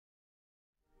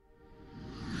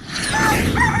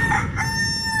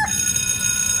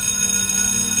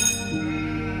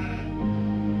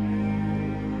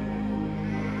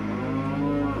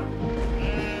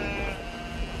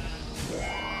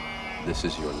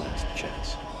This is your last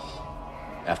chance.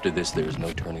 After this, there is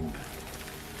no turning back.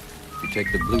 You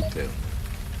take the blue pill.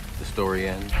 The story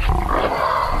ends.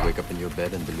 You wake up in your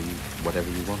bed and believe whatever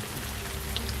you want.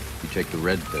 You take the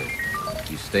red pill.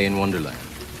 You stay in Wonderland.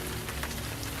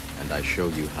 And I show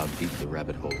you how deep the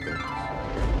rabbit hole goes.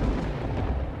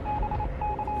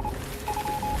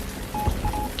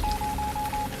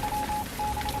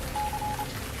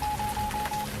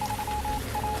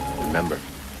 Remember,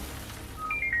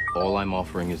 all I'm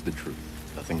offering is the truth,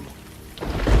 nothing more.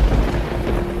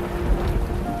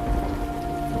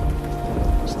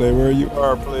 Stay where you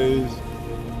are, please.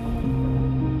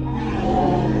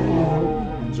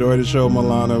 Enjoy the show,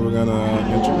 Milauna. We're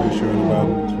gonna introduce you in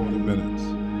about 20 minutes.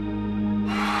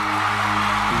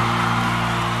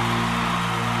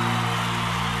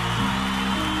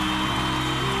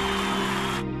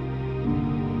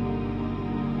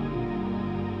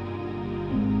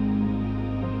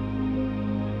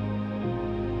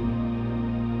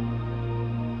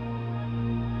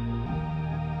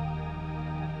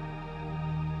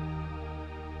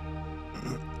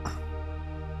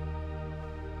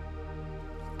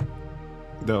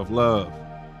 Self love,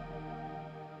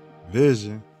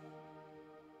 vision.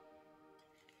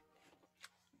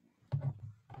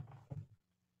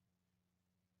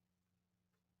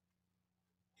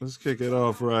 Let's kick it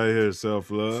off right here,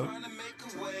 self love.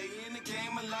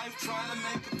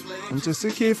 I'm just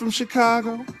a kid from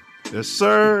Chicago. Yes,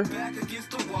 sir.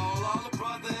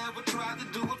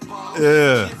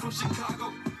 Yeah.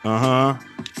 Uh-huh.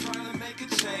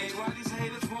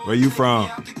 Where you from?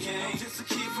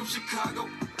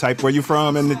 Type where you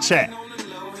from in the chat.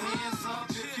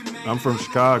 I'm from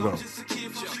Chicago.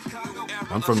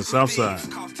 I'm from the South Side.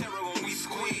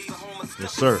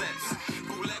 Yes, sir.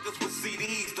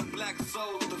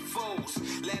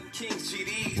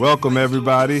 Welcome,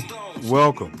 everybody.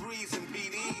 Welcome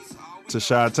to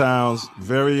Chi-Town's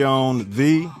very own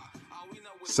The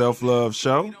Self Love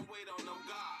Show,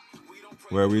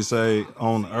 where we say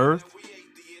on earth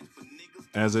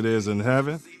as it is in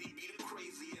heaven,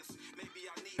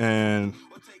 and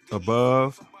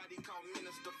above,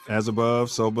 as above,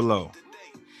 so below.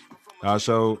 Our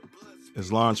show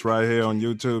is launched right here on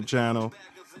YouTube channel.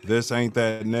 This Ain't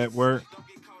That Network.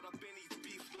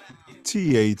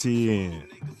 TATN.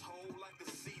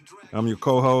 I'm your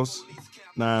co-host,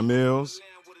 9 Mills,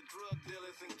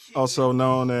 also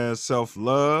known as Self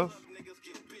Love.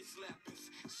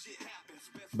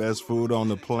 Best food on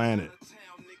the planet.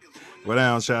 What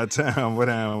down, Chi-Town? What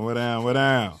down, what down, what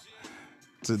down?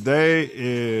 Today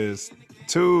is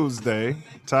Tuesday,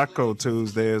 Taco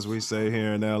Tuesday, as we say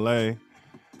here in LA.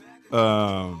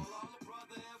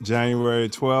 January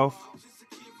 12th,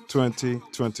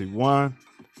 2021.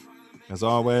 As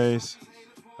always,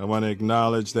 I want to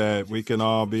acknowledge that we can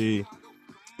all be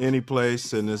any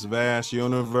place in this vast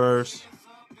universe.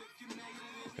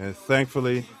 And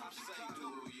thankfully,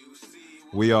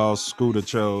 we all Scooter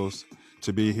chose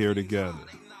to be here together.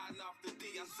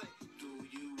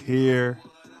 Here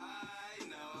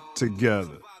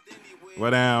together.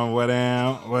 What down, what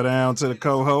down, what down to the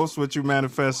co-host? What you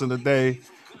manifesting today?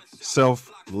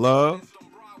 Self-love?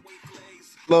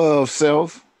 Love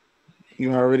self.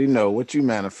 You already know what you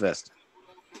manifesting.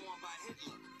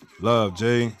 Love,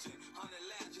 G.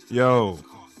 Yo,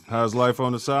 how's life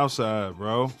on the South Side,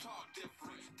 bro?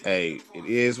 Hey, it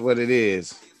is what it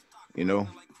is. You know,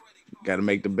 got to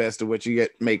make the best of what you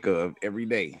make of every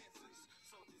day.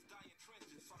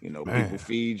 You know, Man. People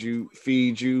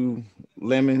feed you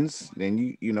lemons,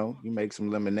 then you make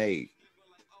some lemonade.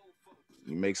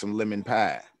 You make some lemon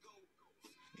pie.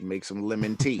 You make some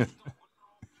lemon tea.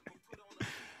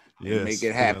 Yes, you make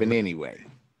it happen anyway.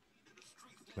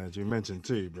 Glad you mentioned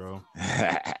tea, bro.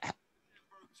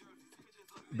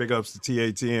 Big ups to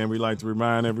TATN. We like to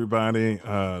remind everybody,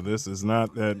 this is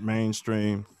not that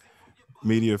mainstream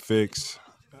media fix.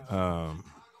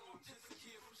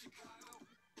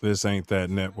 This ain't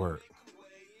that network.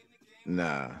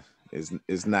 Nah,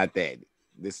 it's not that.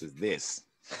 This is this.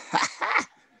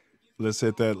 Let's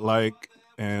hit that like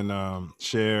and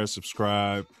share,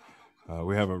 subscribe.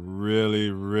 We have a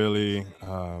really, really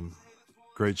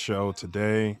great show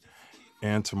today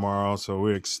and tomorrow. So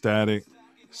we're ecstatic.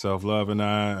 Self Love and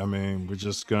I mean, we're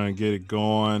just going to get it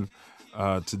going.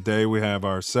 Today we have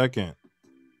our second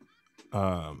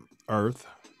Earth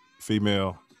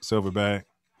female silverback,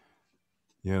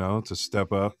 to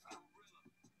step up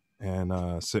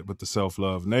and sit with the Self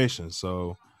Love Nation.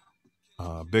 So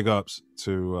big ups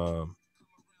to,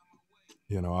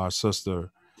 our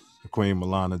sister, the Queen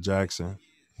Milauna Jackson.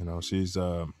 She's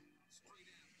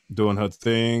doing her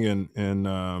thing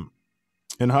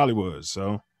in Hollywood.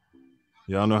 So,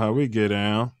 Y'all know how we get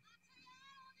down.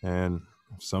 And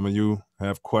if some of you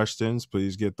have questions,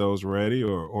 please get those ready.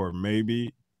 Or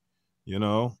maybe, you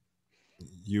know,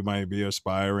 you might be an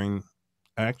aspiring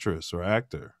actress or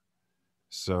actor.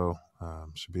 So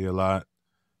should be a lot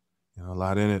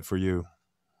in it for you.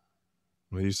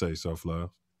 What do you say, Self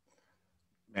Love?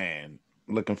 Man,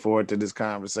 looking forward to this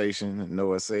conversation. I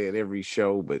know I say it every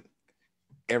show, but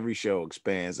every show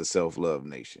expands the Self Love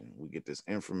Nation. We get this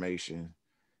information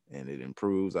and it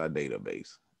improves our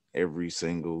database. Every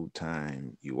single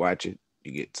time you watch it,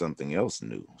 you get something else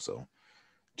new. So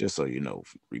just so you know,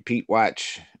 repeat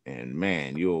watch, and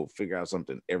man, you'll figure out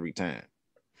something every time.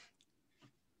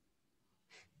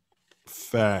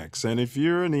 Facts. And if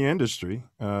you're in the industry,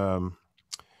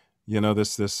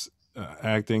 this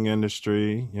acting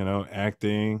industry,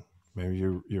 acting, maybe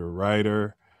you're a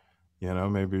writer,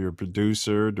 maybe you're a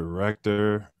producer,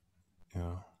 director,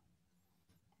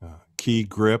 key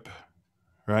grip,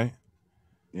 right?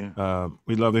 Yeah.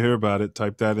 We'd love to hear about it.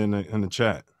 Type that in the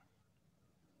chat.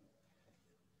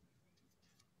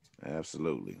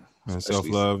 Absolutely. And Self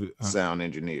Love, sound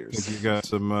engineers. I think you got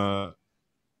some,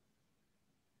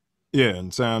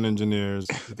 and sound engineers.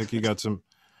 I think you got some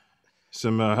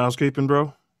housekeeping,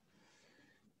 bro.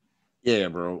 Yeah,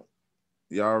 bro.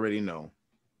 You already know.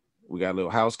 We got a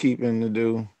little housekeeping to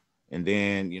do, and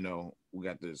then we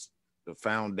got the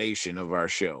foundation of our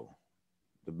show,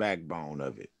 the backbone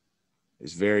of it.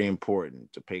 It's very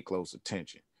important to pay close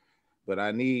attention. But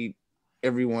I need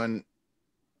everyone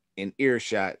in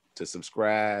earshot to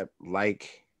subscribe,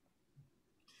 like,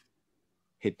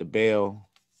 hit the bell.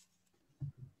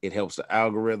 It helps the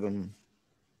algorithm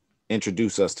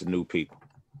introduce us to new people.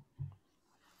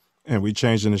 And we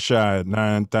changing the Shy at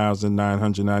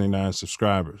 9,999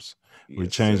 subscribers. Yes, we're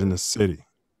changing the city.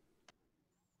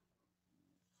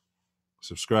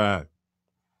 Subscribe.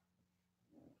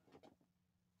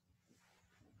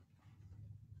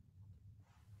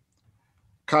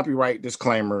 Copyright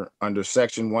disclaimer under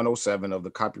Section 107 of the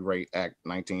Copyright Act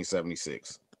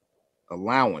 1976.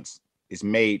 Allowance is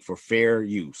made for fair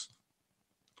use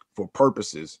for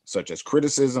purposes such as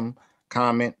criticism,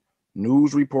 comment,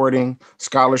 news reporting,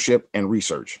 scholarship, and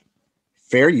research.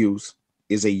 Fair use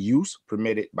is a use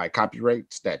permitted by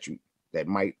copyright statute that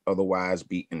might otherwise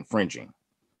be infringing.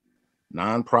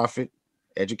 Nonprofit,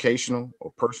 educational,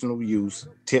 or personal use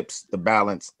tips the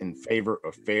balance in favor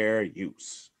of fair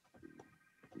use.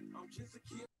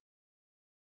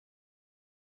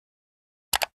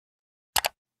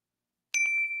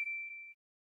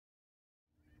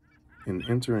 In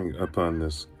entering upon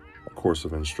this course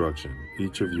of instruction,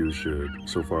 each of you should,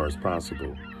 so far as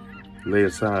possible, lay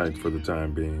aside for the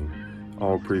time being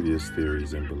all previous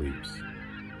theories and beliefs.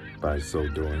 By so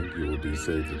doing, you will be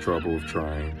saved the trouble of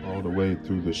trying all the way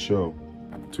through the show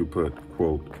to put,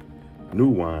 quote, new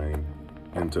wine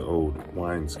into old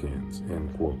wineskins,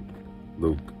 end quote.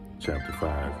 Luke chapter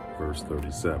 5, verse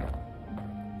 37.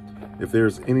 If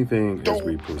there's anything as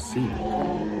we proceed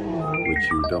which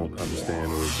you don't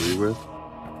understand or agree with,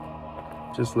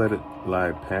 just let it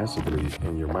lie passively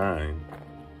in your mind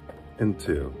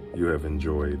until you have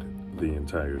enjoyed the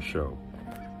entire show.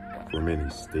 For many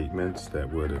statements that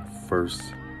would at first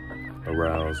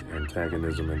arouse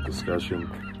antagonism and discussion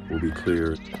will be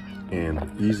clear and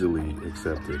easily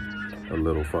accepted a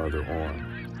little farther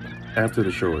on. After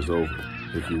the show is over,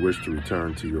 if you wish to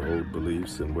return to your old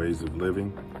beliefs and ways of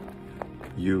living,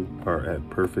 you are at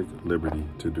perfect liberty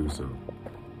to do so.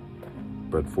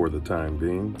 But for the time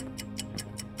being,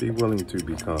 be willing to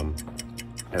become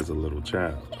as a little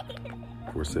child,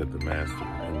 for said the Master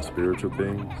in spiritual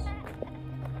things,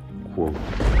 quote,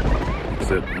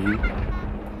 except ye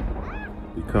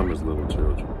become as little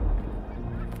children,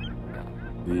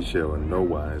 ye shall in no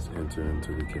wise enter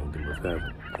into the kingdom of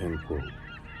heaven, end quote.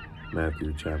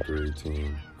 Matthew chapter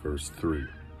 18, verse 3.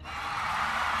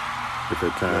 If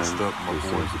at times there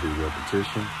seems to be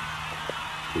repetition,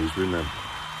 please remember,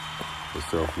 the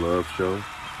Self Love Show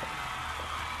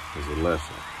is a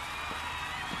lesson,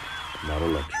 not a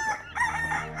lecture.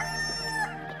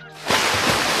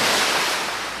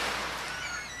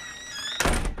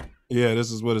 Yeah,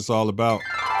 this is what it's all about.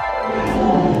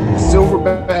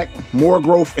 Silverback More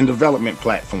Growth and Development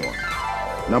Platform.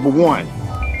 Number 1,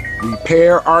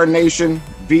 repair our nation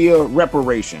via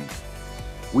reparations.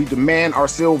 We demand our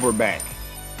silver back.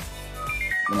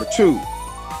 Number 2,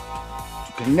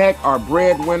 to connect our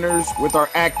breadwinners with our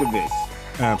activists.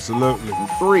 Absolutely. And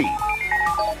 3,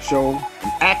 show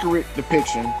an accurate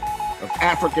depiction of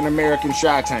African American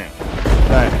Chi-Town.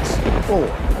 Thanks. 4,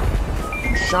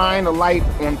 shine a light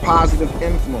on positive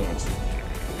influence.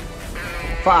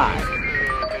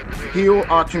 5, Heal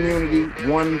our community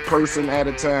one person at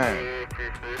a time.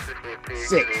 6,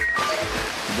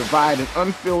 to provide an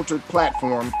unfiltered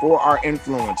platform for our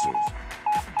influencers.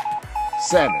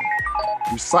 7,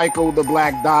 recycle the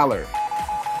black dollar.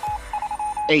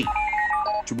 8,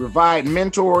 to provide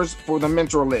mentors for the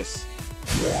mentorless.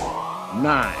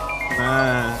 9,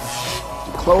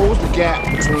 to close the gap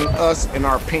between us and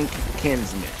our pink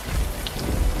kinsmen.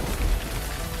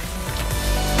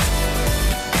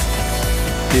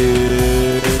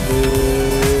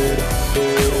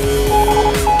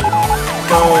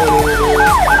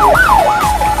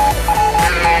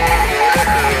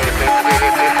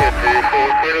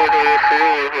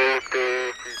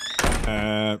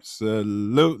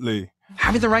 Absolutely.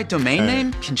 Having the right domain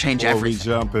name can change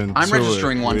everything. I'm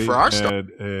registering one for our store.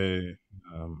 A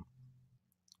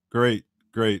great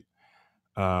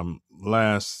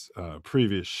last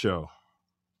previous show.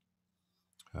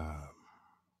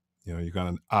 You know, you're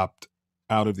going to opt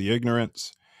out of the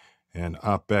ignorance and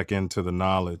opt back into the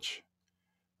knowledge.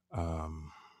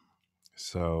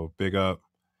 So big up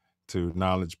to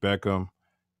Knowledge Beckham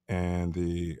and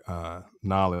the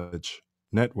Knowledge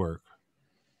Network.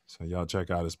 So y'all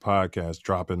check out his podcast,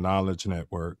 Dropping Knowledge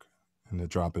Network, and the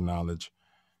Dropping Knowledge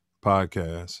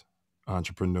podcast.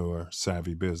 Entrepreneur,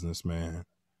 savvy businessman,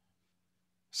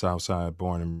 Southside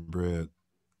born and bred,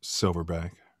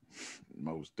 Silverback.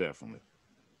 Most definitely.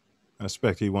 I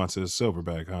expect he wants his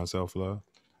Silverback, huh, Self Love?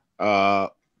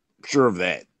 Sure of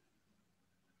that.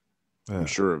 Yeah. I'm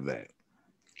sure of that.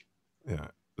 Yeah,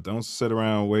 but don't sit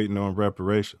around waiting on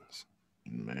reparations.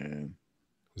 Man.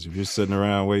 Because if you're sitting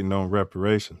around waiting on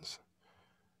reparations,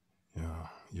 you know,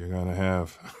 you're going to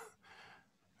have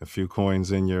a few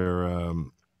coins in your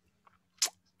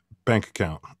bank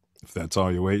account, if that's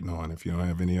all you're waiting on, if you don't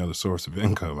have any other source of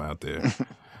income out there.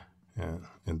 Yeah.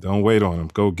 And don't wait on them.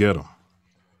 Go get them.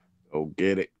 Go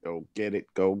get it. Go get it.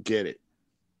 Go get it.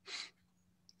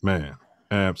 Man,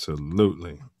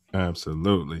 absolutely.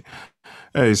 Absolutely.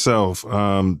 Hey, Self,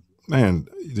 man,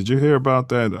 did you hear about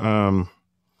that?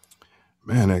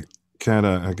 Man, that kind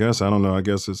of, I guess, I don't know, I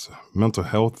guess it's a mental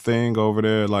health thing over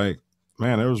there. Like,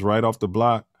 man, it was right off the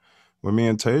block where me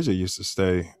and Tasia used to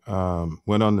stay.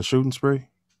 Went on the shooting spree.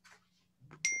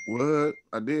 What?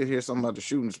 I did hear something about the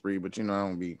shooting spree, but you know, I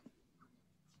don't be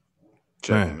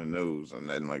checking the news and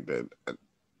nothing like that. I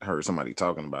heard somebody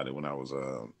talking about it when I was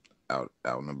out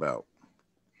and about.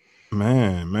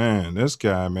 Man, this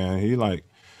guy, man, he like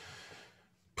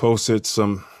posted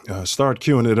some, start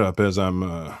queuing it up as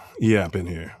I'm yapping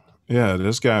here. Yeah,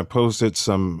 this guy posted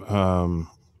some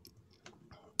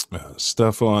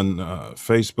stuff on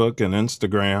Facebook and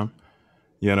Instagram,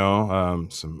 you know,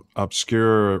 some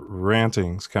obscure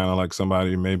rantings, kind of like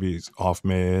somebody maybe off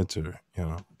meds or, you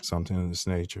know, something of this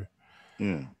nature.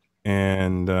 Yeah.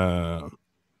 And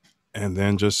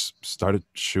then just started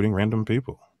shooting random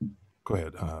people. Go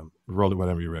ahead. Roll it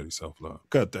whenever you're ready, Self Love.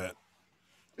 Cut that.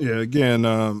 Yeah, again,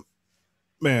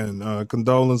 man,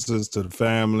 condolences to the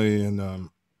family and,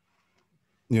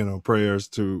 you know, prayers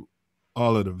to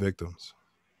all of the victims.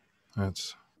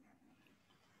 That's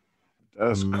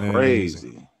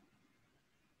amazing.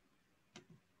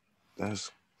 Crazy.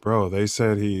 Bro, they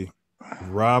said he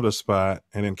robbed a spot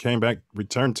and then came back,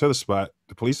 returned to the spot.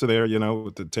 The police are there, you know,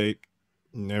 with the tape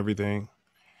and everything.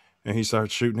 And he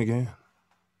started shooting again.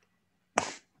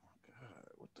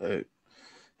 God,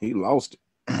 he lost it.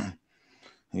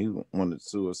 He wanted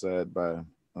suicide by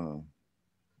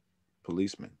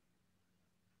policemen.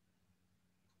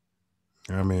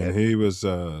 I mean, he was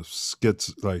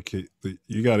like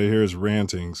you got to hear his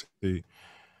rantings. He,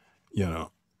 you know,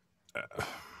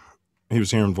 he was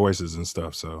hearing voices and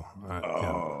stuff. So,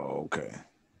 okay.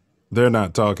 They're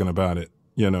not talking about it,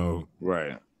 you know.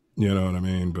 Right. You know what I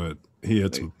mean? But he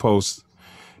had some posts,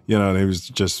 you know, and he was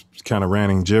just kind of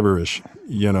ranting gibberish,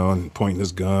 you know, and pointing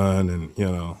his gun and, you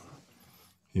know,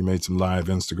 he made some live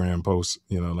Instagram posts,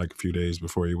 you know, like a few days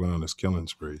before he went on his killing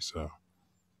spree. So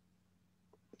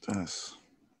that's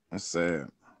sad.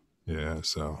 Yeah,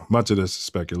 so much of this is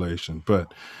speculation.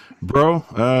 But bro,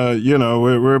 you know,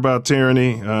 we're about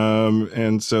tyranny.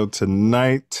 And so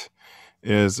tonight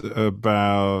is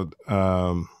about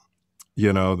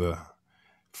you know, the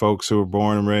folks who were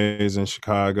born and raised in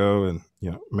Chicago and,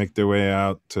 you know, make their way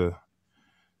out to,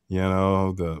 you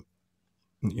know,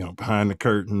 behind the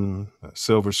curtain, the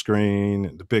silver screen,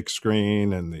 and the big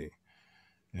screen, and the,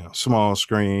 you know, small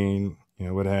screen, you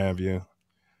know, what have you,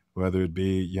 whether it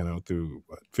be, you know, through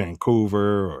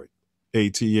Vancouver or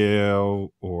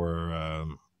ATL or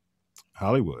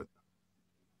Hollywood.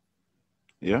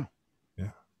 Yeah.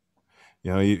 Yeah.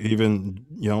 You know, even,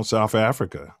 you know, South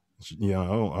Africa, you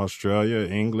know, Australia,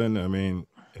 England. I mean,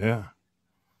 Yeah.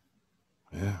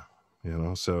 Yeah. You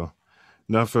know, so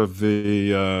enough of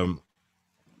the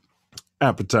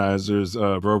appetizers,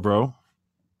 bro.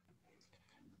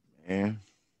 And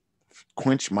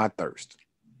quench my thirst.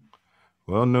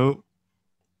 Well, Noop,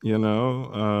 you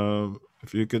know,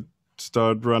 if you could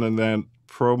start running that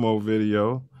promo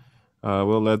video,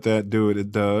 we'll let that do what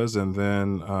it does, and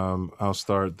then I'll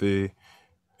start the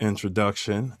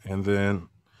introduction, and then,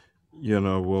 you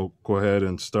know, we'll go ahead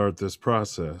and start this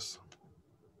process.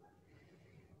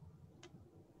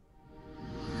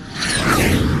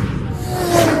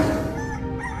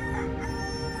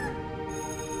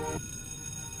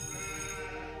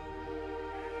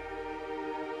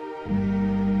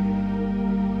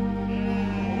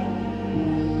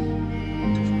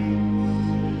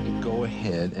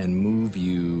 And move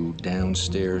you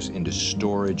downstairs into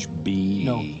storage B.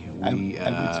 No, I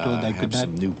was told I could have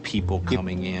some not. new people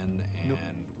coming in,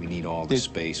 and we need all the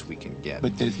space we can get.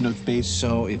 But there's no space.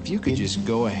 So if you could just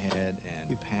go ahead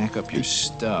and pack up your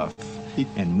stuff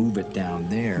and move it down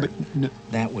there,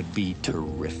 that would be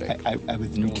terrific. I was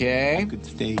told I could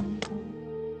stay.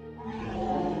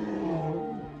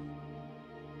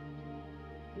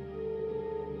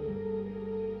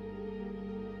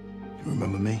 You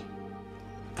remember me?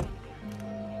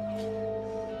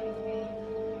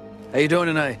 How you doing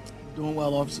tonight? Doing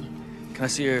well, officer. Can I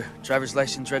see your driver's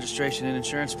license, registration, and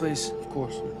insurance, please? Of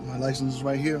course. My license is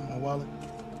right here, my wallet.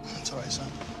 It's all right,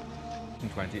 son.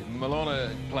 20.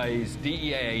 Milauna plays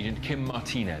DEA agent Kim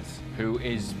Martinez, who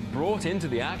is brought into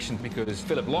the action because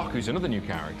Philip Locke, who's another new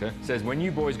character, says when you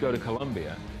boys go to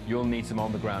Colombia, you'll need some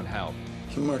on-the-ground help.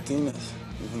 Kim Martinez,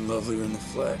 even lovelier in the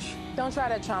flesh. Don't try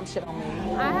that Trump shit on me.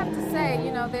 I have to say,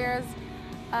 you know, there's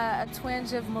a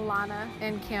twinge of Milauna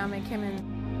and Kim and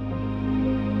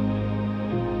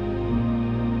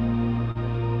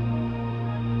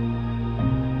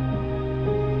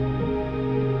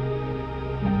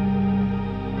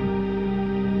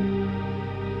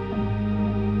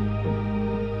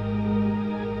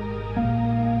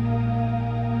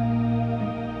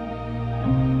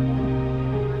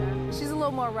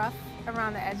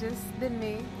around the edges than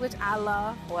me, which I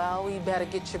love. Well, you better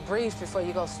get your brief before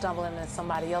you go stumbling into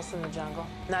somebody else in the jungle.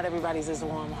 Not everybody's as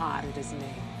warm-hearted as me.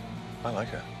 I like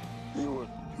her. You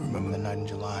remember the night in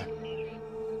July?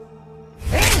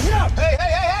 Hands up!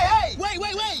 Hey!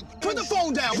 Wait! Put the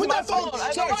phone down! Put that phone!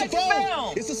 Sorry, it's a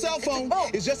phone! It's a cell phone.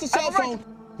 It's just a cell phone.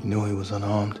 You knew he was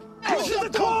unarmed. Push the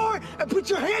car and put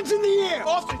your hands in the air!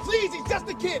 Officer, please, he's just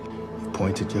a kid! You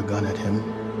pointed your gun at him.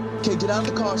 Okay, get out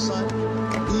of the car, son.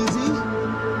 Easy.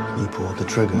 You pulled the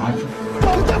trigger.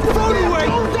 Put the phone away!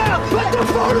 Put the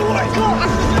phone away!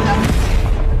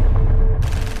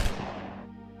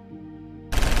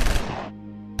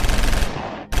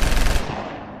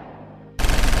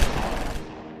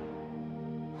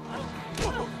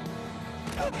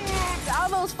 All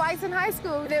those fights in high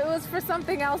school, it was for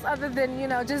something else other than, you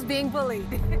know, just being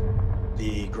bullied.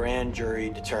 The grand jury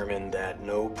determined that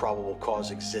no probable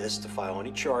cause exists to file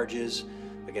any charges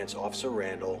against Officer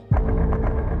Randall.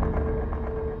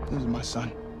 This is my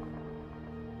son.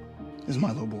 This is my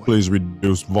little boy. Please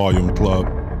reduce volume, club.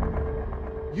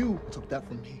 You took that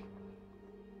from me.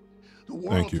 The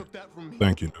world Thank you. took that from me.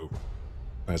 Thank you, Noob.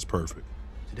 That's perfect.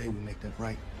 Today we make that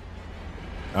right.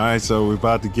 All right, so we're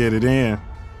about to get it in.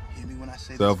 Hear me when I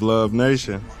say Self Luv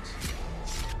Nation.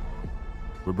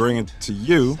 We're bringing to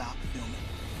you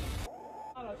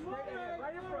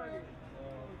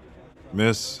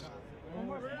Miss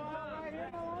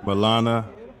Milauna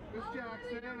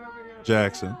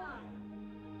Jackson,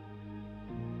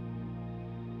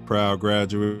 proud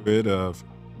graduate of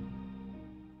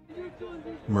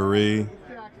Marie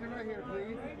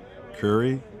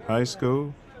Curie High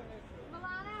School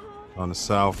on the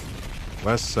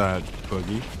southwest side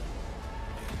boogie.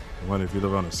 I wonder if you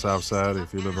live on the south side or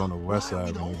if you live on the west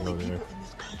side when you go there.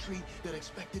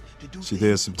 She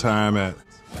did some time at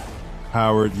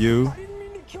Howard U,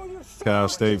 Cal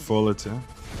State Fullerton,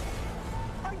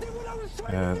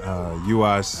 and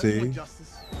UIC,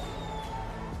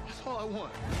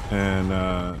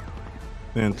 and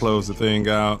then close the thing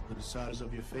out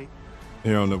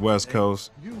here on the West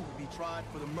Coast,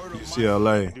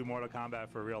 UCLA. Do Mortal Kombat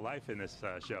for real life in this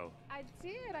show. I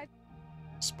did.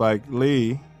 Spike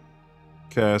Lee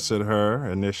casted her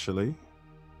initially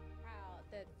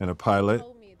in a pilot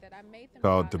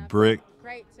called The Brick.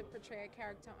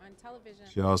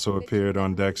 She also appeared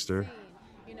on Dexter,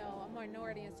 You know, a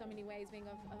minority in so many ways, being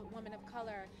a woman of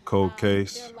color. Cold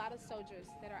Case, There are a lot of soldiers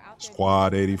that are out there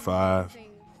Squad 85,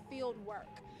 field work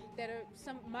that are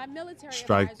my military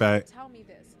Strike Back, tell me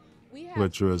this.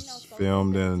 which was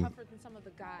filmed in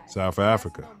South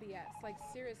Africa. No BS, like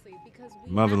seriously, because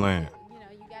we Motherland. have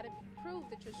to, you got to prove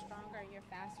that you're stronger and you're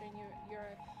faster and you're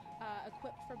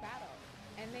equipped for battle,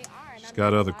 and they are. And She's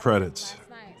got other credits. last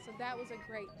night, so that was a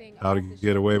great thing. How to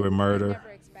Get Away with Murder. I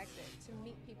never expected to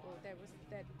meet people that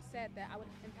said that I would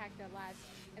impact their lives,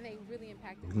 and they really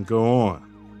impacted. You can go on.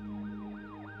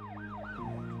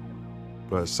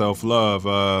 But Self Love,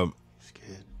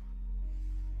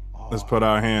 let's put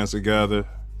our hands together.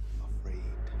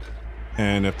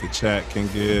 And if the chat can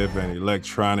give an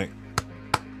electronic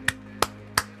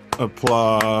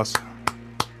applause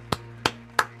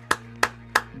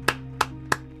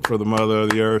for the mother of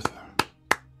the earth.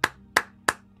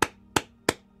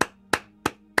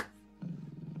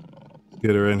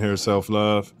 Get her in here, Self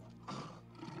Love.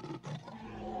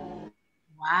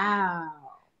 Wow.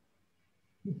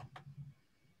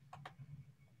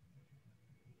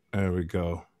 There we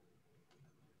go.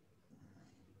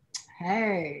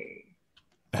 Hey.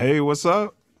 Hey, what's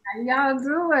up? How y'all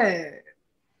doing?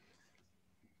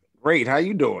 Great. How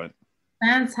you doing?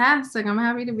 Fantastic. I'm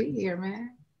happy to be here,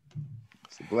 man.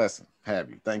 It's a blessing. Have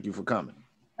you. Thank you for coming.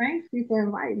 Thank you for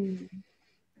inviting me.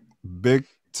 Big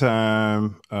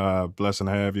time blessing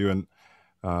to have you, and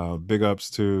big ups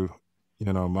to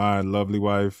my lovely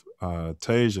wife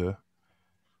Tasia.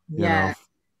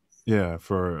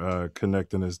 For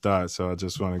connecting this dot. So I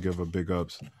just want to give a big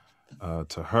ups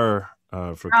to her.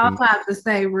 I also have to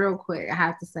say real quick, I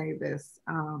have to say this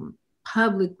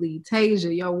publicly.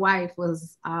 Tasia, your wife,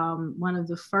 was one of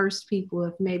the first people,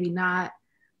 if maybe not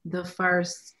the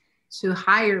first, to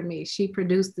hire me. She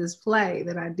produced this play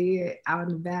that I did out in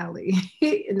the Valley,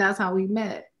 and that's how we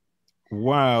met.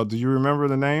 Wow. Do you remember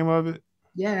the name of it?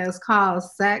 Yeah, it's called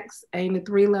Sex Ain't a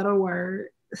 3-Letter Word,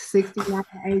 69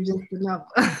 Agents the Number.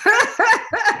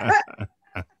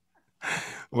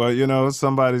 Well,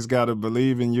 somebody's got to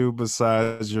believe in you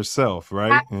besides yourself,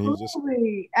 right?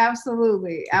 Absolutely,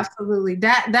 absolutely.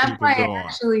 That play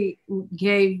actually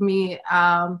gave me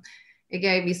some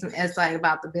insight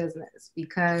about the business,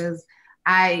 because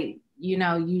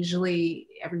usually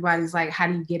everybody's like, how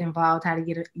do you get involved?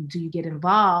 Do you get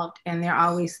involved? And they're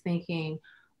always thinking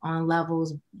on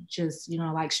levels just,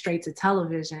 like straight to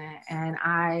television. And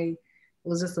it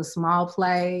was just a small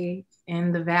play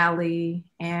in the Valley.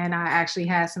 And I actually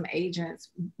had some agents.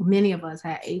 Many of us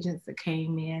had agents that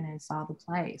came in and saw the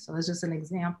play. So it's just an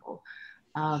example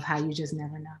of how you just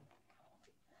never know.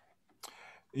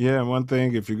 Yeah, one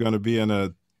thing, if you're going to be in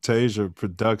a Tasia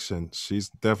production, she's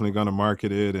definitely going to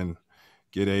market it and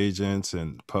get agents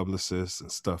and publicists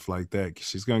and stuff like that.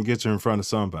 She's going to get you in front of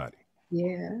somebody.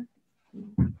 Yeah.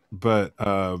 But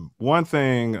one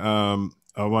thing I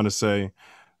want to say,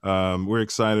 we're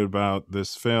excited about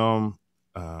this film.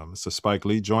 It's a Spike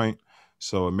Lee joint,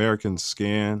 so American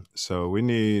Skin. So we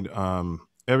need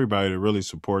everybody to really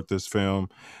support this film.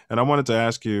 And I wanted to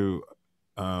ask you,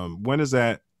 when is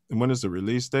the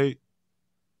release date?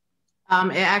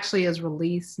 It actually is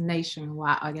released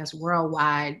nationwide, I guess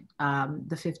worldwide,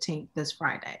 the 15th, this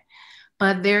Friday.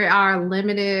 But there are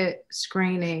limited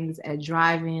screenings at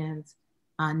drive-ins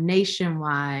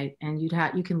nationwide, and you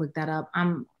can look that up.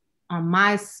 I'm on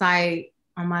my site,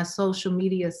 on my social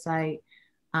media site.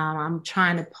 I'm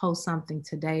trying to post something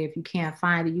today. If you can't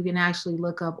find it, you can actually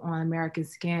look up on American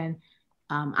Skin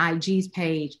IG's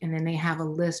page, and then they have a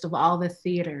list of all the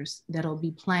theaters that'll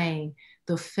be playing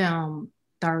the film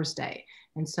Thursday.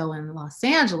 And so in Los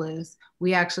Angeles,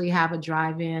 we actually have a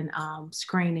drive-in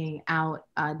screening out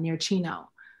near Chino.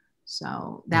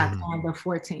 So that's on the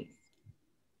 14th.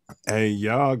 Hey,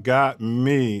 y'all got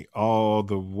me all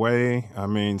the way. I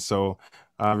mean, so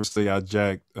obviously I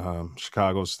jacked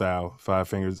Chicago style 5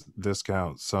 fingers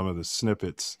discount, some of the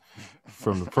snippets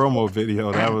from the promo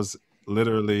video. That was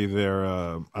literally their,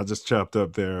 I just chopped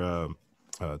up their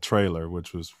trailer,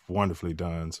 which was wonderfully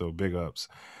done. So big ups.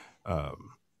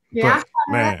 Yeah,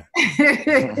 but, man,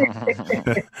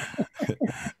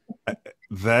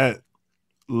 that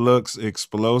looks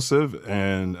explosive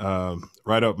and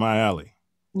right up my alley.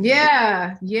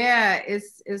 Yeah,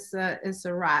 it's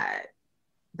a ride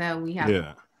that we have.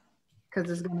 Yeah,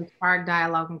 because it's going to spark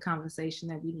dialogue and conversation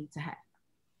that we need to have.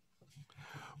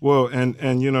 Well, and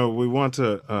we want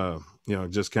to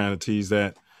just kind of tease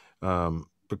that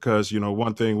because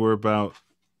one thing we're about,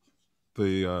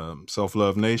 the Self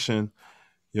Love Nation.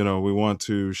 We want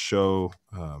to show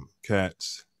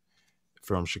cats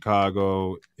from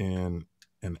Chicago in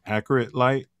an accurate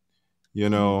light. We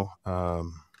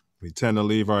tend to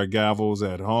leave our gavels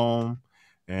at home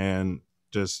and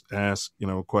just ask,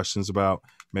 questions about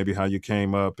maybe how you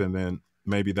came up, and then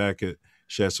maybe that could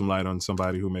shed some light on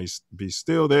somebody who may be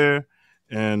still there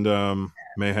and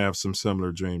may have some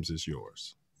similar dreams as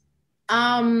yours.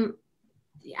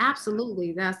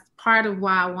 Absolutely. That's part of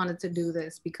why I wanted to do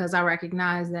this, because I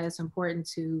recognize that it's important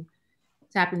to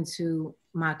tap into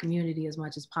my community as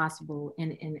much as possible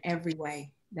in every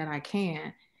way that I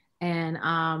can. And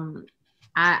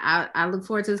I look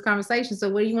forward to this conversation. So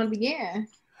where do you want to begin?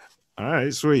 All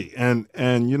right, sweet.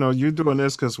 And you know, you're doing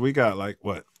this because we got like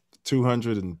what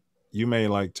 200 and you made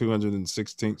like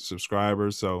 216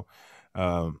 subscribers. So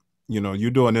you know,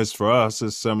 you doing this for us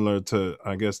is similar to,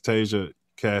 I guess, Tasia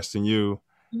casting you,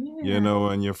 you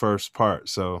know, in your first part.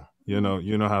 So you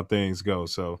know how things go.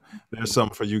 So there's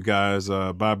something for you guys.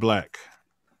 Buy black.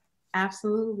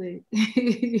 Absolutely.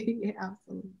 Absolutely.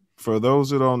 For those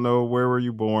who don't know, where were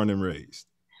you born and raised?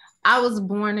 I was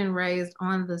born and raised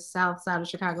on the south side of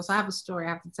Chicago. So I have a story I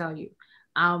have to tell you.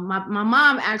 My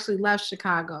mom actually left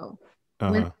Chicago,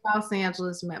 went to Los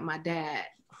Angeles, met my dad,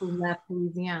 who left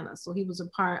Louisiana. So he was a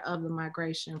part of the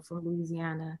migration from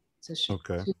Louisiana to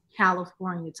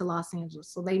California, to Los Angeles.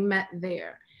 So they met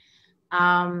there.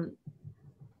 You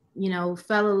know,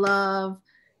 fell in love,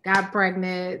 got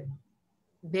pregnant.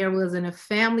 There was a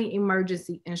family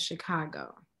emergency in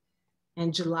Chicago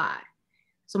in July.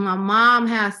 So my mom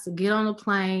has to get on a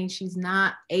plane. She's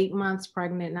not 8 months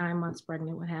pregnant, 9 months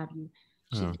pregnant, what have you.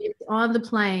 She gets on the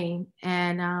plane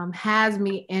and has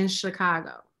me in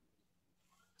Chicago.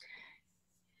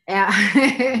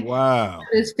 Wow.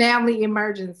 This family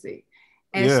emergency.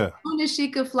 And as soon as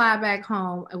she could fly back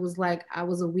home, it was like I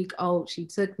was a week old. She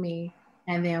took me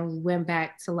and then we went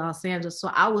back to Los Angeles. So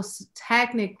I was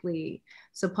technically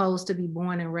supposed to be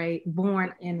born in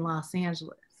Los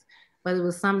Angeles. But it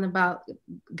was something about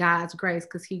God's grace,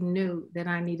 because he knew that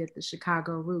I needed the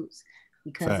Chicago roots,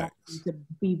 because I wanted to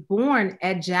be born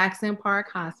at Jackson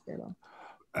Park Hospital.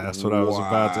 That's what I was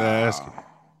about to ask you.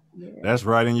 Yeah. That's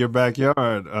right in your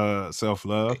backyard, Self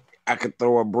Love. I could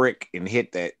throw a brick and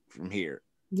hit that from here.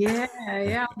 Yeah.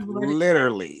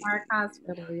 Literally. Park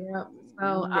Hospital, yep.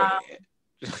 So,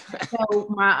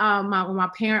 when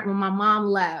my mom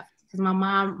left, because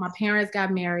my parents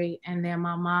got married, and then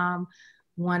my mom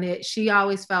she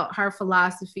always felt her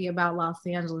philosophy about Los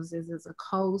Angeles is it's a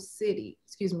cold city,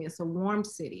 it's a warm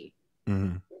city,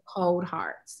 cold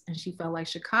hearts. And she felt like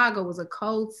Chicago was a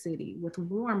cold city with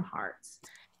warm hearts.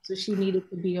 So she needed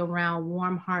to be around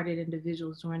warm-hearted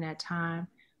individuals during that time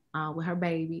with her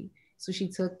baby. So she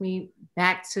took me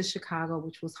back to Chicago,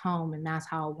 which was home. And that's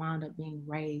how I wound up being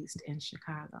raised in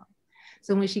Chicago.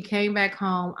 So when she came back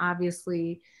home,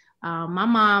 obviously, my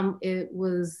mom,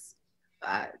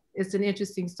 it's an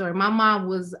interesting story. My mom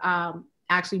was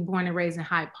actually born and raised in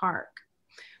Hyde Park.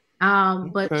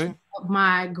 But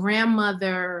my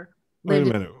grandmother lived.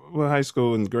 Wait a minute. What high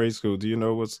school and grade school? Do you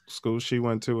know what school she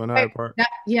went to in Hyde Park?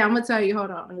 Yeah, I'm gonna tell you. Hold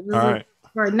on. All right.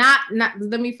 Not.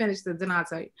 Let me finish this, then I'll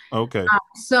tell you. Okay.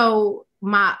 So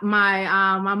my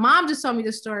mom just told me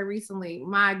this story recently.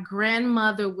 My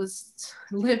grandmother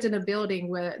lived in a building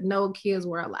where no kids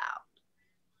were allowed.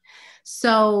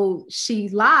 So she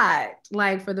lied,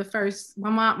 like for the first,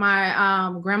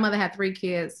 my grandmother had 3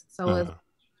 kids. So it was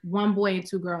 1 boy and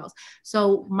 2 girls.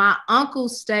 So my uncle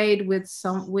stayed with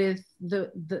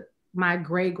my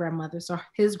great grandmother, so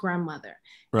his grandmother.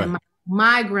 Right. And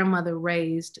my grandmother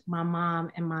raised my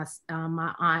mom and my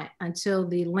aunt until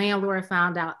the landlord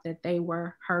found out that they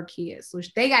were her kids. So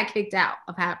they got kicked out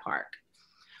of Hyde Park.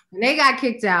 When they got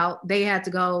kicked out, they had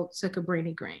to go to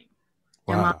Cabrini Green.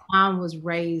 Wow. And my mom was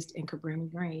raised in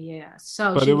Cabrini Green, yeah.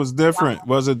 So, but it was different.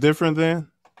 Was it different then?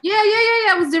 Yeah.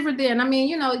 It was different then. I mean,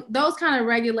 you know, those kind of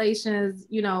regulations,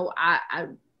 you know,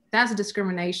 that's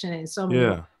discrimination in so many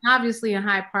ways. Obviously, in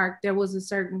Hyde Park, there was a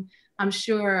certain, I'm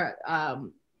sure,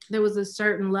 there was a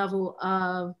certain level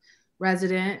of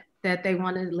resident that they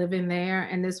wanted to live in there,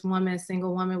 and this woman,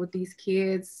 single woman with these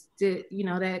kids, that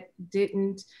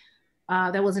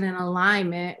wasn't in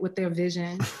alignment with their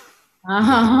vision.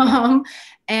 And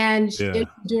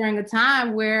during a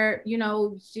time where, you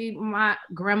know, my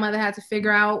grandmother had to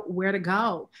figure out where to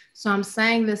go. So I'm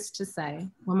saying this to say,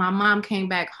 when my mom came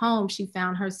back home, she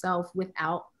found herself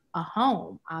without a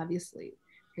home, obviously,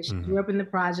 because she grew up in the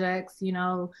projects, you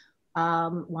know,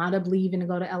 wound up leaving to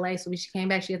go to LA. So when she came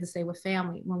back, she had to stay with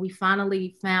family. When we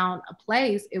finally found a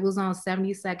place, it was on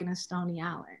 72nd and Stony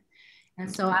Island.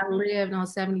 And so I lived on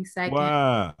 72nd.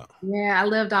 Wow. Yeah, I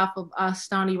lived off of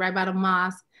Stony, right by the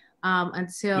mosque,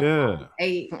 until I was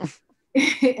 8.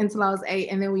 Until I was 8.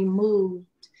 And then we moved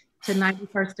to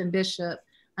 91st and Bishop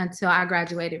until I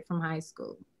graduated from high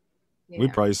school. Yeah. We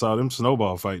probably saw them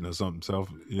snowball fighting or something. So,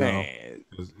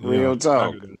 real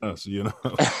talk. Us, you know.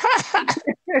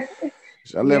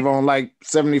 I live on like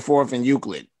 74th and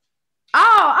Euclid.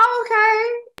 Oh,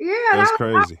 okay. Yeah, That's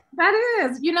crazy. That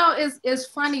is. You know, it's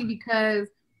funny because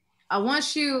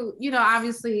once you know,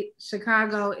 obviously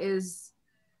Chicago is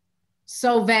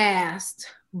so vast,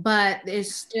 but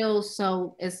it's still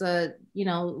it's a, you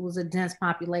know, it was a dense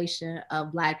population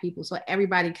of Black people. So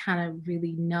everybody kind of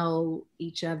really know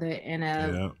each other in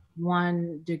a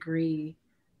 1 degree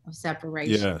of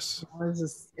separation. Yes.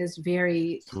 It's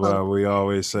very close. Well, we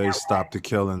always say stop the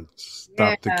killing.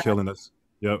 Stop the killing us.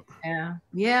 Yep.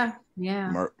 Yeah.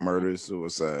 Murder,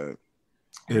 suicide.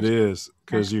 It is,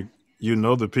 because you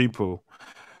know the people.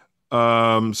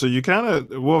 So you kind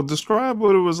of, describe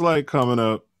what it was like coming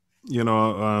up, you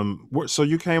know. So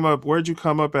you came up, where'd you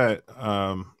come up at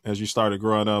as you started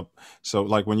growing up? So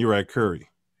like when you were at Curry.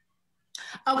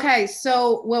 Okay,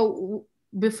 so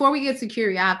before we get to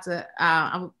Curry,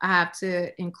 I have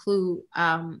to include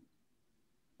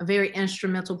a very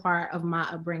instrumental part of my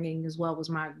upbringing as well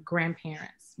was my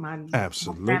grandparents, my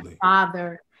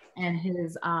grandfather and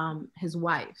his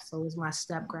wife. So it was my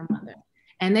step grandmother,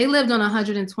 and they lived on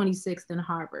 126th in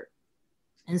Harvard.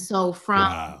 And so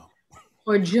for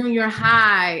junior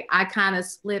high, I kind of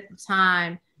split the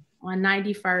time on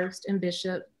 91st and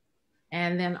Bishop,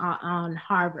 and then on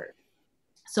Harvard.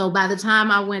 So by the time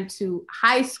I went to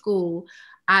high school,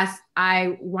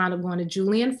 I wound up going to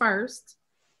Julian first,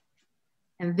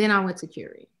 and then I went to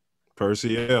Curie.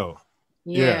 Percy L.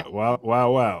 Yeah.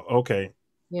 Wow. Okay.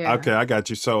 Yeah. Okay, I got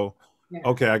you. So,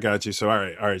 okay, I got you. So, all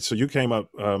right. So you came up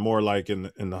more like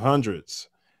in the hundreds,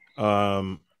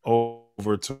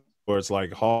 over towards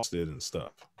like Halsted and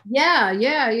stuff. Yeah.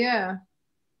 Yeah.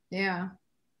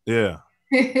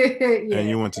 And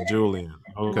you went to Julian.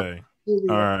 Okay.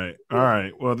 All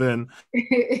right. Well then.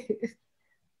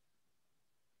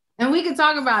 And we can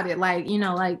talk about it, like, you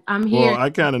know, like I'm here. Well, I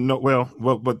kind of know. Well,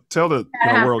 but tell the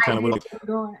world kind of what it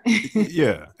was.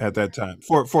 Yeah, at that time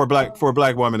for a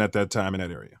black woman at that time in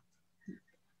that area.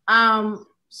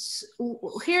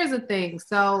 Here's the thing.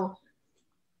 So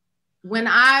when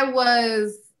I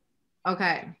was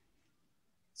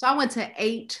so I went to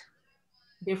 8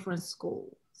 different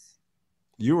schools.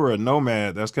 You were a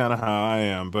nomad. That's kind of how I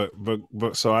am, but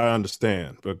so I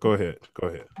understand. But go ahead.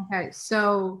 Okay,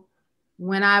 so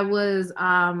when I was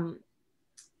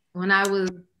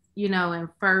you know, in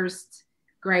 1st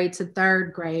grade to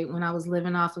 3rd grade, when I was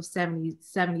living off of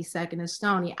 72nd and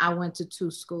Stony, I went to 2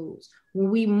 schools.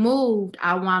 When we moved,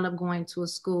 I wound up going to a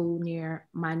school near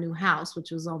my new house,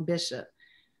 which was on Bishop.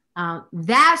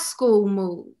 That school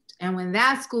moved, and when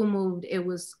that school moved, it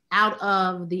was out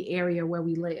of the area where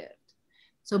we lived.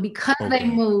 So because they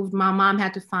moved, my mom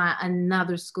had to find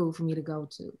another school for me to go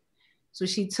to. So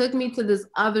she took me to this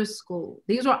other school.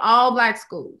 These were all Black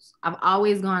schools. I've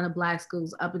always gone to Black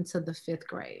schools up until the 5th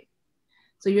grade.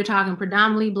 So you're talking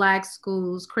predominantly Black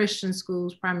schools, Christian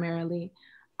schools primarily.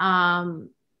 And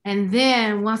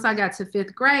then once I got to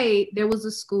 5th grade, there was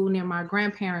a school near my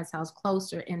grandparents' house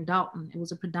closer in Dalton. It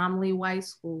was a predominantly white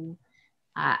school.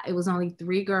 It was only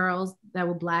 3 girls that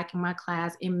were Black in my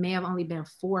class. It may have only been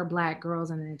 4 Black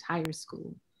girls in the entire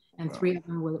school. And 3 of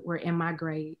them were in my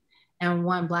grade, and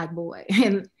 1 Black boy.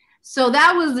 And so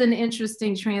that was an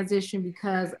interesting transition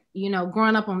because, you know,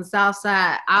 growing up on the South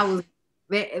Side, I was,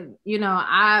 you know,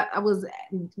 I was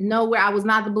nowhere. I was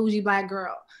not the bougie Black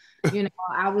girl. You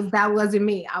know, that wasn't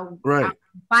me. I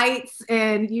fights,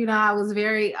 and, you know, I was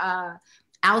very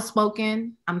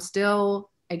outspoken. I'm still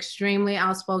extremely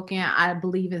outspoken. I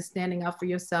believe in standing up for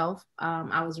yourself.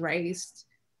 I was raised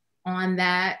on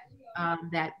that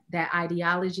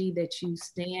ideology that you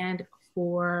stand up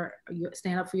for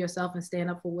yourself and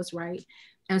stand up for what's right.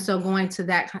 And so going to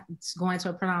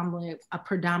a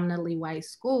predominantly white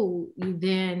school, you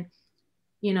then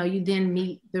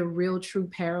meet the real true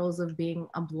perils of being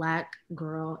a Black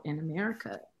girl in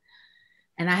America.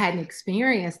 And I hadn't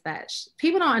experienced that.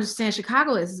 People don't understand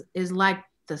Chicago is like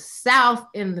the South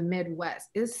in the Midwest.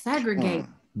 It's segregated.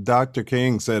 Dr.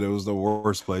 King said it was the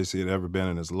worst place he had ever been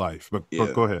in his life. But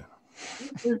go ahead.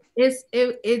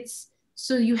 It's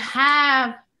so you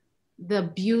have the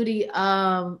beauty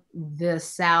of the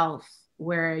South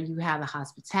where you have the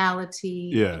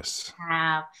hospitality. Yes. You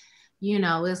have, you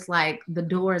know, it's like the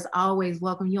door is always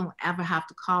welcome. You don't ever have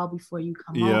to call before you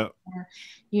come over.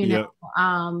 You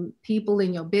know, people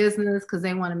in your business because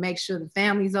they want to make sure the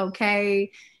family's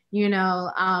okay. You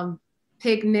know,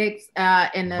 picnics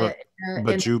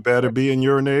but you better be in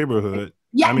your neighborhood.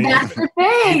 Yeah, I mean, that's the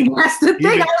thing. That's the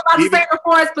thing. I was about to say the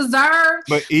Forest Preserve.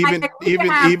 But even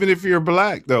if you're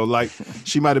Black, though, like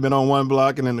she might have been on one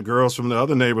block, and then the girls from the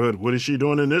other neighborhood, what is she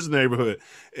doing in this neighborhood?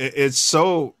 It's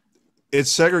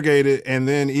segregated, and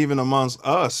then even amongst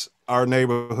us, our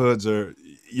neighborhoods are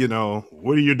you know,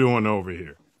 what are you doing over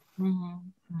here?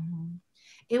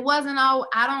 It wasn't all,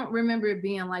 I don't remember it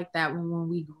being like that when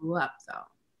we grew up though.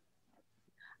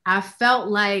 I felt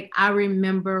like I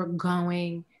remember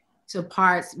going to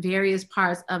various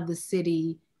parts of the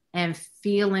city and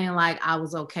feeling like I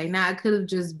was okay. Now it could have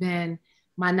just been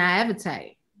my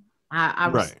naivete. I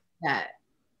respect that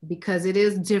because it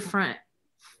is different.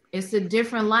 It's a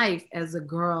different life as a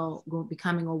girl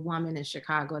becoming a woman in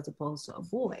Chicago as opposed to a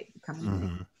boy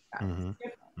becoming a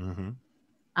woman.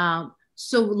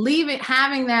 So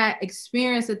having that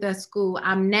experience at that school,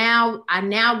 I now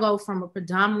go from a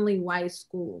predominantly white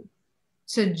school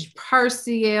to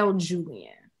Percy L.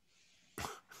 Julian.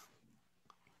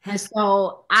 And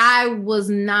so it was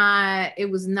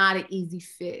not an easy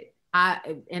fit. I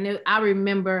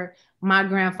remember my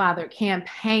grandfather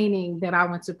campaigning that I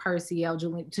went to Percy L.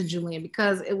 Julian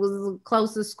because it was the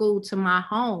closest school to my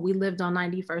home. We lived on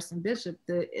 91st and Bishop.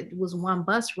 It was one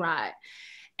bus ride.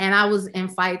 And I was in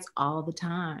fights all the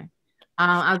time.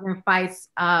 I was in fights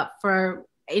for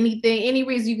any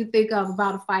reason you could think of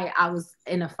about a fight. I was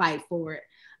in a fight for it.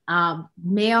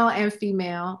 Male and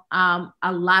female.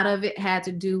 A lot of it had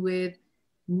to do with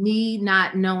me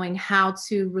not knowing how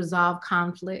to resolve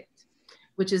conflict,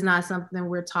 which is not something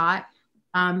we're taught.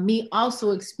 Me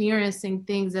also experiencing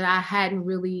things that I hadn't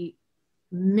really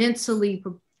mentally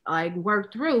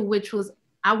worked through, which was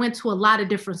I went to a lot of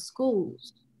different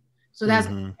schools. So that's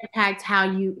going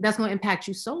to impact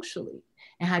you socially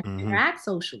and how you interact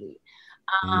socially.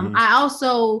 I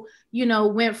also,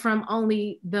 went from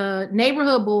only the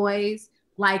neighborhood boys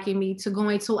liking me to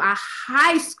going to a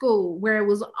high school where it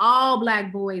was all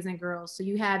Black boys and girls. So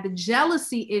you had the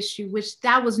jealousy issue, which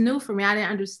that was new for me. I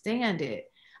didn't understand it.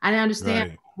 I didn't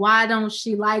understand why don't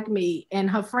she like me and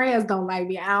her friends don't like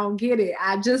me. I don't get it.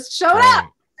 I just showed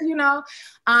up.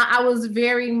 I was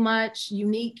very much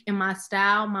unique in my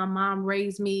style. My mom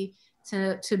raised me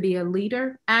to be a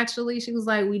leader. Actually, she was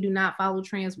like, we do not follow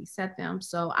trends, we set them.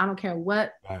 So I don't care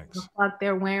what the fuck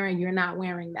they're wearing, you're not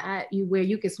wearing that.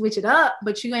 You can switch it up,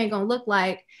 but you ain't gonna look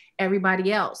like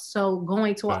everybody else. So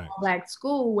going to a Black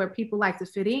school where people like to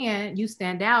fit in, you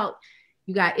stand out,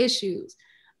 you got issues.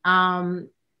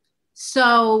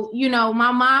 So,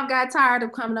 my mom got tired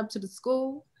of coming up to the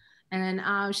school.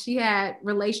 And she had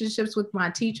relationships with my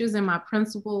teachers and my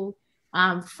principal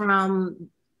from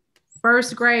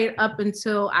first grade up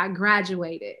until I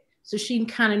graduated. So she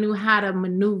kind of knew how to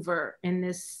maneuver in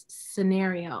this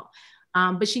scenario.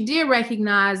 But she did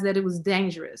recognize that it was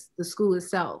dangerous. The school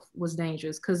itself was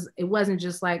dangerous because it wasn't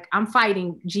just like, I'm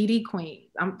fighting GD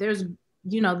queens.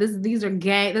 These are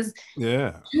gay.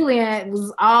 Juliet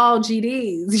was all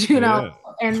GDs,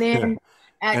 and then.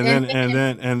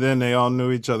 And then they all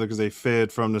knew each other because they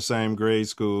fed from the same grade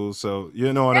school. So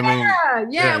you know what I mean?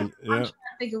 Yeah. I'm trying to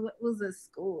think of what was a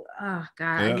school. Oh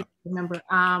God, I can't remember.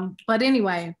 But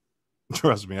anyway.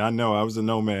 Trust me, I know. I was a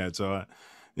nomad, so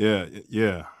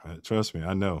trust me,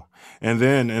 I know. And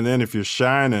then if you're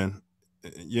shining,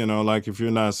 like if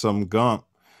you're not some gump,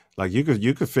 like you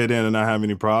could fit in and not have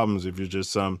any problems if you're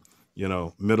just some,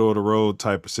 middle of the road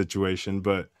type of situation,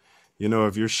 but.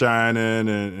 If you're shining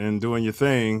and doing your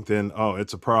thing, then,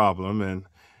 it's a problem. And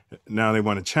now they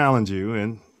want to challenge you.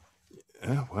 And,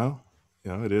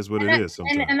 it is what it is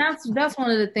sometimes. And that's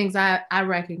one of the things I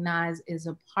recognize is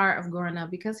a part of growing up.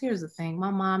 Because here's the thing.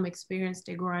 My mom experienced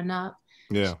it growing up.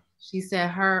 Yeah. She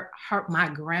said my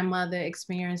grandmother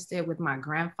experienced it with my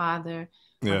grandfather.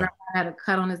 My grandfather had a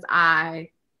cut on his eye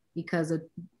because of,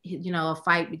 a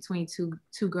fight between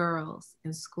two girls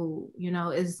in school.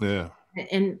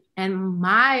 And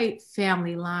my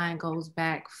family line goes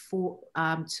back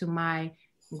to my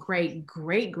great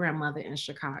grandmother in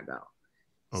Chicago.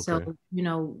 Okay. So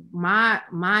my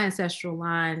ancestral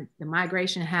line, the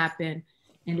migration happened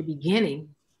in the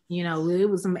beginning. It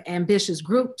was an ambitious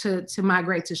group to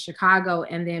migrate to Chicago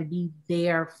and then be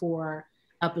there for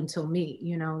up until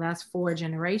me. That's 4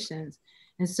 generations.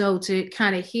 And so to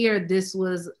kind of hear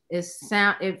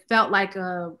it felt like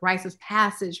a rites of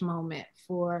passage moment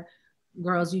for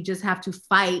girls. You just have to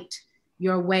fight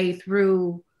your way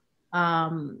through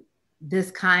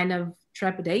this kind of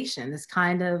trepidation, this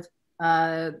kind of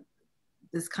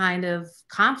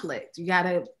conflict. You got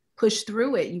to push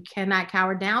through it. You cannot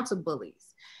cower down to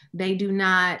bullies. They do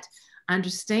not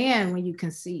understand when you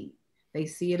concede. They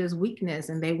see it as weakness,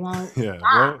 and they won't.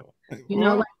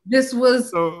 This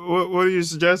was. So, what are you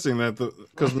suggesting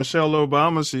because Michelle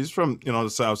Obama, she's from the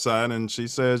South Side, and she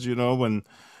says,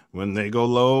 when they go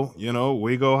low,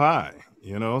 we go high.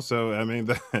 You know, so I mean,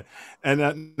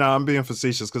 now I'm being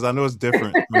facetious because I know it's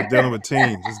different when you're dealing with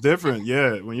teens. It's different,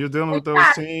 yeah. When you're dealing with those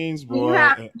teens, boy.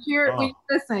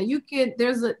 Listen, you can.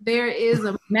 There is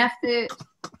a method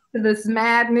to this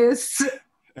madness,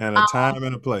 and a time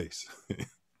and a place.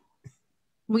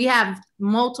 We have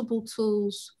multiple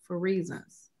tools for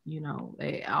reasons. You know,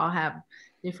 they all have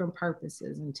different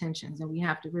purposes, intentions, and we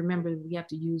have to remember we have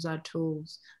to use our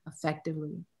tools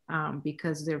effectively.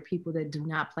 Because there are people that do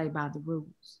not play by the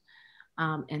rules.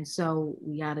 And so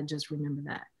we got to just remember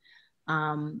that.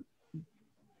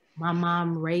 My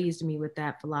mom raised me with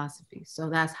that philosophy. So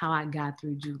that's how I got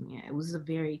through Julian. It was a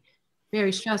very,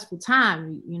 very stressful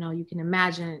time. You know, you can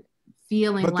imagine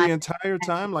feeling but the entire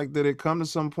time, like, did it come to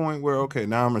some point where, okay,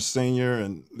 now I'm a senior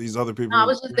and these other people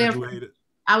graduated?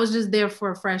 I was just there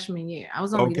for a freshman year. I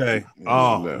was only okay.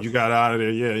 Oh, you got out of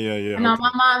there. Yeah. No,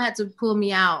 my mom had to pull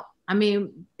me out. I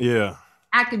mean, yeah.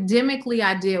 Academically,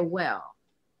 I did well.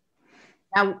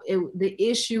 The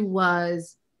issue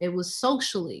was it was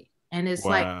socially, and it's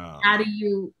like, how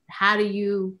do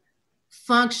you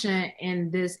function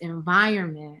in this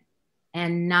environment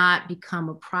and not become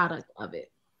a product of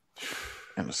it?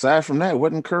 And aside from that,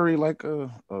 wasn't Curry like a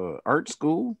art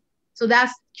school? So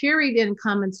Curie didn't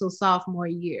come until sophomore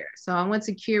year. So I went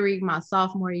to Curie my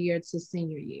sophomore year to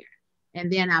senior year. And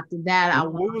then after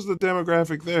that, what was the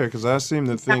demographic there? Because I seem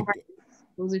to think it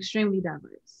was extremely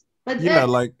diverse. But yeah,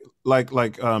 like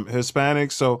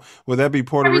Hispanics. So would that be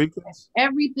Puerto Ricans?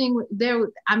 Everything there.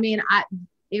 I mean,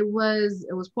 it was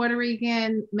Puerto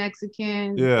Rican,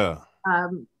 Mexican, yeah,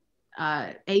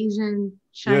 Asian,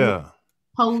 Chinese, yeah,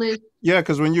 Polish. Yeah,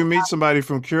 because when you meet somebody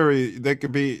from Curie, they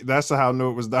could be. That's how I knew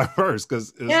it was diverse.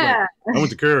 Because it's like, I went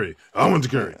to Curie. I went to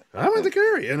Curie. I went to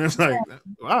Curie, and it's like,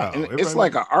 wow. And it's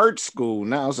like an art school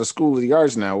now. It's a school of the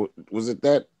arts now. Was it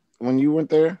that when you went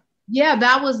there? Yeah,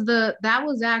 that was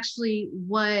actually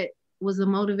what was a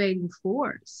motivating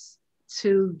force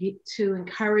to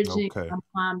encouraging my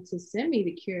mom to send me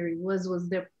to Curie was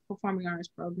their performing arts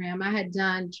program. I had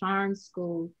done charm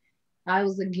school. I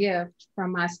was a gift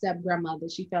from my step grandmother.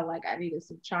 She felt like I needed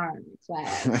some charm in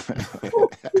class. She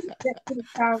could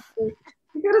have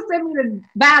sent me to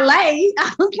ballet.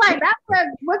 I was like,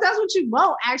 that's what you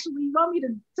want. Actually, you want me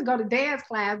to go to dance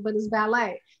class, but it's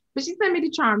ballet. But she sent me to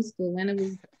charm school,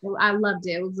 and I loved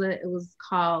it. It was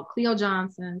called Cleo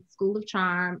Johnson School of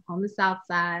Charm on the South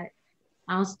Side,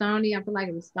 on Stony. I feel like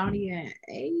it was Stony and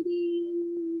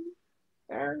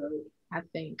 83rd. I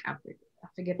think I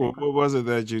forget. Well, what was it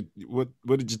that what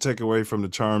did you take away from the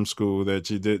charm school that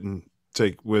you didn't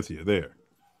take with you there?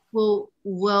 Well,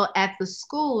 at the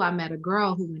school, I met a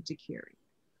girl who went to Curie.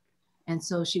 And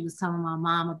so she was telling my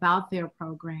mom about their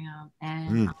program.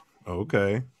 And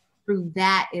okay. Through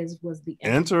that was the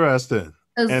interesting.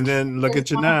 And then look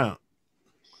at you now.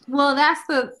 Well, that's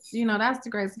the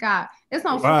grace of God. It's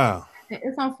on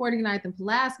It's on 49th and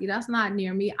Pulaski. That's not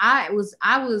near me. I was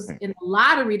in the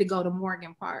lottery to go to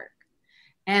Morgan Park.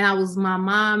 And my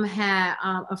mom had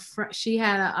she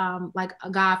had a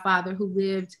godfather who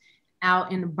lived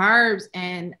out in the burbs,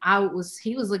 and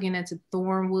he was looking into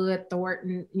Thornwood,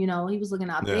 Thornton, he was looking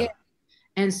out there.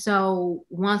 And so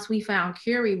once we found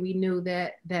Curie, we knew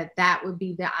that would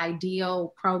be the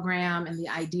ideal program and the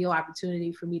ideal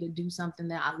opportunity for me to do something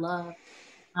that I love.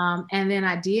 And then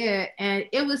I did, and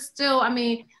it was still,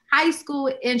 high school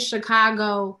in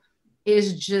Chicago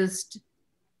is just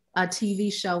a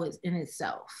TV show in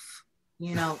itself.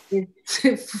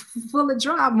 It's full of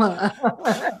drama.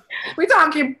 We're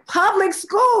talking public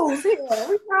schools here.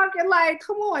 We're talking like,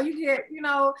 come on, you get,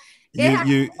 it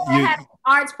had an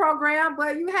arts program,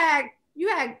 but you had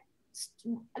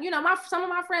some of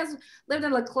my friends lived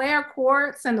in LeClaire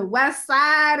Courts and the West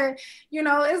Side, and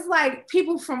it's like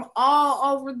people from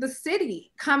all over the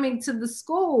city coming to the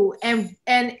school, and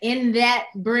in that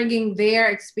bringing their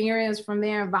experience from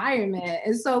their environment.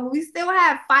 And so we still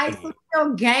had fights,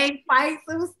 still gang fights,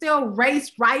 it was still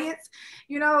race riots.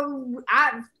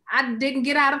 I didn't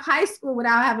get out of high school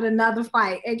without having another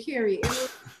fight at Curie.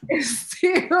 It's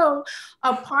still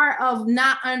a part of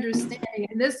not understanding.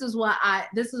 And this is what I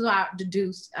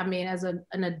deduced. As an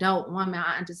adult woman,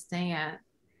 I understand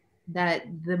that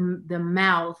the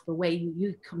mouth, the way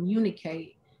you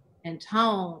communicate and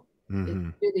tone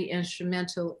is really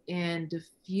instrumental in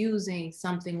diffusing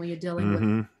something when you're dealing with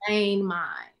a sane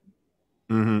mind.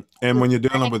 And when you're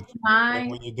dealing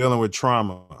with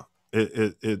trauma,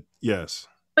 it yes.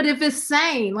 But if it's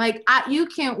sane, like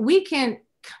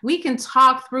we can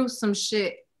talk through some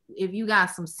shit if you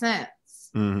got some sense.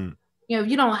 If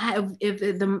you don't have,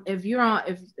 if you're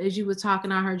on, as you were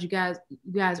talking, I heard you guys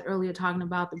earlier talking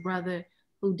about the brother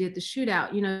who did the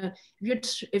shootout. You know,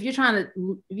 if you're trying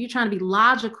to be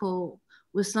logical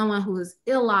with someone who is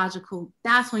illogical,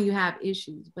 that's when you have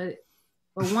issues. But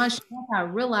once I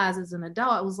realized as an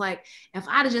adult, it was like, if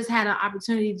I'd have just had an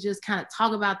opportunity to just kind of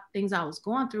talk about things I was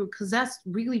going through, because that's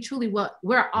really truly what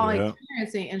we're all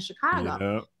experiencing in Chicago.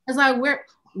 Yeah. It's like,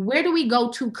 where do we go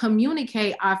to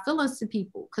communicate our feelings to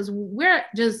people? Because we're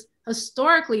just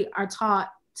historically are taught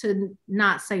to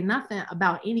not say nothing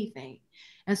about anything.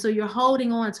 And so you're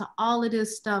holding on to all of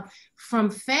this stuff from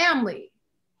family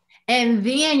and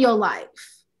then your life.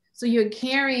 So you're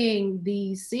carrying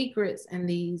these secrets and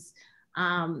these,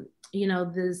 you know,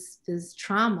 this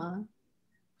trauma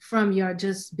from your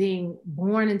just being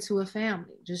born into a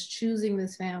family, just choosing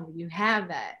this family. You have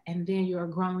that. And then you're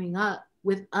growing up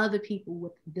with other people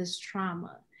with this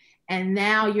trauma. And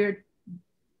now you're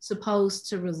supposed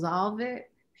to resolve it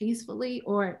peacefully,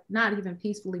 or not even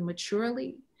peacefully,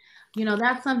 maturely. You know,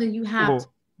 that's something you have to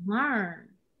learn.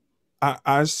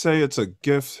 I say it's a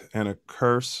gift and a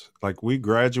curse. Like, we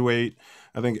graduate,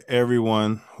 I think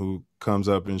everyone who comes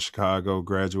up in Chicago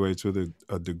graduates with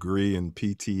a degree in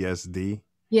PTSD.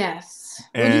 Yes.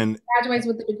 And graduates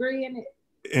with a degree in it.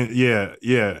 And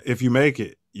yeah. If you make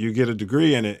it, you get a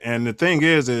degree in it. And the thing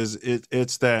is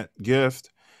it's that gift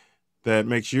that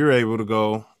makes you able to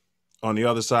go on the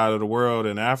other side of the world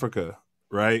in Africa,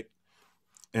 right?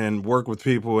 And work with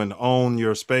people and own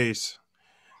your space,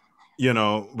 you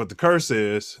know. But the curse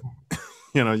is,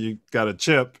 you know, you got a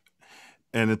chip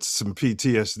and it's some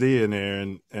PTSD in there,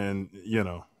 and you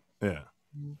know, yeah.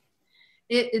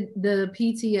 The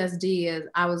PTSD is,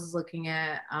 I was looking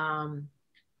at a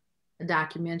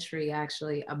documentary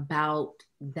actually about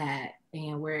that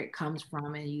and where it comes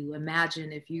from. And you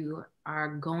imagine if you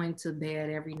are going to bed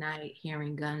every night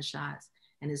hearing gunshots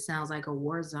and it sounds like a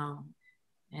war zone,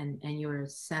 and you're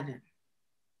 7.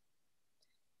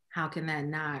 How can that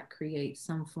not create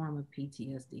some form of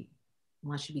PTSD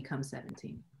once you become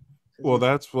 17? Well,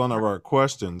 that's one of our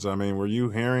questions. I mean, were you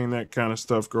hearing that kind of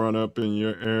stuff growing up in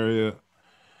your area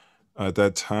at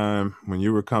that time when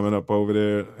you were coming up over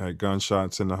there at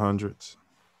gunshots in the hundreds?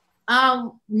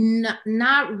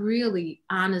 Not really,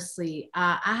 honestly.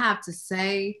 I have to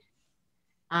say,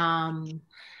 my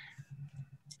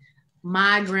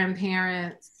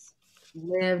grandparents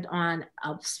lived on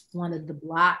one of the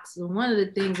blocks. And one of the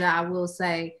things that I will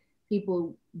say,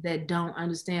 people that don't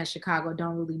understand Chicago,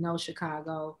 don't really know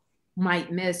Chicago,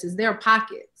 might miss is there are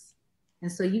pockets.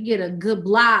 And so you get a good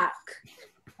block.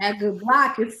 That good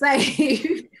block is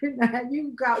safe.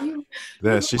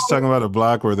 Yeah, she's talking about a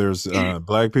block where there's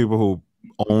black people who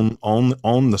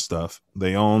own the stuff.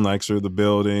 They own like sort of the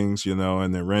buildings, you know,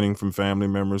 and they're renting from family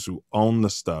members who own the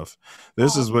stuff.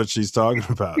 This is what she's talking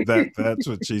about. That's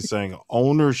what she's saying.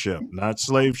 Ownership, not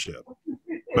slaveship.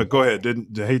 But go ahead.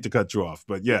 I hate to cut you off,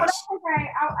 but yes. Okay.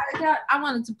 I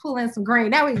wanted to pull in some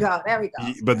green. There we go.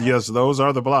 But yes, those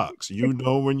are the blocks. You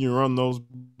know when you're on those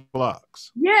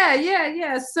blocks. Yeah.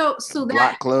 So that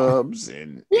block clubs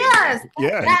and yes,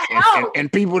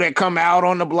 and people that come out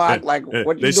on the block, like,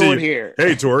 what you doing here?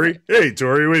 Hey Tori, what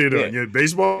are you doing? You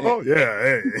baseball?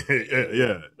 Yeah.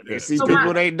 They see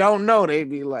people they don't know. They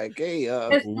be like, hey,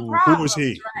 who is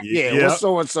he? Right? Yeah, what's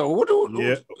so and so?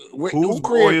 Who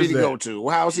crib did he go to?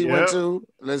 What house he went to?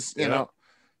 Let's you know.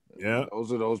 Yeah,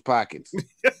 those are those pockets.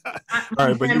 All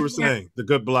right, but you were saying the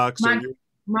good blocks. My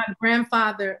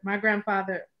grandfather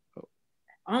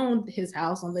owned his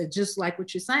house on there, just like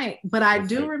what you're saying. But I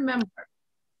do remember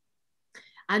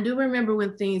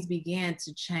when things began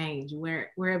to change,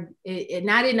 where and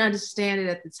I didn't understand it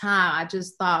at the time. I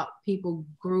just thought people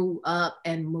grew up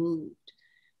and moved.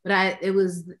 But it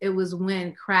was when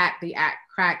the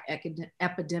crack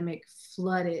epidemic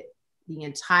flooded the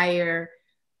entire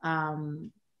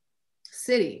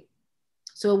city.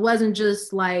 So it wasn't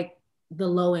just like the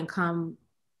low-income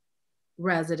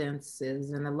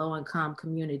residences and the low-income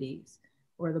communities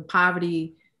or the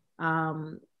poverty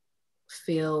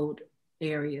filled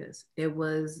areas. It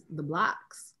was the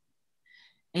blocks.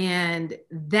 And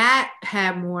that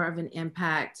had more of an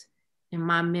impact in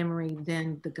my memory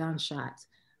than the gunshots.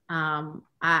 I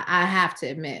have to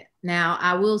admit. Now,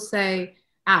 I will say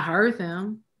I heard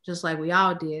them just like we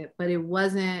all did, but it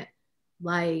wasn't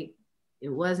like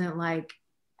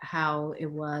how it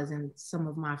was in some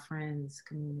of my friends'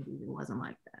 communities. It wasn't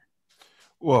like that.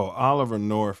 Well, Oliver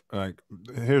North, like,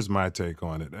 here's my take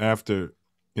on it. After,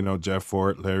 you know, Jeff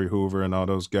Fort, Larry Hoover, and all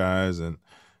those guys, and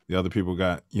the other people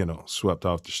got, you know, swept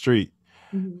off the street.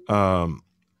 Mm-hmm.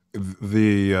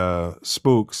 The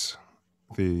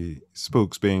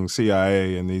spooks being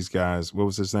CIA and these guys, what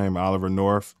was his name? Oliver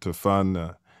North, to fund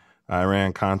the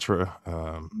Iran-Contra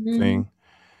thing.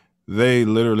 they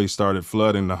literally started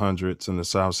flooding the hundreds in the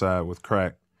South Side with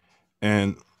crack.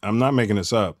 And I'm not making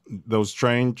this up. Those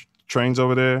trains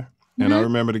over there. And I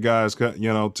remember the guys,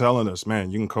 telling us,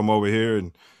 man, you can come over here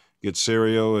and get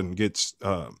cereal and get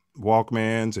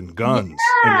Walkmans and guns.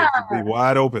 And be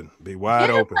wide open. Be wide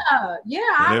open.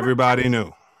 Yeah. And everybody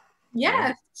knew.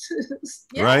 Yes.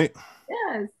 Yes. Right?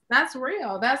 Yes. That's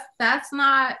real. That's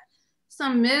not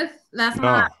some myth. That's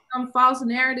not some false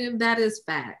narrative. That is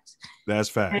fact. That's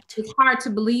fact. And it's hard to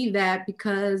believe that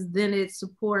because then it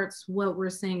supports what we're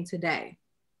seeing today.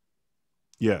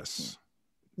 Yes.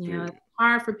 It's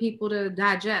hard for people to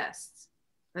digest.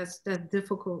 That's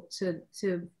difficult to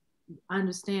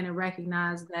understand and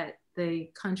recognize that the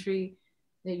country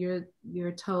that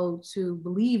you're told to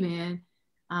believe in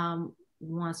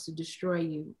wants to destroy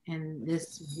you in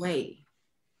this way.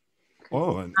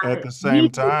 Oh, and at the same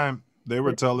time, they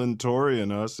were telling Tory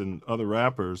and us and other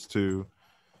rappers to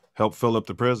help fill up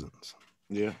the prisons.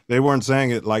 Yeah. They weren't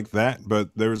saying it like that, but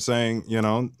they were saying,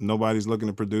 nobody's looking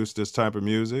to produce this type of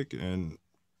music, and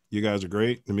you guys are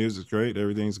great. The music's great.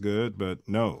 Everything's good, but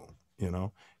no,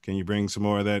 can you bring some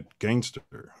more of that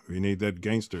gangster? We need that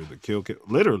gangster, the kill.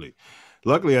 Literally.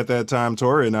 Luckily at that time,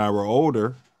 Tory and I were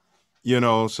older,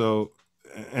 so,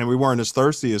 and we weren't as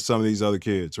thirsty as some of these other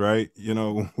kids, right?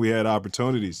 We had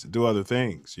opportunities to do other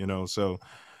things, so.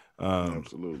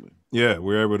 Absolutely. Yeah,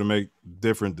 we're able to make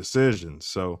different decisions.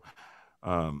 So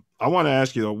I want to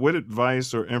ask you, though, what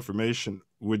advice or information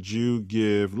would you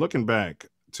give, looking back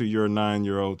to your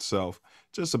 9-year-old self,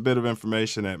 just a bit of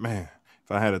information that, man,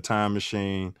 if I had a time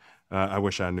machine, I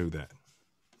wish I knew that.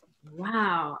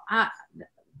 Wow. I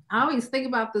always think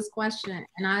about this question,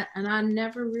 and I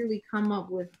never really come up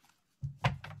with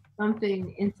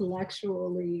something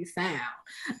intellectually sound.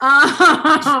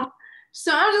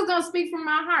 So I'm just going to speak from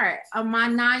my heart of my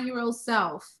 9-year-old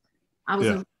self. I was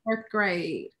in 4th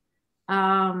grade.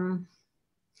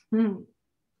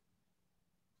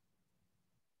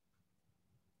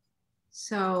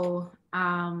 So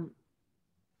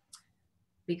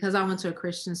because I went to a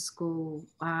Christian school,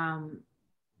 the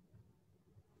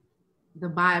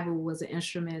Bible was an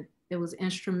instrument. It was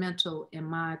instrumental in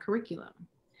my curriculum.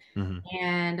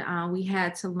 And we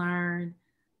had to learn,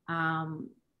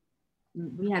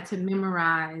 we had to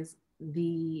memorize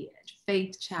the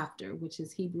faith chapter, which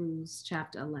is Hebrews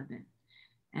chapter 11.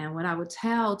 And what I would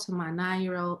tell to my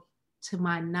 9-year-old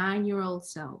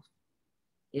self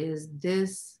is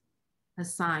this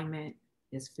assignment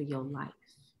is for your life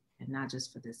and not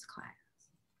just for this class.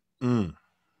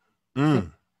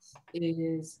 It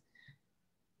is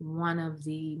one of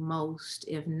the most,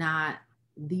 if not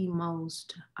the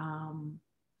most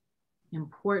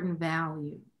important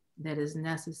value that is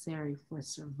necessary for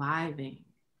surviving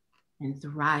and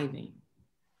thriving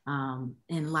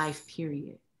in life,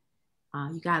 period.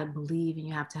 You got to believe and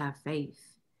you have to have faith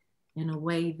in a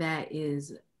way that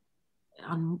is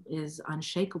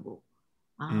unshakable.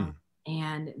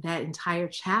 And that entire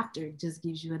chapter just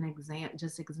gives you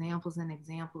examples and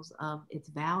examples of its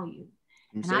value.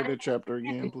 And say the chapter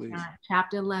again, please.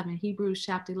 Chapter 11, Hebrews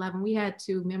chapter 11. We had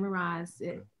to memorize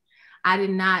it. I did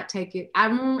not take it. I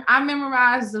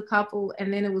memorized a couple,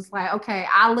 and then it was like, okay,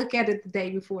 I'll look at it the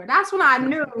day before. That's when I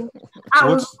knew I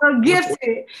was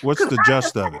gifted. What's the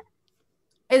gist of it?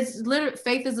 It's literally,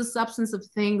 faith is the substance of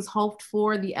things hoped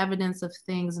for, the evidence of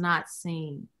things not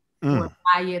seen. For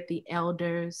by it the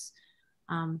elders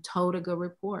told a good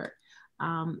report.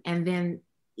 And then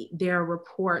there are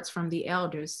reports from the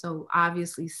elders. So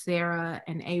obviously Sarah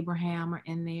and Abraham are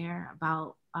in there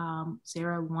about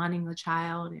Sarah wanting a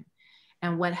child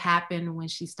and what happened when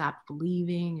she stopped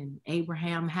believing, and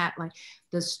Abraham had like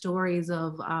the stories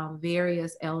of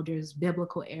various elders,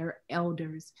 biblical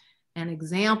elders, and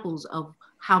examples of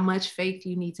how much faith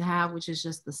you need to have, which is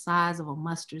just the size of a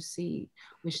mustard seed,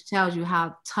 which tells you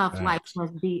how tough life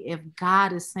must be if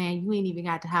God is saying you ain't even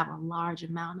got to have a large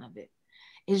amount of it.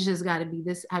 It's just got to be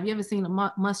this. Have you ever seen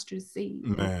a mustard seed?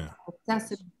 Man.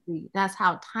 That's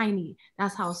how tiny,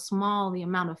 that's how small the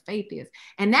amount of faith is.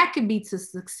 And that could be to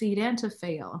succeed and to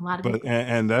fail. A lot of people.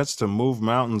 And that's to move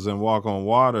mountains and walk on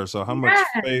water. So how much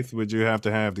faith would you have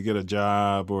to get a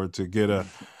job or to get a,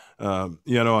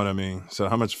 you know what I mean? So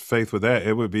how much faith with that?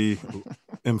 It would be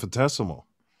infinitesimal.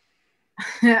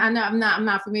 I know I'm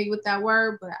not familiar with that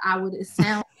word, but it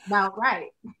sounds about right.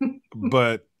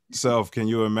 But Self, can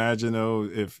you imagine though,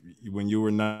 if when you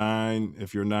were 9,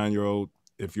 if your 9-year-old,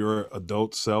 if your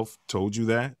adult self told you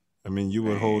that, I mean, you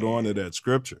would hold on to that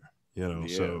scripture, you know?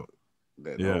 Yeah. So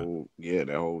that whole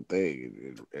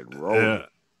thing, it rolled. Yeah.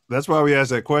 That's why we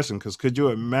asked that question. Cause could you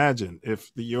imagine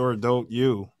if your adult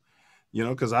you you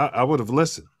know, because I would have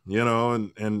listened, you know,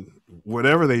 and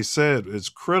whatever they said is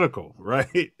critical,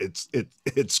 right?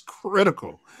 It's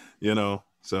critical, you know.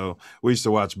 So we used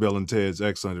to watch Bill and Ted's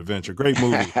Excellent Adventure. Great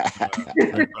movie.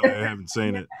 Everybody haven't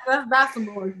seen it. That's a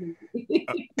more movie.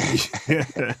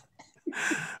 Yeah.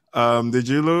 Did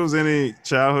you lose any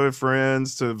childhood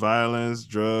friends to violence,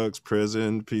 drugs,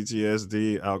 prison,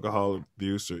 PTSD, alcohol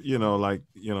abuse, or, you know, like,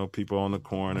 you know, people on the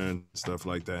corner and stuff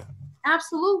like that?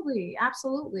 Absolutely.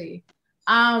 Absolutely.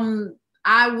 I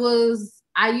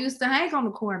used to hang on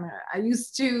the corner. I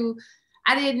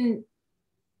didn't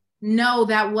know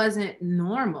that wasn't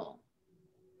normal.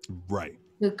 Right.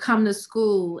 To come to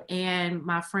school and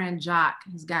my friend Jock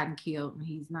has gotten killed and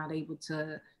he's not able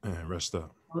to rest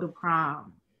up. Go to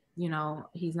prom. You know,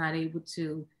 I'm not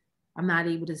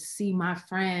able to see my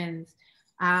friends.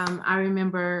 I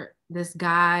remember this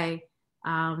guy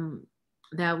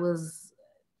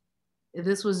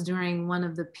this was during one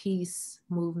of the peace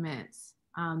movements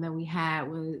that we had,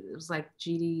 where it was like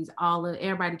GDs,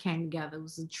 everybody came together. It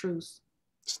was a truce.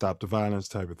 Stop the violence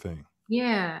type of thing.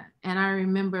 Yeah. And I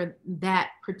remember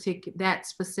that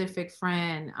specific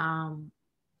friend,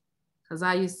 because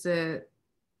I used to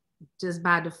just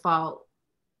by default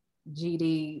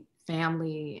GD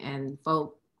family and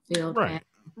folk feel right.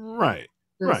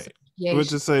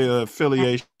 Would you say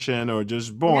affiliation or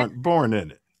just born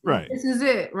in it? Right. This is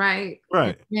it, right?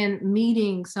 Right. And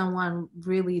meeting someone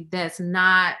really that's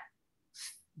not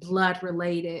blood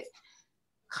related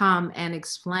come and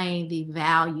explain the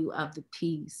value of the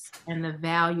piece and the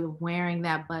value of wearing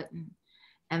that button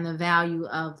and the value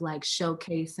of like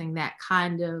showcasing that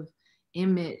kind of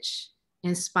image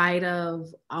in spite of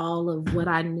all of what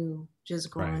I knew just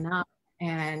growing up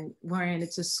and wearing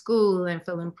it to school and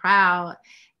feeling proud.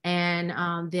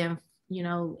 And then, you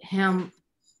know, him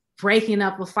breaking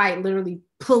up a fight, literally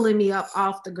pulling me up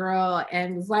off the girl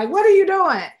and was like, what are you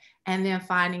doing? And then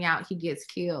finding out he gets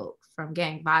killed from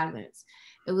gang violence.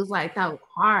 It was like, that was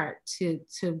hard to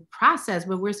process,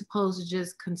 but we're supposed to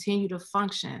just continue to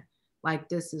function like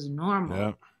this is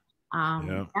normal.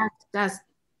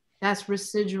 That's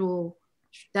residual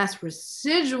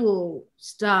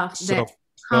stuff.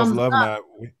 Self-love, now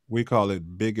we call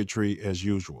it bigotry as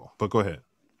usual. But go ahead.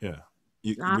 Yeah.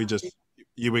 We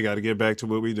got to get back to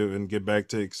what we do and get back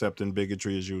to accepting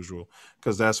bigotry as usual,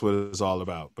 because that's what it's all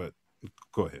about. But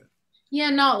go ahead. Yeah,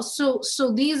 no. So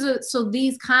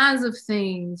these kinds of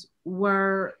things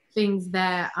were things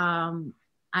that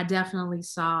I definitely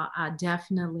saw, I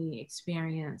definitely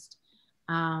experienced.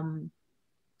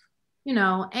 You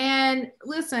know, and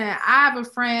listen, I have a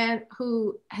friend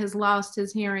who has lost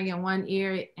his hearing in one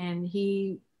ear, and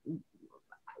you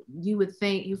would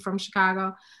think, you from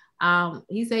Chicago,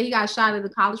 he said he got shot at a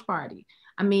college party.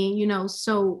 I mean, you know,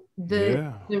 so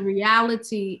the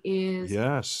reality is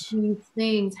these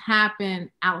things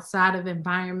happen outside of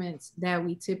environments that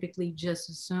we typically just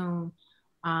assume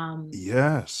aren't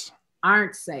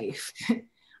safe.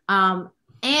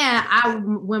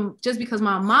 And just because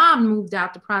my mom moved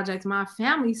out the projects, my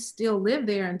family still lived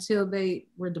there until they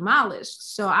were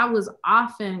demolished. So I was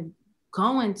often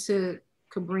going to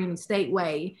Cabrini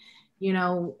Stateway, you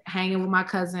know, hanging with my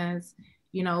cousins,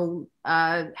 you know,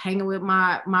 hanging with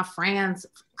my friends,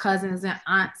 cousins and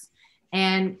aunts.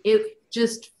 And it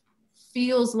just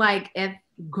feels like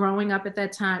growing up at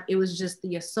that time, it was just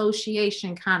the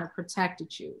association kind of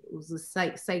protected you. It was a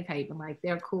safe haven, like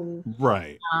they're cool.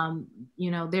 Right.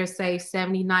 You know, they're safe.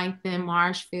 79th in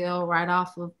Marshfield, right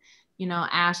off of, you know,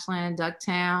 Ashland,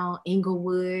 Ducktown,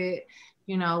 Inglewood,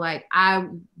 you know, like I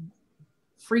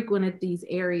frequented these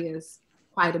areas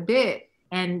quite a bit.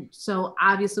 And so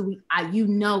obviously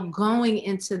going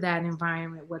into that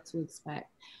environment, what to expect.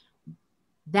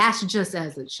 That's just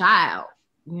as a child,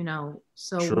 you know,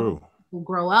 so true. Will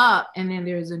grow up, and then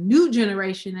there's a new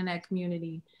generation in that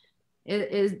community.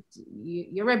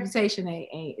 Your reputation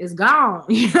is gone.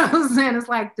 You know what I'm saying? It's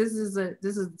like this is a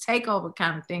takeover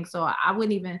kind of thing. So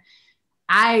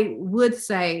I would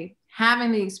say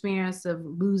having the experience of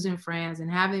losing friends and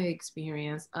having the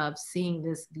experience of seeing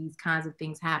these kinds of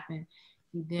things happen,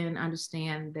 you then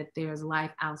understand that there's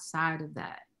life outside of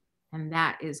that, and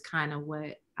that is kind of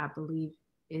what I believe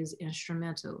is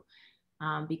instrumental.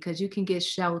 Because you can get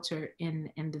shelter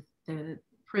in the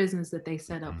prisons that they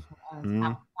set up for us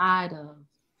outside of,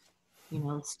 you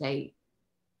know, state.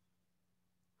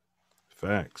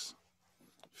 Facts.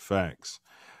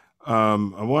 I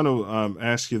want to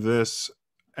ask you this: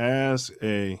 as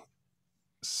a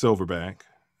silverback,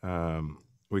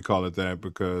 we call it that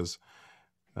because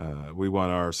we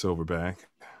want our silverback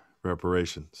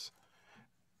reparations.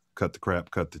 Cut the crap,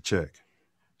 cut the check.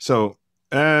 So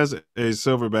as a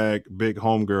silverback big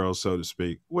homegirl, so to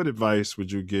speak, what advice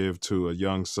would you give to a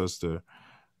young sister,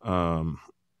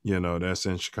 that's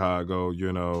in Chicago,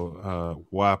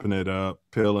 whopping it up,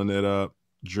 pilling it up,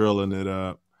 drilling it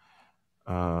up,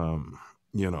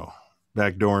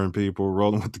 backdooring people,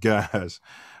 rolling with the guys,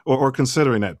 or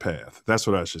considering that path? That's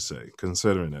what I should say,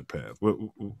 considering that path.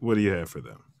 What do you have for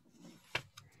them?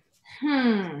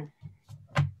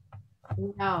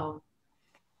 No.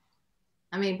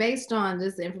 I mean, based on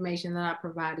this information that I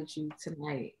provided you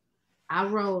tonight, I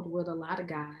rode with a lot of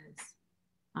guys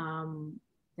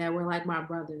that were like my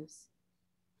brothers.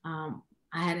 I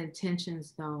had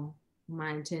intentions, though.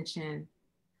 My intentions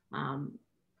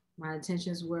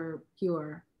were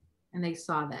pure, and they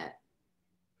saw that.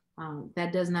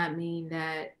 That does not mean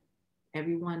that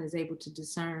everyone is able to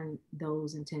discern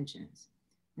those intentions.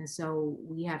 And so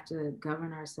we have to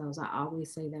govern ourselves. I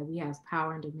always say that we have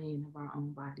power and dominion of our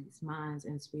own bodies, minds,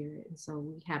 and spirit. And so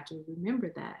we have to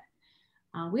remember that.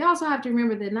 We also have to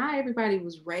remember that not everybody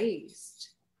was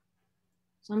raised.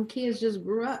 Some kids just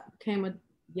grew up, became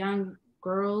young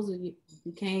girls,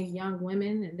 became young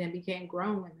women, and then became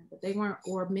grown women, but they weren't,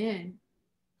 or men,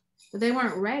 but they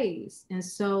weren't raised. And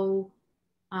so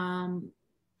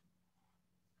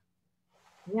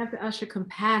we have to usher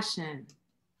compassion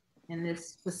in this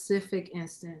specific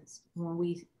instance when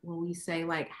we say,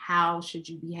 like, how should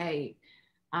you behave?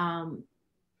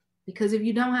 Because if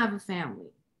you don't have a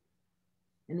family,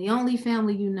 and the only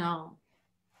family you know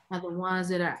are the ones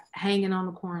that are hanging on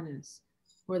the corners,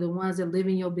 or the ones that live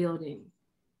in your building,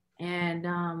 and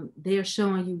they're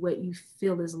showing you what you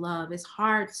feel is love, it's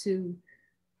hard to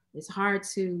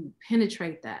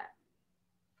penetrate that.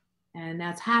 And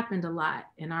that's happened a lot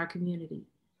in our community.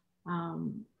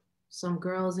 Some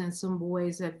girls and some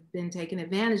boys have been taken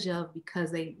advantage of because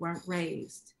they weren't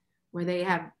raised, where they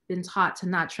have been taught to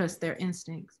not trust their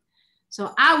instincts.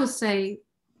 So I would say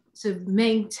to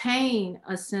maintain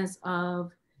a sense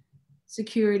of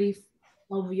security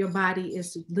over your body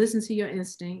is to listen to your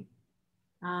instinct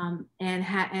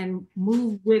and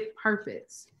move with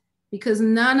purpose, because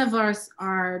none of us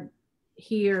are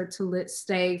here to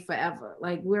stay forever.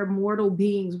 Like, we're mortal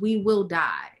beings. We will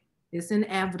die. It's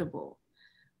inevitable.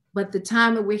 But the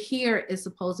time that we're here is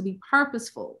supposed to be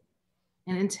purposeful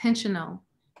and intentional,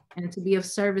 and to be of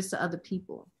service to other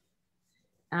people.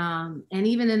 And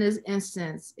even in this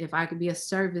instance, if I could be of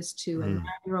service to a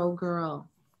 9-year-old girl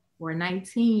or a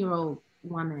 19-year-old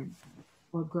woman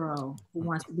or girl who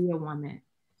wants to be a woman,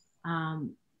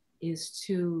 is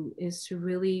to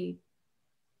really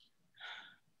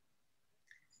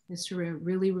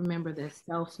remember that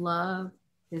self-love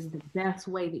is the best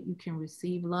way that you can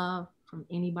receive love from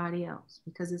anybody else,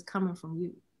 because it's coming from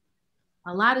you.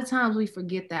 A lot of times we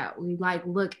forget that. We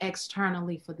look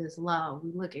externally for this love.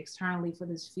 We look externally for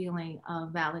this feeling of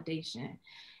validation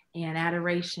and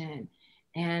adoration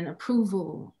and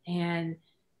approval, and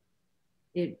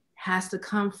it has to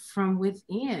come from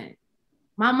within.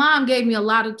 My mom gave me a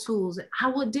lot of tools. I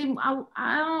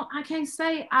can't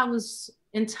say I was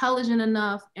intelligent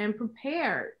enough and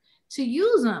prepared to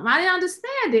use them. I didn't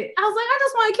understand it. I was like, I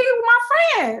just want to kick it with my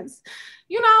friends.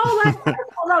 I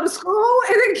go to school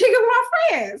and then kick it with my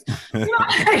friends.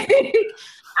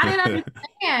 I didn't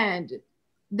understand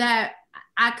that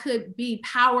I could be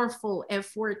powerful at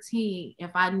 14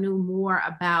 if I knew more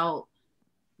about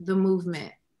the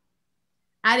movement.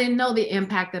 I didn't know the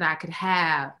impact that I could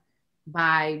have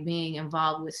by being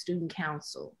involved with student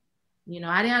council.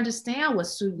 I didn't understand what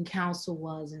student council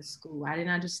was in school. I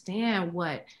didn't understand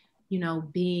what,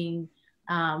 being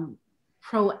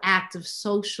proactive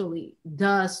socially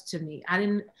does to me. I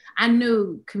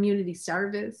knew community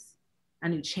service. I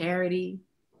knew charity.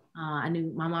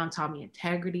 My mom taught me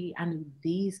integrity. I knew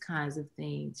these kinds of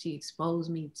things. She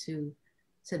exposed me to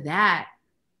that.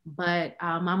 But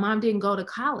my mom didn't go to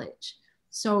college.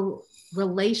 So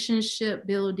relationship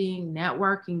building,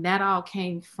 networking, that all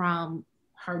came from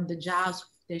the jobs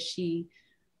that she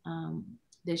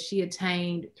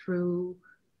attained through,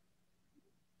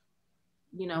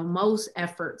 most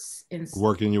efforts in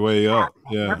working your way up.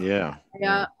 Yeah.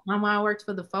 My mom worked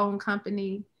for the phone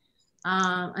company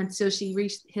until she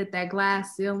hit that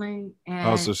glass ceiling.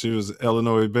 And so she was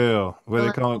Illinois Bell. What do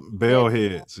they call it? Bell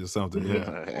heads or something.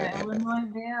 Yeah. Illinois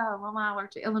Bell. My mom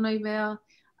worked at Illinois Bell.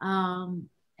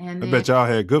 And I bet y'all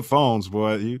had good phones,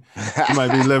 boy. You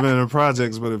might be living in the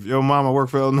projects, but if your mama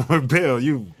worked for Illinois Bell,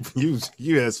 you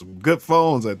had some good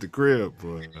phones at the crib,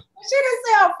 boy. She didn't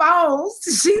sell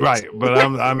phones. Right, but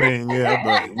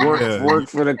work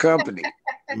for the company.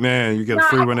 Man, you get a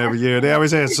free one every year. They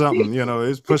always had something,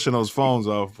 it's pushing those phones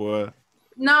off, boy.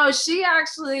 No, she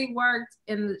actually worked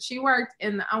in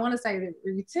I want to say the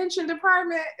retention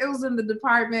department. It was in the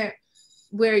department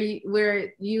where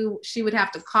she would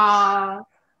have to call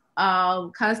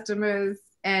customers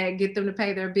and get them to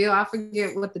pay their bill. I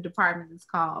forget what the department is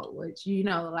called, which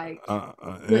recovery.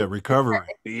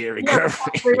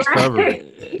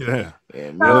 Recovery. Yeah.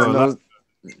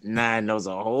 Nine knows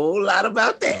a whole lot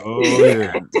about that. Oh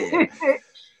yeah.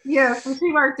 Yeah, so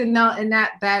she worked in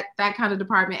that kind of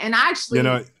department. And actually,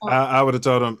 I would have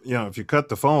told them, if you cut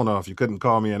the phone off, you couldn't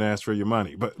call me and ask for your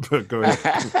money. But go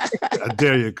ahead. I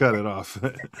dare you cut it off.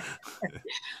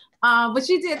 But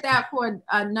she did that for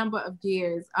a number of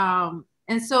years.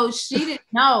 And so she didn't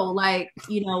know,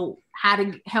 how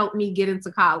to help me get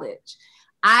into college.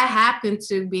 I happened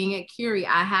to, being at Curie,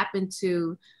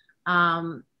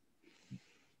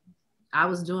 I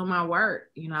was doing my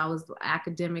work. I was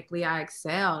academically, I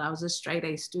excelled. I was a straight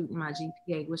A student. My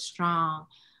GPA was strong.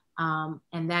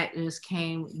 And that just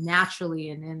came naturally.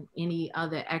 And then any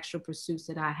other extra pursuits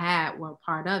that I had were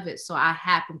part of it. So I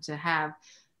happened to have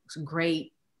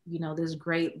great, this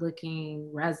great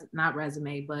looking, not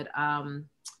resume, but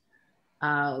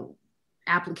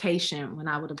application when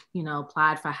I would have,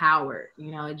 applied for Howard.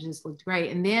 It just looked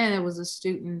great. And then there was a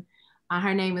student,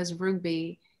 her name is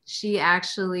Ruby. She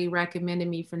actually recommended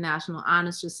me for National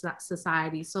Honor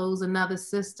Society. So it was another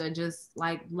sister just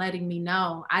letting me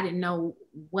know. I didn't know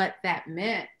what that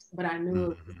meant, but I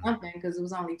knew it was something because it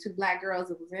was only 2 Black girls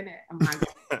that was in it. Oh my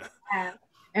God.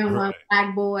 And one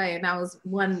Black boy, and that was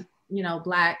one,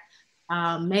 Black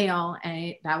male,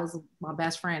 and that was my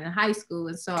best friend in high school.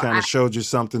 And so kind of showed you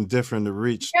something different to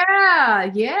reach.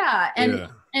 Yeah. And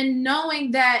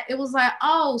knowing that it was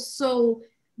so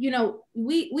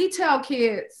we tell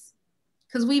kids,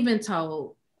 because we've been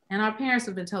told, and our parents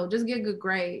have been told, just get good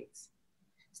grades,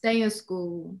 stay in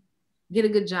school, get a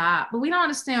good job. But we don't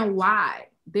understand why.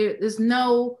 There is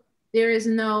no,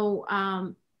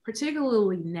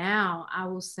 particularly now, I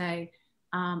will say,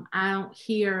 I don't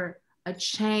hear a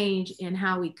change in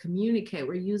how we communicate.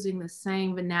 We're using the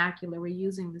same vernacular. We're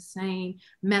using the same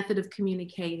method of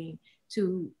communicating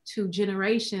to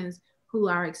generations who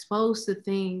are exposed to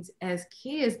things as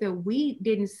kids that we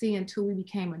didn't see until we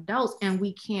became adults, and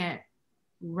we can't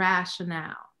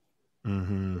rationale.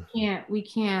 Mm-hmm. We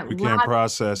can't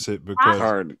process it because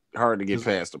hard to get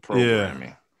past the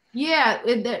programming. They're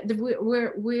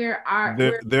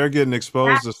getting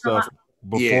exposed to stuff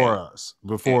before us,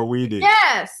 before we did.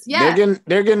 Yes.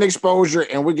 They're getting exposure,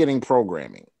 and we're getting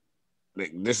programming.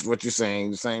 This is what you're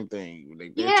saying. The same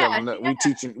thing. They're telling us,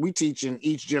 we teaching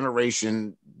each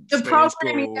generation the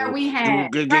programming that we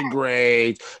had, get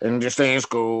grades, and just stay in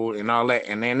school and all that,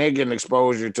 and then they're getting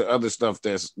exposure to other stuff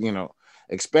that's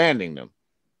expanding them.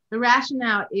 The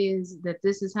rationale is that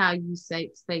this is how you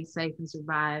stay safe and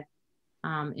survive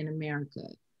in America.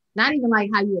 Not even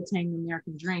how you attain the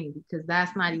American dream, because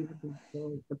that's not even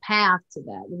the path to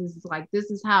that.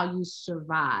 This is how you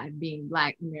survive being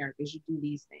Black Americans. You do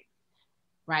these things.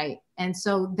 Right. And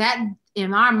so that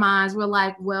in our minds, we're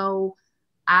well,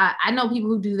 I know people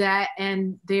who do that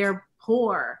and they're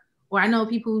poor, or I know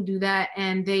people who do that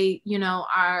and they,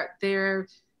 they're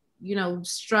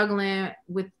struggling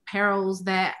with perils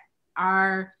that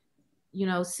are,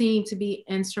 seen to be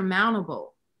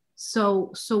insurmountable.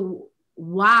 So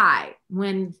why,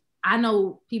 when I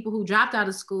know people who dropped out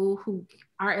of school who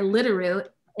are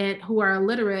illiterate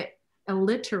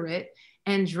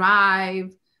and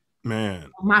drive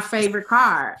my favorite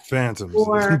car, Phantoms,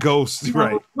 or Ghosts,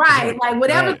 right?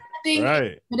 Whatever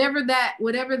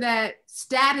that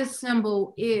status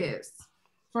symbol is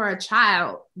for a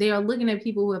child, they are looking at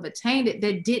people who have attained it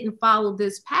that didn't follow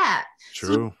this path.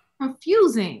 True. So it's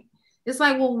confusing. It's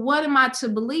well, what am I to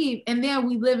believe? And then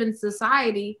we live in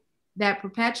society that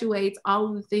perpetuates all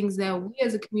of the things that we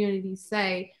as a community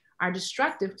say are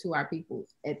destructive to our people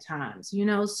at times,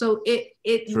 so we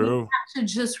have to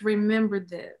just remember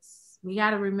this. We got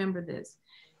to remember this.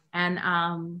 And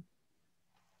I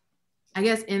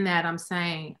guess in that I'm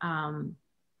saying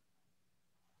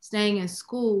staying in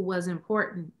school was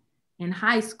important in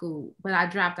high school, but I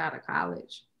dropped out of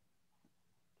college.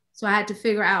 So I had to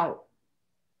figure out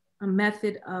a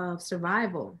method of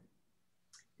survival,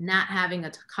 not having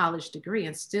a college degree,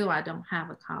 and still I don't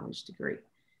have a college degree.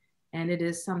 And it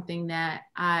is something that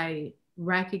I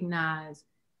recognize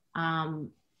for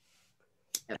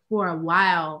a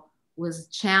while was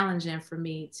challenging for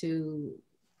me to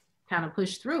kind of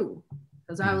push through,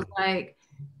 because I was I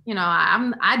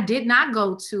did not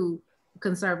go to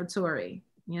conservatory.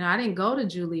 I didn't go to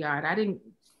Juilliard. I didn't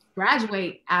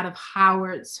graduate out of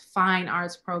Howard's fine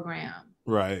arts program.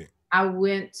 Right. I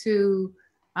went to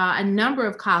a number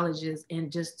of colleges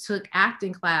and just took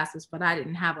acting classes, but I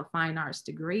didn't have a fine arts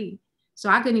degree. So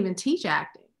I couldn't even teach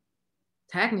acting.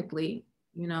 Technically,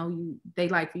 you know, they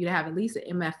like for you to have at least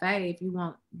an MFA if you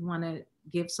want to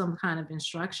give some kind of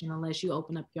instruction, unless you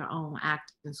open up your own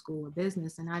acting school or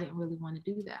business. And I didn't really want to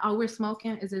do that. Oh, we're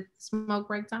smoking. Is it smoke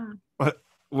break time?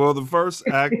 Well, the first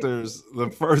actors,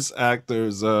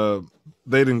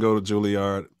 they didn't go to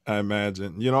Juilliard, I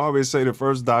imagine. You know, I always say the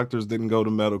first doctors didn't go to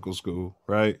medical school,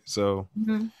 right? So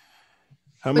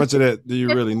how much of that do you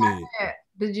really need?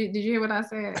 Did you hear what I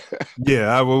said?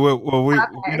 Yeah,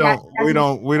 we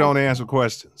don't answer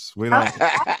questions. We don't.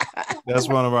 That's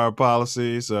one of our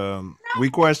policies. We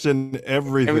question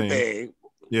everything.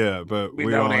 Yeah, but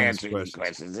we don't answer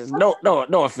questions. No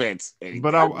offense.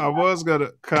 But I was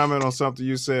gonna comment on something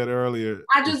you said earlier.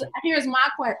 Here's my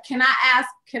question. Can I ask?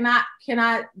 Can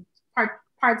I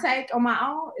partake on my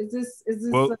own? Is this?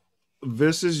 Well,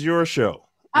 this is your show.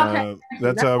 Okay,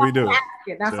 that's how we do it.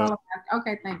 That's all I'm asking.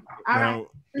 Okay, thank you. All right.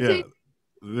 Yeah,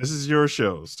 this is your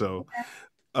show. So,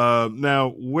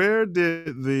 now, where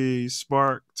did the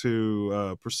spark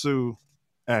to pursue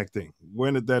acting?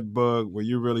 When did that bug where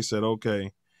you really said,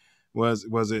 okay,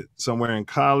 was it somewhere in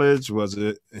college? Was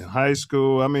it in high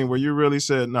school? I mean, where you really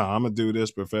said, no, I'm gonna do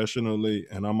this professionally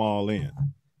and I'm all in?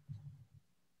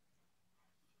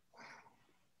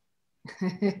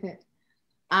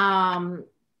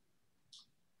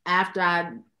 After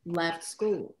I left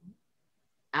school,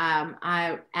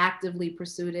 I actively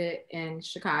pursued it in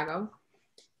Chicago.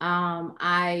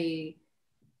 I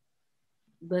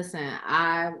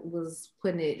was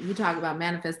putting it, you talk about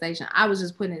manifestation, I was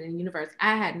just putting it in the universe.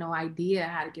 I had no idea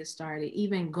how to get started.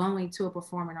 Even going to a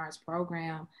performing arts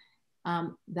program,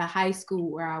 the high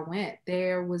school where I went,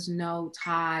 there was no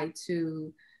tie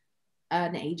to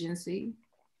an agency.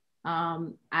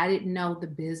 I didn't know the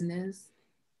business.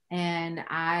 And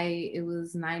it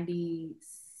was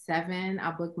 97,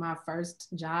 I booked my first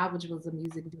job, which was a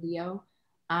music video.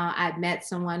 I'd met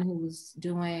someone who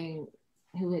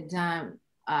had done,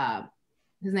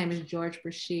 his name is George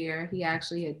Brashear. He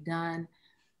actually had done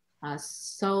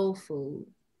Soul Food.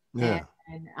 Yeah.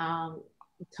 And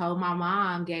told my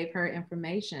mom, gave her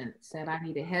information, said I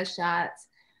needed headshots,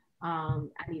 I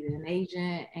needed an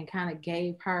agent, and kind of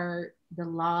gave her the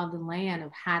law of the land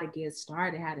of how to get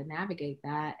started, how to navigate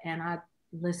that. And I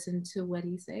listened to what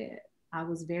he said. I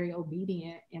was very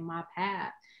obedient in my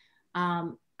path.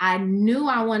 I knew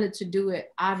I wanted to do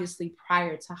it, obviously,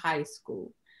 prior to high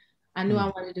school. I knew I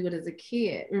wanted to do it as a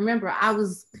kid. Remember, I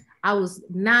was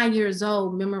 9 years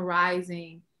old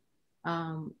memorizing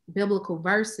biblical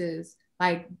verses,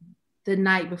 like the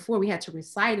night before. We had to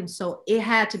recite them. So it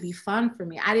had to be fun for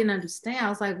me. I didn't understand. I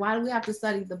was like, why do we have to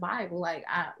study the Bible? Like,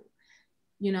 I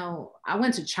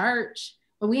went to church,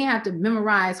 but we didn't have to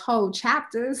memorize whole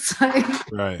chapters.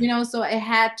 Right. So it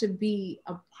had to be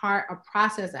a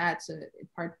process I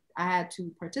had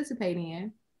to participate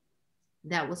in.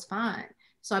 That was fun.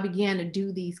 So I began to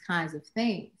do these kinds of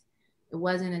things. It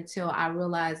wasn't until I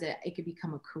realized that it could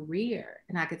become a career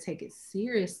and I could take it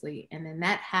seriously. And then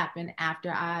that happened after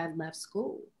I left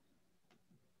school.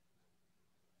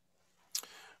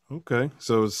 Okay.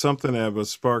 So it's something that was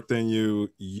sparked in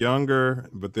you younger,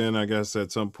 but then I guess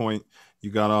at some point you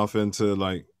got off into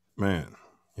like, man,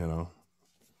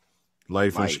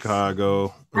 life in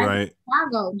Chicago, right?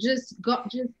 Chicago,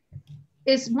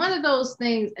 it's one of those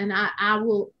things. And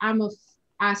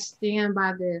I stand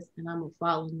by this and I'm gonna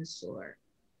follow the sword.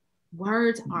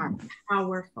 Words are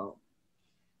powerful.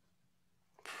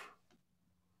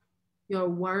 Your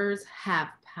words have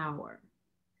power.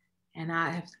 And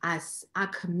I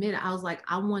committed. I was like,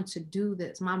 I want to do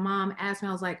this. My mom asked me,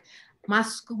 I was like,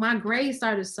 my grades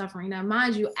started suffering. Now,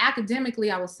 mind you,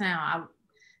 academically, I was sound.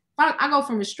 I go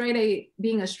from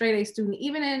being a straight A student,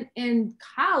 even in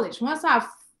college. Once I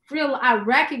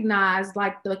recognize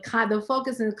like the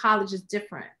focus in college is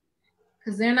different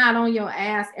because they're not on your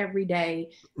ass every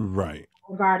day, right?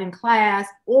 Regarding class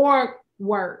or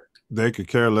work. They could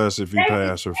care less if you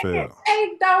pass or fail.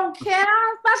 They don't care,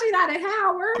 especially not at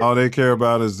Howard. All they care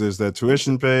about is that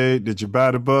tuition paid. Did you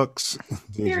buy the books?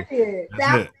 Period.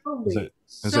 Absolutely.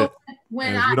 That's it.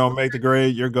 When if you don't make the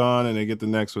grade, you're gone, and they get the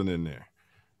next one in there.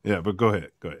 Yeah, but go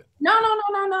ahead.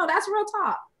 No. That's real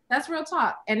talk. That's real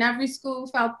talk. And every school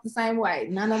felt the same way.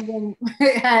 None of them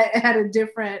had a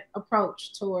different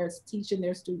approach towards teaching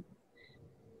their students.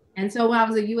 And so when I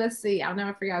was at USC, I'll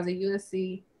never forget, I was at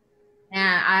USC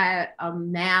and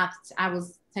I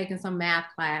was taking some math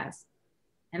class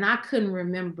and I couldn't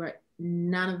remember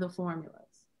none of the formulas.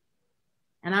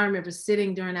 And I remember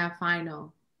sitting during that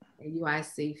final at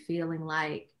UIC feeling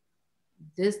like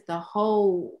the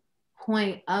whole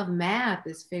point of math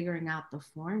is figuring out the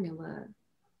formula.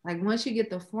 Like once you get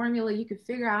the formula, you can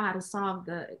figure out how to solve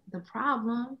the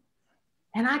problem.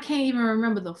 And I can't even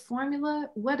remember the formula.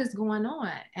 What is going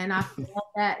on? And I felt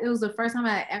that it was the first time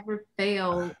I ever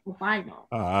failed the final.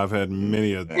 I've had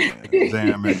many a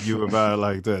exam at you about it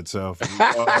like that, Self.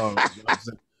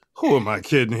 Who am I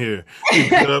kidding here? You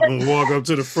get up and walk up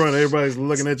to the front. Everybody's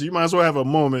looking at you. You might as well have a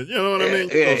moment. You know what I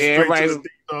mean?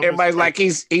 Everybody's like,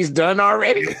 he's done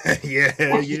already. Yeah,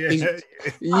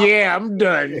 I'm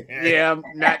done. Yeah, I'm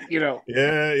not. Yeah.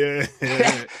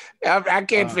 I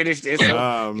can't finish this. So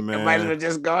I might as well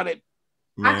just got it.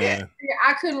 Man.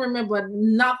 I couldn't remember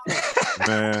nothing.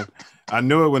 Man, I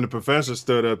knew it when the professor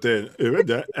stood up there.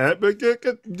 Do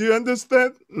you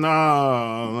understand? No,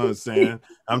 I'm not saying.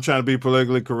 I'm trying to be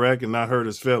politically correct and not hurt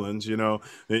his feelings, And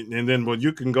then,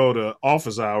 you can go to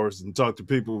office hours and talk to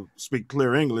people who speak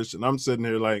clear English, and I'm sitting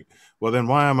here like, well, then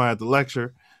why am I at the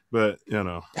lecture? But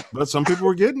but some people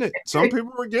were getting it.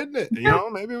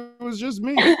 Maybe it was just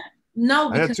me.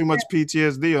 No, I had too much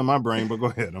PTSD on my brain, but go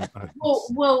ahead.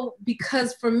 Well,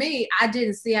 because for me, I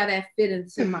didn't see how that fit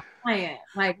into my plan.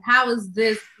 Like, how is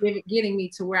this getting me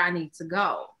to where I need to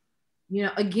go?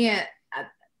 Again,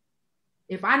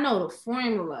 if I know the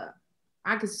formula,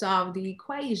 I could solve the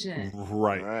equation.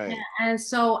 Right. And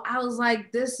so I was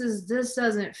like, this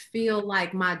doesn't feel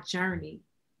like my journey.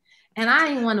 And I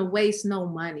didn't want to waste no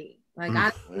money. Like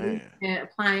I didn't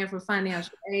applying for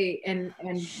financial aid and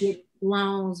get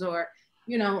loans or,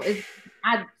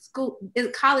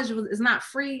 college is not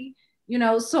free,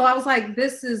 so I was like,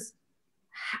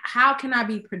 how can I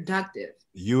be productive?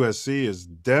 USC is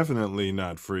definitely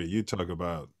not free. You talk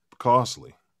about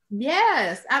costly.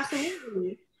 Yes,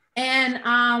 absolutely. And,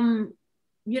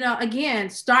 again,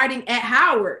 starting at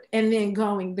Howard and then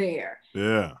going there.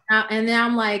 Yeah. And then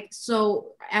I'm like,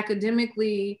 so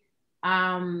academically,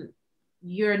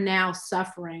 you're now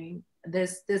suffering.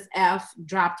 This F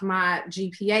dropped my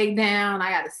GPA down.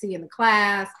 I got a C in the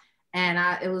class. And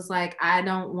it was like, I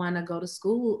don't want to go to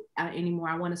school anymore.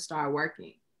 I want to start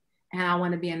working. And I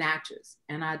want to be an actress.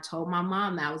 And I told my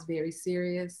mom that I was very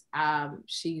serious.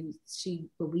 She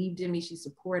believed in me. She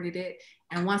supported it.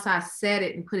 And once I said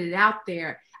it and put it out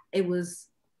there, I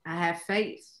had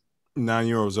faith. 9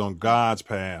 years was on God's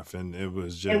path, and it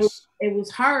was just... It was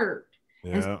heard.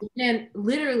 Yeah. And so then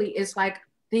literally it's like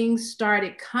things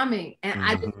started coming, and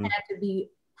I just had to be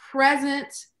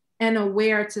present and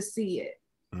aware to see it.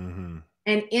 And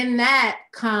in that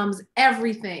comes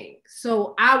everything.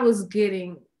 So I was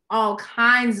getting all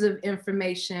kinds of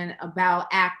information about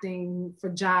acting for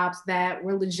jobs that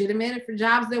were legitimate and for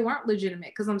jobs that weren't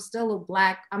legitimate, because I'm still a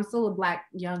black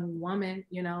young woman,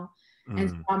 and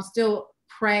so I'm still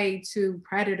prey to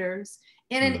predators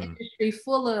in an industry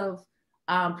full of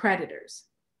predators.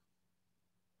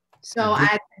 So I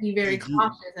had to be very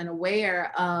cautious and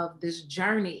aware of this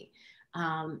journey,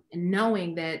 and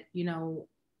knowing that,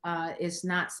 it's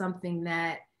not something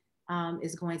that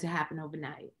is going to happen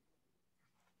overnight.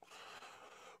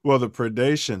 Well, the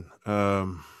predation.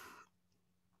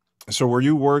 So were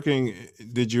you working,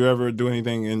 did you ever do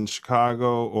anything in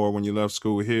Chicago, or when you left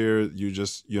school here, you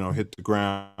just, hit the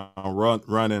ground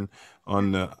running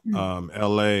on the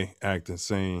LA acting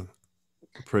scene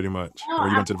pretty much? Or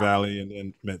you went to the Valley and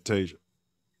then met Tasia?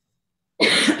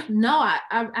 No, I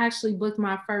actually booked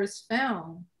my first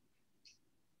film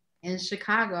in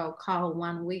Chicago called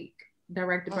 1 Week,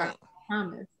 directed by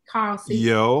Thomas. Carl C.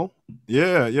 Yo,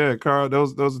 yeah, Carl.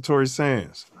 Those are Tory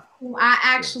Sands, who I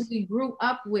actually grew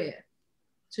up with,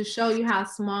 to show you how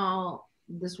small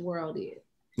this world is.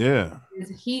 Yeah,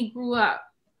 he grew up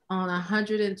on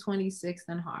 126th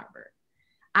and Harvard.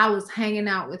 I was hanging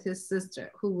out with his sister,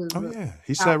 who was. Oh yeah,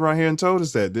 he sat right here and told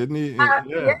us that, didn't he? Yeah. I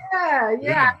was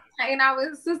hanging out with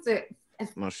his sister and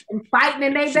fighting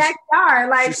in their backyard.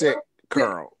 Like she said,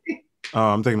 Carl.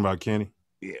 Oh, I'm thinking about Kenny.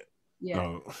 Yeah.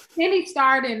 Oh. Kenny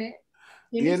starred in it.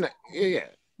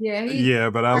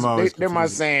 But I'm always they're my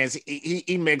sayings.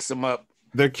 He mixed them up.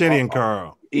 They're Kenny and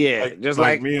Carl. Yeah, just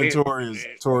like me and Tori is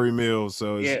Tory Mills.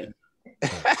 So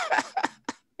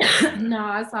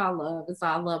no, it's all love. It's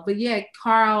all love. But yeah,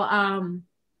 Carl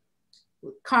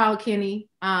Kenny.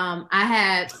 I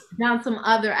had done some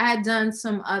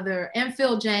other, and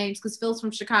Phil James, because Phil's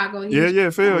from Chicago.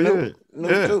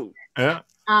 Phil. Yeah.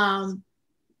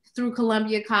 Through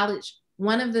Columbia College,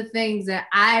 one of the things that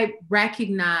I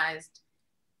recognized,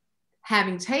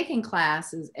 having taken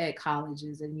classes at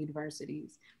colleges and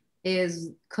universities,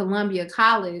 is Columbia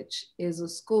College is a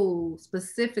school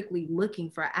specifically looking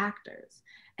for actors.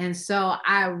 And so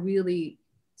I really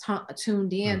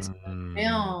tuned in to the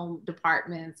film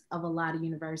departments of a lot of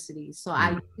universities. So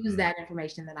I used that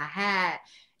information that I had,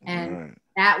 and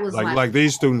that was like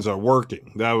these students are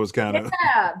working. That was kind of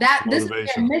this is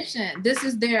their mission. This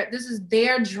is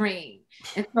their dream.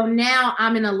 And so now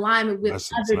I'm in alignment with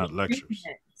other dreamers.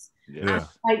 Yeah.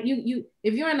 Like you,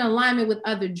 if you're in alignment with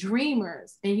other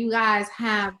dreamers and you guys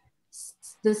have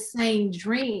the same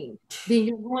dream, then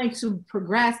you're going to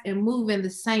progress and move in the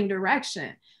same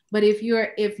direction. But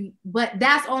but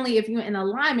that's only if you're in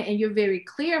alignment and you're very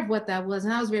clear of what that was.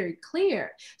 And I was very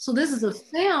clear. So this is a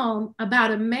film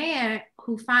about a man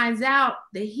who finds out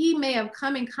that he may have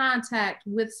come in contact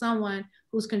with someone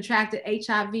who's contracted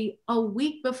HIV a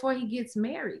week before he gets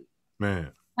married.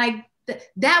 Man. Like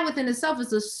that within itself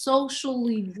is a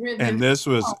socially driven. And this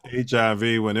was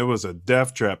HIV when it was a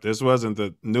death trap. This wasn't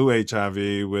the new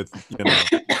HIV with,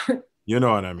 you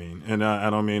know what I mean? And I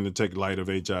don't mean to take light of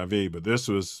HIV, but this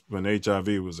was when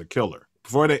HIV was a killer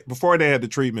before they had the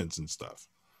treatments and stuff.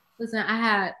 Listen, I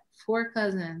had 4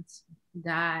 cousins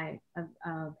die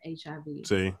of HIV.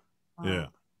 See? Yeah.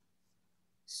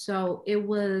 So it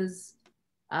was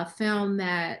a film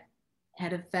that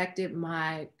had affected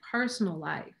my personal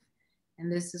life.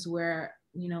 And this is where,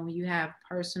 when you have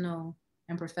personal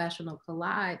and professional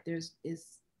collide,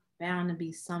 it's bound to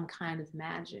be some kind of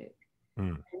magic.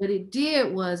 What it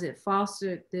did was it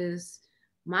fostered this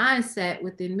mindset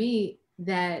within me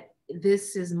that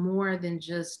this is more than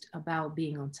just about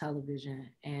being on television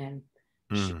and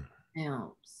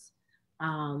films.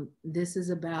 This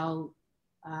is about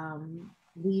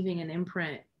leaving an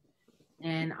imprint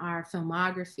in our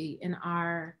filmography, in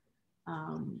our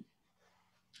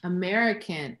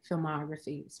American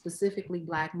filmography, specifically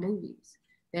Black movies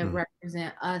that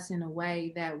represent us in a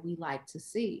way that we like to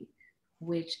see,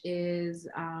 which is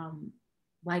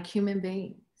like human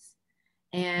beings.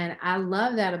 And I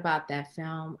love that about that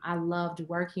film. I loved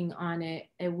working on it.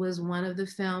 It was one of the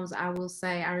films, I will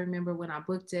say, I remember when I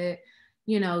booked it,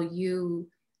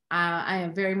 I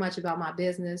am very much about my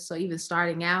business. So even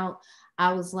starting out,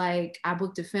 I was like, I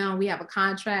booked a film, we have a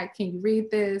contract, can you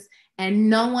read this? And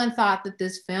no one thought that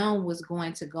this film was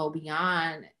going to go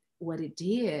beyond what it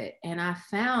did. And I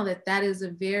found that that is a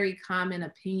very common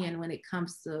opinion when it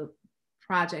comes to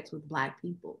projects with Black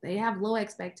people. They have low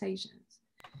expectations.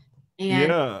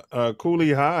 And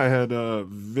Cooley High had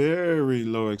very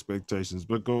low expectations,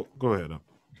 but go ahead.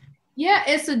 Yeah,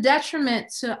 it's a detriment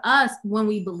to us when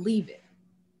we believe it.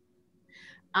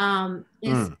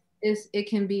 It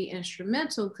can be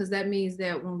instrumental because that means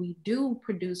that when we do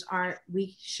produce art,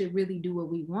 we should really do what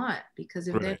we want, because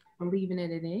if they're not believing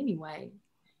in it anyway,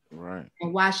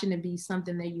 and why shouldn't it be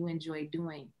something that you enjoy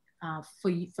doing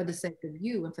for the sake of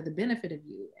you and for the benefit of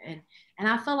you? And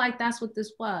I felt like that's what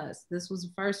this was. This was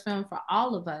the first film for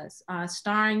all of us,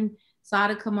 starring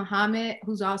Sadaka Muhammad,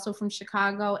 who's also from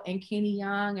Chicago, and Kenny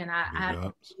Young, and I had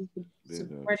a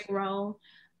supporting role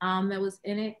that was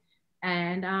in it.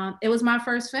 And it was my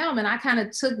first film, and I kind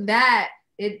of took that.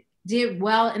 It did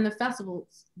well in the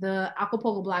festivals. The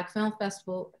Acapulco Black Film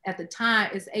Festival at the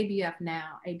time is ABFF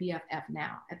now. At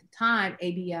the time,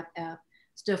 ABFF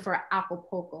stood for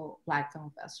Acapulco Black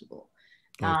Film Festival.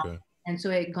 And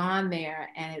so it gone there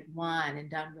and it won and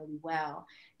done really well.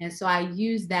 And so I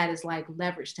used that as like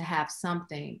leverage to have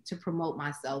something to promote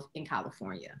myself in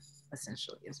California,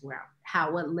 essentially, is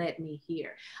what led me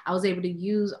here. I was able to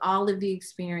use all of the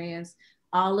experience,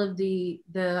 all of the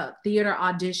theater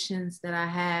auditions that I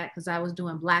had, because I was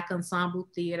doing Black ensemble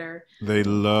theater. They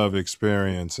love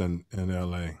experience in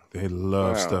LA. They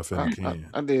love stuff in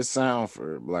Kenya. I did sound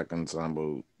for Black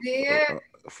ensemble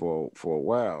for a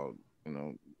while,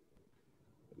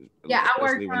 Yeah, I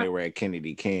worked when they were at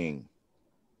Kennedy King.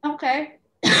 Okay.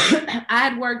 I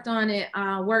had worked on it,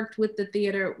 worked with the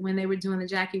theater when they were doing the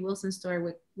Jackie Wilson story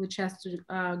with Chester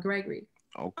Gregory.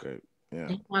 Okay. Yeah.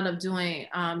 He wound up doing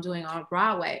on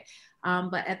Broadway.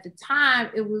 But at the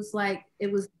time it was like,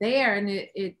 it was there, and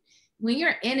it when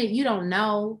you're in it, you don't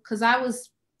know, because I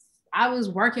was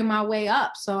working my way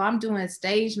up. So I'm doing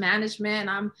stage management.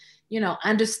 I'm,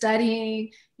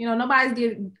 understudying,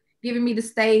 nobody's giving me the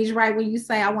stage right when you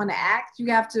say I want to act.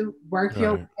 You have to work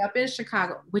your way up in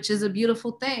Chicago, which is a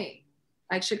beautiful thing.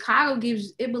 Like Chicago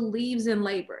believes in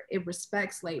labor. It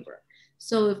respects labor.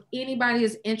 So if anybody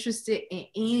is interested in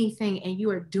anything and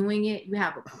you are doing it, you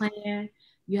have a plan,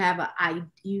 you have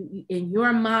you in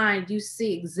your mind, you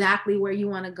see exactly where you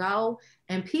want to go,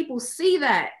 and people see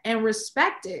that and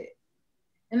respect it.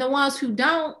 And the ones who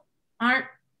aren't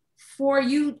for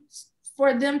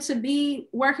them to be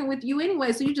working with you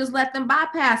anyway. So you just let them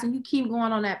bypass and you keep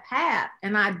going on that path.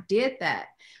 And I did that.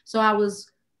 So I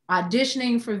was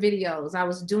auditioning for videos. I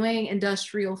was doing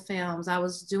industrial films. I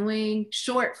was doing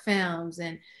short films,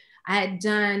 and I had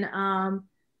done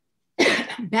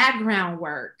background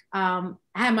work. I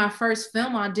had my first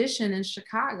film audition in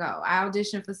Chicago. I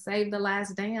auditioned for Save the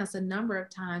Last Dance a number of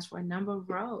times for a number of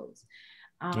roles.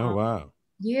 Oh, wow.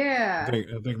 Yeah.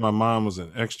 I think my mom was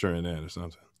an extra in that or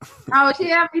something. Oh,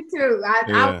 yeah, me too.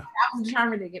 Yeah. I was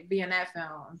determined to be in that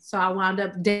film. So I wound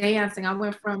up dancing. I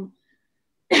went from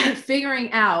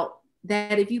figuring out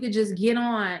that if you could just get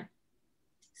on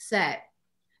set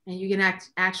and you can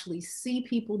actually see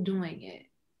people doing it,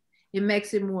 it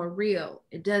makes it more real.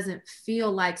 It doesn't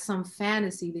feel like some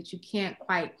fantasy that you can't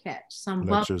quite catch. Some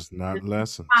lectures, not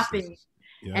lessons. Popping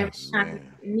every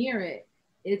time you near it.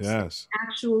 It's an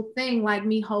actual thing, like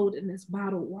me holding this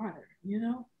bottled water, you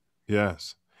know?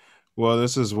 Yes. Well,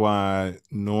 this is why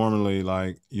normally,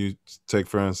 like, you take,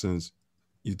 for instance,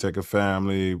 you take a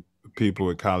family, people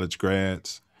with college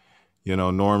grads, you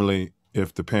know, normally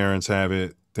if the parents have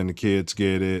it, then the kids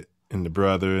get it, and the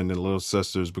brother and the little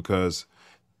sisters, because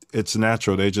it's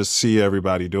natural. They just see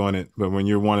everybody doing it. But when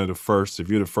you're one of the first, if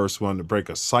you're the first one to break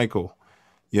a cycle,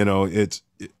 you know,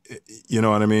 you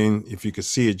know what I mean? If you could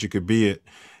see it, you could be it.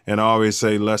 And I always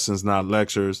say lessons, not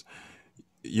lectures.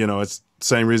 You know, it's the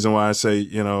same reason why I say,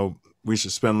 you know, we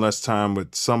should spend less time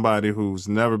with somebody who's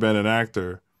never been an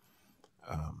actor,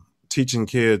 teaching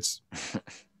kids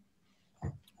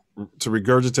to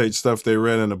regurgitate stuff they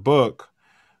read in a book,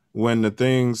 when the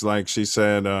things, like she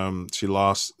said, she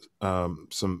lost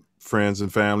some friends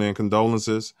and family and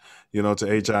condolences, you know,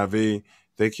 to HIV.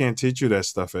 They can't teach you that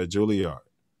stuff at Juilliard.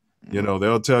 You know,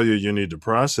 they'll tell you you need to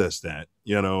process that,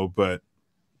 you know, but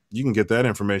you can get that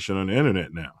information on the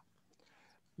internet now.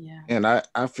 Yeah. And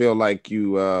I feel like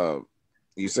you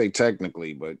say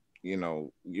technically, but you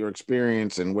know, your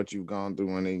experience and what you've gone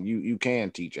through, and you can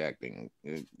teach acting,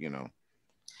 you know.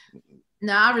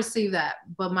 No, I receive that,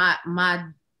 but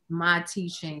my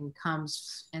teaching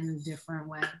comes in a different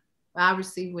way. I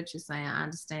receive what you're saying. I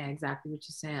understand exactly what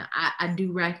you're saying. I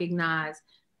do recognize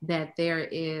that there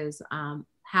is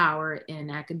power in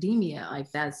academia. Like,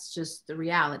 that's just the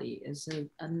reality. It's you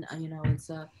know,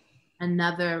 it's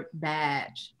another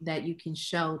badge that you can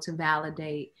show to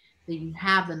validate that you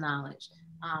have the knowledge.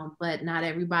 But not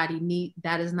everybody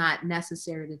that is not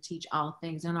necessary to teach all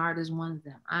things, and art is one of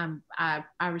them.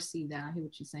 I receive that. I hear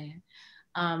what you're saying.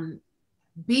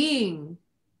 Being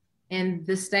in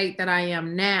the state that I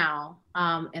am now,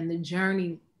 and the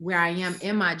journey where I am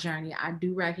in my journey, I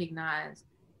do recognize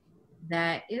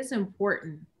that it's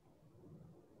important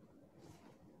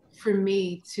for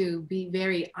me to be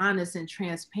very honest and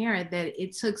transparent that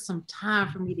it took some time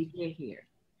for me to get here.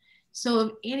 So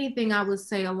if anything, I would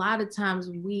say a lot of times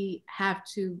we have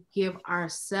to give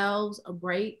ourselves a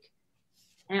break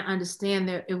and understand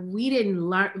that if we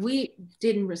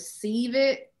didn't receive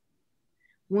it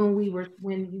when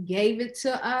you gave it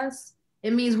to us,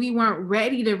 it means we weren't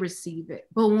ready to receive it.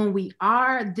 But when we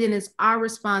are, then it's our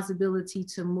responsibility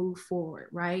to move forward,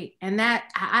 right? And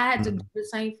that I had to do the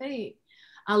same thing.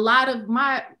 A lot of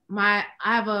I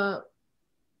have a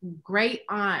great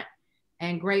aunt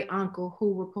and great uncle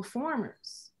who were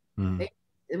performers. They're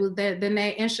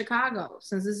in Chicago.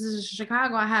 Since this is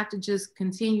Chicago, I have to just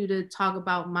continue to talk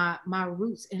about my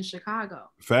roots in Chicago.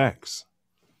 Facts.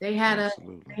 They had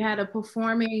a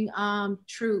performing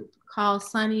troupe called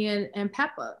Sonny and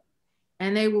Peppa,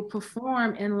 and they would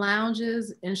perform in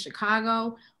lounges in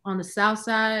Chicago, on the South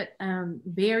Side,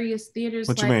 various theaters.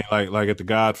 What you mean, like at the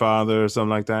Godfather or something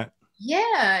like that?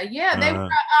 Yeah. They were.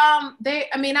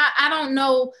 I mean, I don't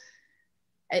know.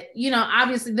 You know,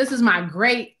 obviously, this is my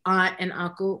great aunt and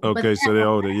uncle. Okay, so they're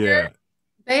older, yeah.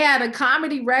 They had a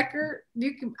comedy record.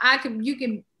 You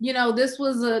can, you know,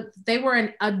 they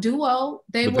were a duo.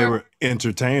 They were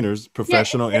entertainers,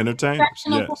 professional entertainers.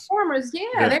 Professional performers,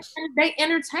 yeah. Yes. They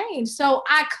entertained. So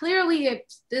I clearly,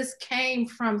 this came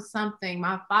from something.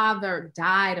 My father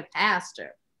died a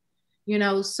pastor, you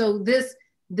know, so this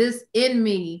in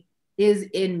me is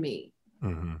in me.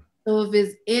 Mm-hmm. So if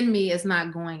it's in me, it's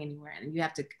not going anywhere. And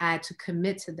I had to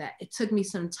commit to that. It took me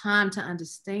some time to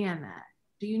understand that.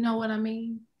 Do you know what I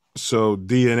mean? So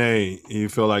DNA, you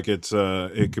feel like it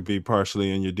could be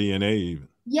partially in your DNA even?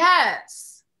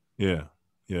 Yes. Yeah.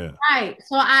 Right.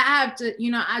 So I have to,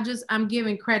 you know, I'm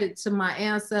giving credit to my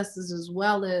ancestors as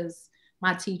well as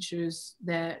my teachers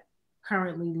that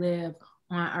currently live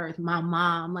on earth. My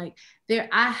mom, I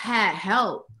had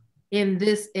help in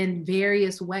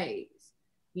various ways,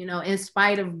 you know, in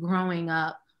spite of growing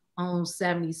up on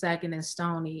 72nd and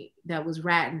Stony that was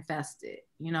rat infested,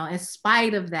 you know, in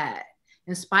spite of that,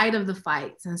 in spite of the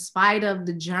fights, in spite of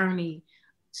the journey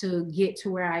to get to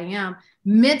where I am.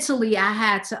 Mentally, I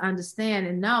had to understand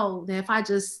and know that if I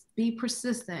just be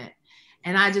persistent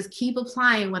and I just keep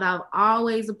applying what I've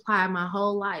always applied my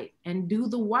whole life and do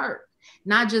the work,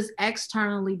 not just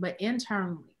externally, but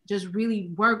internally, just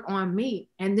really work on me.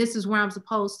 And this is where I'm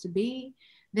supposed to be.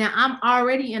 Then I'm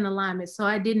already in alignment. So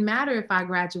it didn't matter if I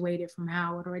graduated from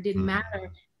Howard, or it didn't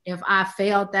matter if I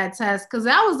failed that test, because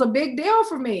that was a big deal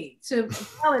for me to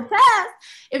fail a test.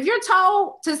 If you're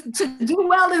told to do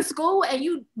well in school and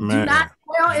you do not do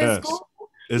well in school,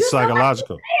 it's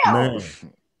psychological.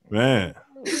 Man.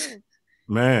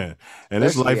 And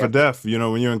it's life or death, you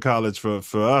know, when you're in college for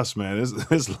us, man.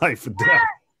 It's life or death.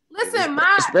 Listen,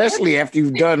 especially after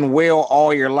you've done well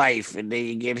all your life and then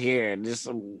you get here and just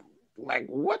like,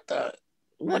 what the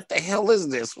hell is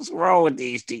this? What's wrong with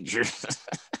these teachers?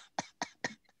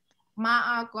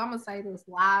 My uncle, I'm gonna say this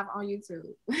live on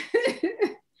YouTube.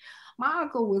 My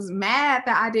uncle was mad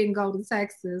that I didn't go to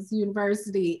Texas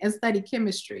University and study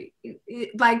chemistry.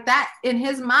 Like that, in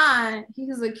his mind,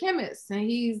 he's a chemist and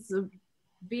he's a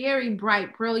very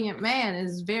bright, brilliant man, and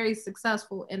is very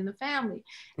successful in the family.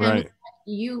 Right.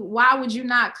 And why would you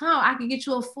not come? I could get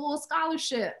you a full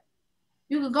scholarship.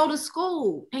 You could go to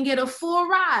school and get a full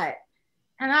ride.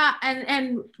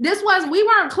 And we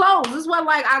weren't close. This wasn't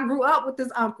like I grew up with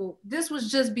this uncle. This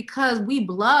was just because we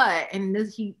blood, and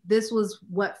this was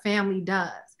what family does.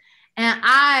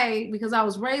 And because I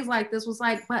was raised like this, was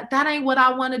like, but that ain't what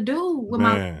I want to do with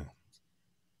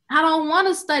I don't want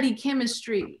to study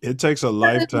chemistry. It takes a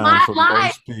lifetime for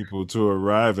most people to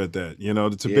arrive at that, you know,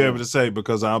 to be able to say,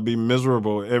 because I'll be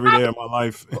miserable every day of my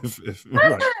life. Right.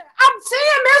 I'm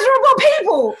seeing miserable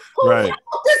people who wrote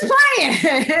this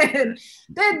plan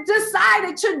that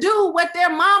decided to do what their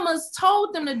mamas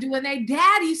told them to do, and their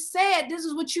daddy said, "This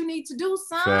is what you need to do,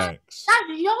 son." Facts.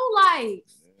 That's your life.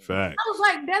 Fact. I was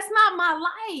like, that's not my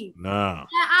life. No. And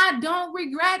I don't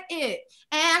regret it.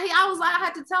 And I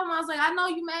had to tell him, I was like, I know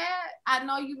you mad. I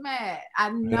know you mad.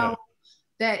 I know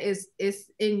that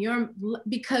it's in your,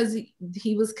 because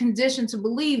he was conditioned to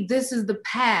believe this is the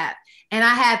path. And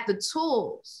I had the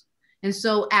tools. And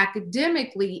so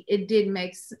academically, it did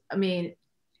make,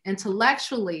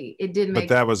 intellectually, it didn't make.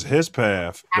 But that was his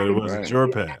path, but it wasn't your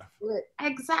path.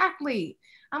 Exactly.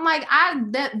 I'm like,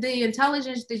 the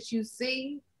intelligence that you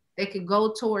see that could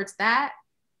go towards that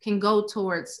can go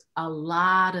towards a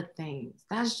lot of things.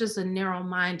 That's just a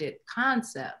narrow-minded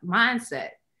mindset.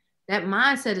 That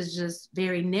mindset is just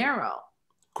very narrow.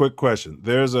 Quick question.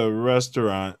 There's a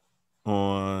restaurant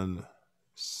on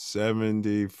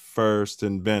 71st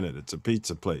and Bennett. It's a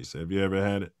pizza place. Have you ever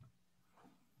had it?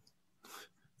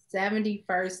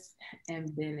 71st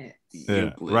and Bennett.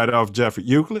 Yeah, right off Jeffrey.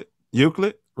 Euclid?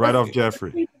 Right off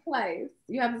Jeffrey. Pizza place.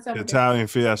 You have to tell me. Italian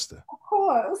Fiesta. Of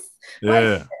course. Yeah.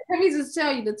 Like, let me just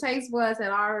tell you, the taste buds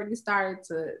had already started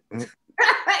to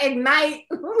ignite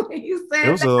when you said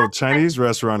there was a little Chinese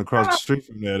restaurant across the street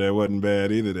from there that wasn't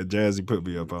bad either, that Jazzy put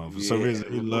me up on. For some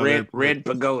reason, he loved it. Red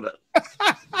Pagoda.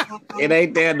 It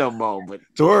ain't there no more. But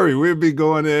Tori, we'd be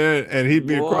going there and he'd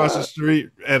be across the street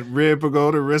at Red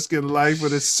Pagoda risking life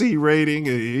with a C rating,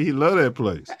 and he loved that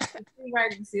place.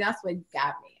 See, that's what you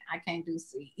got me. I can't do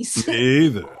C's. Me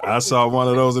either. I saw one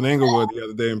of those in Inglewood the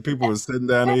other day, and people were sitting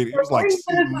down there. It was like C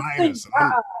minus.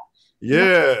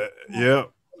 Yeah.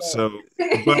 So,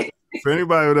 but for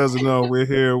anybody who doesn't know, we're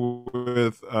here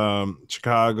with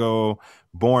Chicago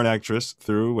born actress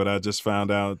through what I just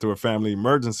found out through a family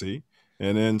emergency.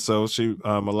 And then so she,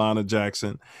 Milauna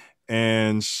Jackson,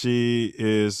 and she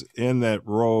is in that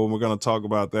role. We're going to talk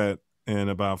about that in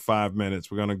about 5 minutes.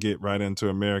 We're going to get right into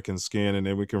American Skin, and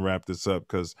then we can wrap this up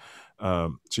because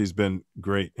she's been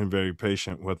great and very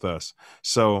patient with us.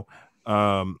 So,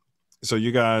 so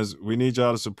you guys, we need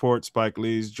y'all to support Spike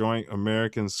Lee's joint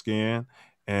American Skin,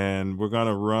 and we're going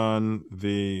to run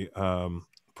the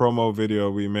promo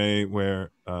video we made where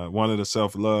one of the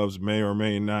Self Loves may or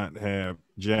may not have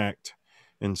jacked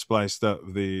and spliced up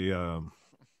the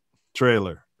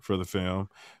trailer for the film,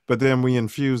 but then we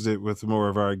infused it with more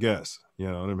of our guests, you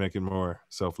know, to make it more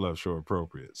Self Love Show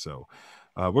appropriate. So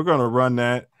we're going to run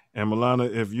that. And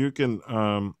Milauna, if you can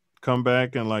come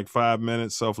back in like 5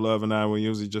 minutes, Self Love and I will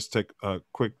usually just take a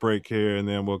quick break here, and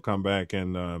then we'll come back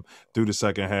and do the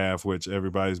second half, which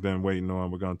everybody's been waiting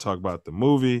on. We're going to talk about the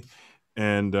movie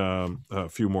and a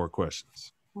few more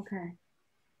questions. Okay.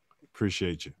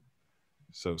 Appreciate you.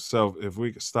 So Self, if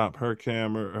we could stop her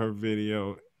camera, her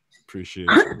video, appreciate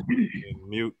you. And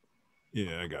mute.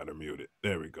 Yeah, I got her muted.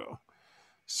 There we go.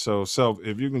 So Self,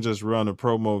 if you can just run a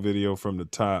promo video from the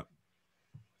top.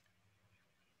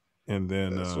 And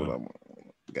then that's what I want.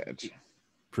 Got you.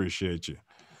 Appreciate you.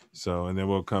 So, and then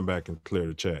we'll come back and clear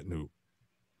the chat, Noob.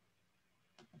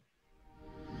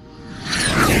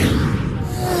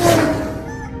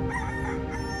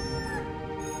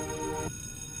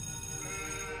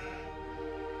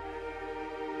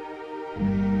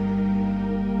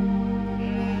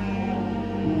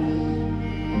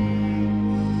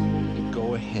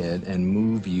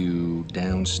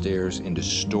 downstairs into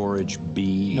storage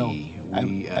B. No,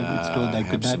 we I was told I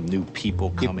could have some not. new people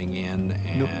coming in,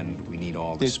 No. and we need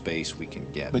all the space we can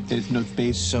get. But there's no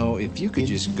space. So if you could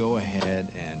just go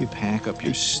ahead and pack up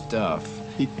your stuff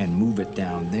and move it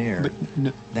down there,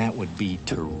 that would be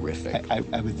terrific. I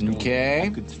was told okay? I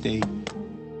could stay.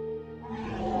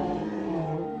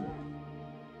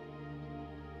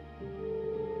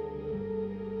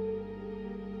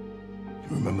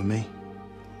 You remember me?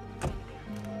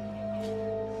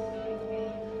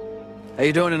 How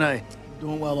you doing tonight?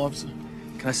 Doing well, officer.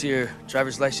 Can I see your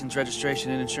driver's license, registration,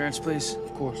 and insurance, please?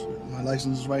 Of course. My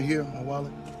license is right here, my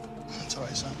wallet. That's all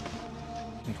right, son.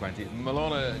 20.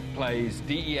 Milauna plays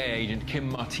DEA agent Kim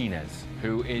Martinez,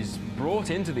 who is brought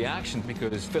into the action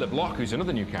because Philip Locke, who's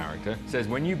another new character, says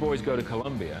when you boys go to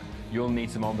Colombia, you'll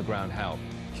need some on-the-ground help.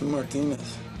 Kim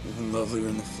Martinez, even lovelier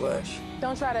in the flesh.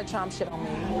 Don't try that Trump shit on me.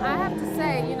 I have to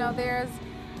say, you know, there's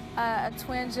a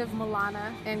twinge of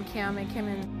Milauna and Kim and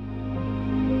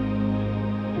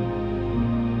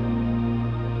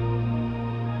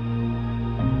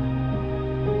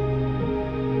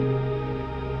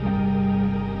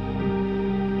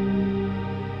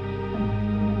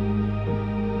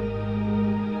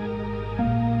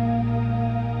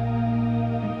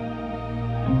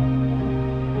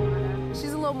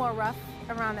more rough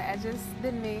around the edges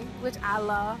than me, which I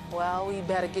love. Well, you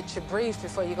better get your brief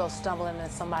before you go stumbling into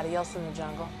somebody else in the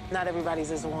jungle. Not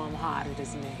everybody's as warm-hearted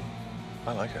as me.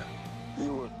 I like her.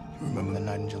 You remember the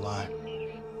night in July?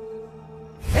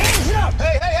 Hands up!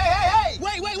 Hey, hey, hey, hey, hey!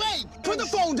 Wait! Put the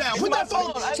phone down! Put that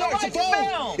phone! Sorry, it's a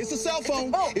phone! It's a cell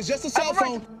phone. It's just a cell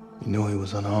phone. You knew he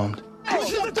was unarmed.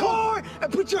 Push the car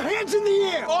and put your hands in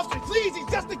the air! Officer, please, he's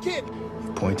just a kid!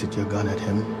 You pointed your gun at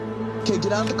him. Okay,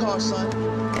 get out of the car, son.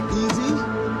 Easy.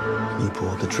 He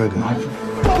pulled the trigger.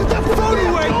 Put the phone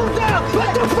away! Phone down!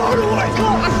 Put the phone away!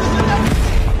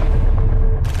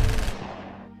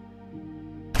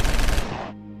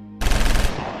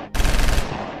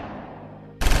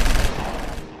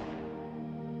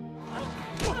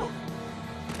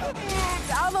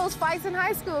 All those fights in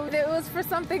high school, it was for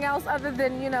something else other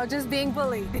than, you know, just being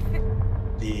bullied.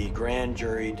 The grand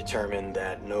jury determined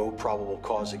that no probable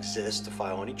cause exists to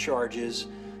file any charges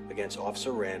against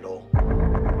Officer Randall.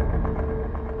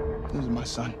 This is my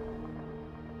son.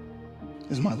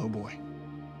 This is my little boy.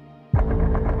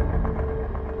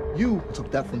 You took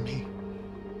that from me.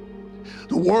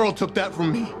 The world took that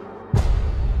from me.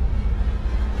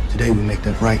 Today we make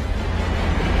that right.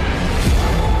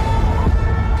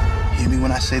 Hear me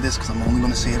when I say this, because I'm only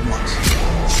going to say it once.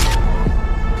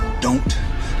 Don't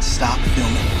stop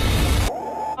filming.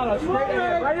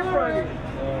 Right in front of you.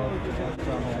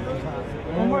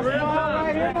 One more spot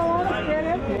right here.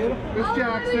 Miss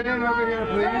Jackson, over here,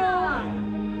 please.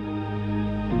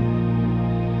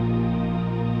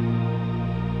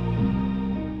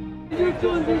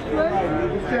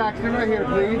 Miss Jackson, right here,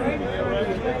 please.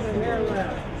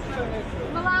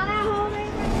 Milauna, hold me.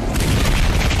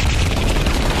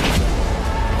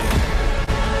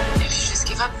 Just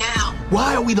give up now.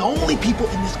 Why are we the only people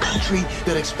in this country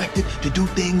that are expected to do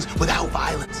things without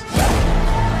violence?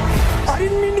 I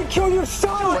didn't mean to kill your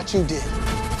son. What you did.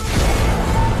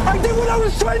 I did what I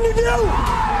was trying to do.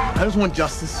 I just want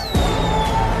justice.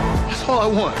 That's all I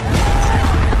want.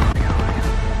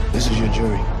 This is your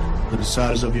jury. The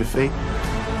deciders of your fate.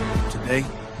 Today,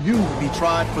 you will be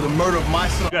tried for the murder of my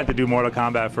son. You got to do Mortal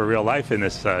Kombat for real life in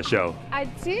this show. I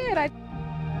did.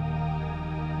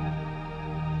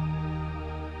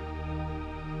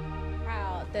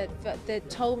 That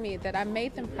told me that I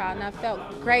made them proud, and I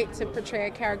felt great to portray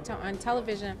a character on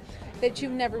television that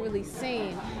you've never really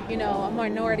seen. You know, a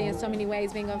minority in so many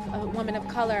ways, being a woman of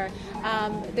color.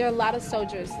 There are a lot of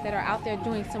soldiers that are out there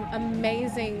doing some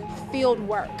amazing field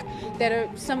work.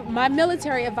 My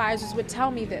military advisors would tell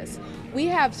me this. We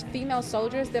have female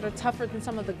soldiers that are tougher than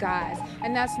some of the guys,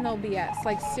 and that's no BS.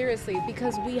 Like, seriously,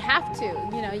 because we have to.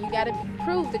 You know, you got to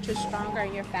prove that you're stronger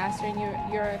and you're faster and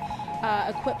you're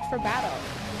equipped for battle.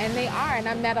 And they are, and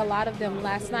I met a lot of them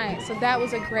last night. So that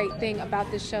was a great thing about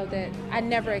this show that I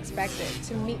never expected,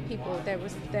 to meet people that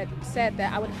said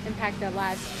that I would impact their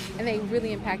lives, and they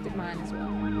really impacted mine as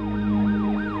well.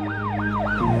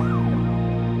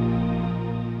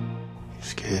 You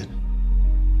scared?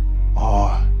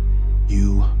 Are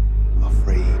you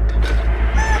afraid?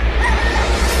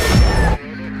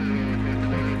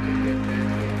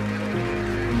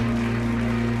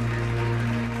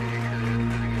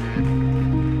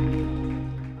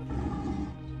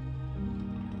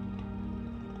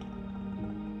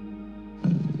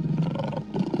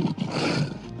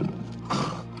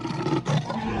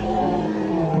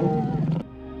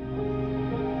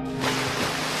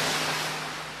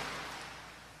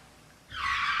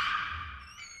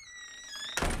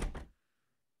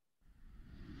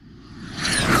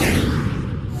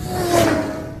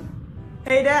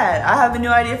 Dad, I have a new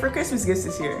idea for Christmas gifts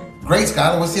this year. Great,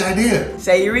 Skylar. What's the idea?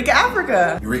 Say Eureka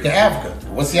Africa. Eureka Africa.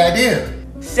 What's the idea?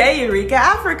 Say Eureka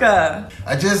Africa.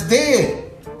 I just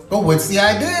did. But what's the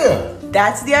idea?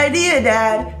 That's the idea,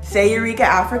 Dad. Say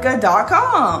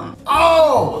EurekaAfrica.com.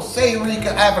 Oh, say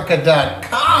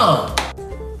EurekaAfrica.com.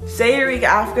 Say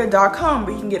EurekaAfrica.com,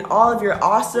 where you can get all of your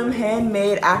awesome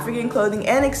handmade African clothing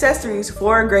and accessories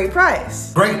for a great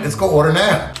price. Great, let's go order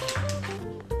now.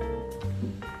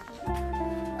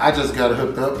 I just got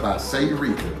hooked up by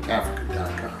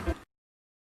SayEurekaAfrica.com.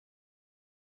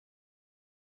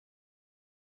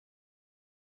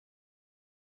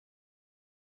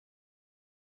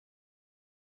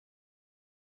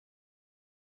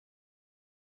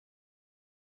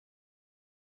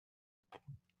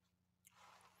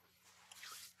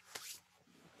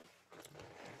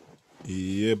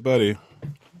 Yeah, buddy.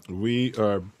 We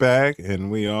are back, and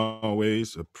we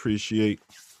always appreciate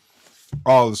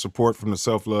all the support from the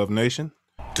Self Love Nation.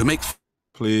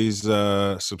 Please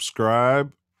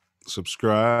subscribe.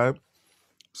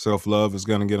 Self Love is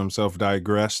going to get himself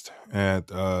digressed at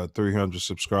 300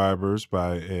 subscribers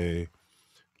by a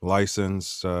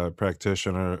licensed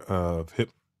practitioner of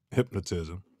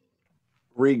hypnotism.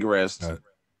 Regressed.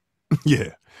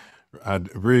 Yeah, I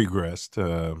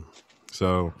regressed.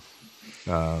 So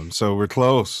we're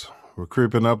close. We're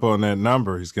creeping up on that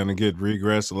number. He's going to get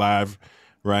regressed live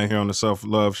right here on the Self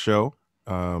Love Show.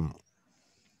 When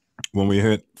we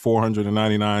hit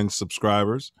 499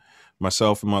 subscribers,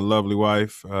 myself and my lovely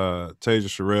wife, Tasia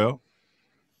Sherrill,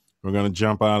 we're going to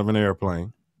jump out of an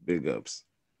airplane. Big ups.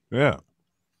 Yeah.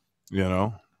 You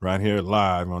know, right here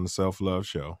live on the Self Love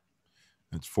Show.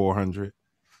 It's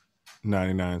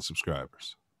 499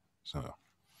 subscribers. So,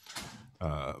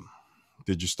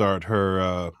 did you start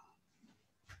her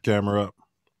camera up?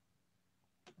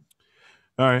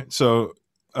 All right. So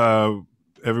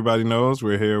everybody knows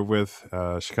we're here with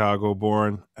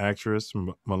Chicago-born actress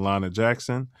Milauna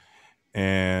Jackson,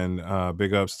 and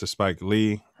big ups to Spike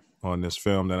Lee on this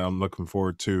film that I'm looking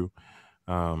forward to,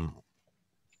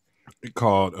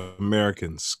 called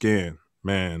American Skin,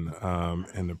 man.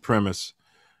 And the premise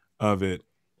of it,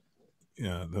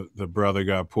 the brother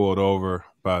got pulled over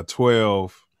by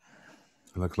 12.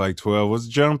 It looked like 12 was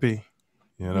jumpy,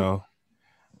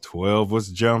 12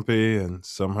 was jumpy, and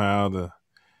somehow the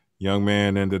young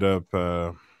man ended up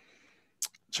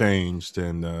changed.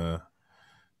 And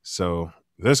so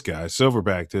this guy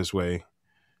silverbacked his way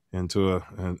into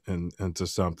into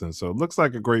something. So it looks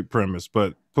like a great premise,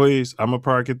 but please, I'm gonna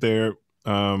park it there.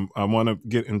 I want to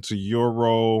get into your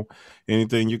role,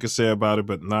 anything you can say about it,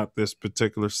 but not this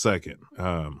particular second,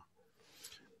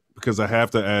 because I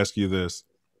have to ask you this.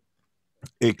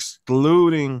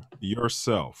 Excluding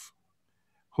yourself,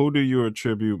 who do you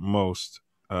attribute most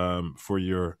for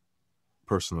your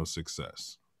personal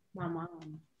success? My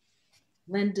mom,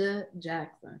 Linda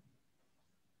Jackson.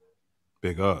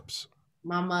 Big ups.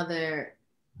 My mother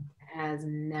has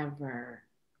never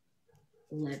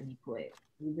let me quit.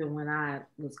 Even when I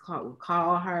would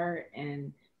call her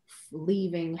and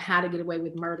leaving How to Get Away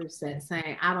with Murder set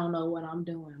saying, I don't know what I'm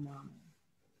doing, Mama.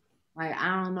 Like,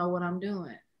 I don't know what I'm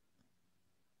doing.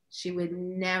 She would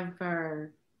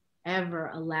never, ever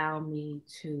allow me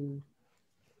to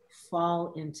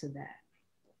fall into that.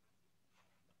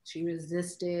 She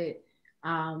resisted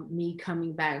me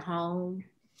coming back home.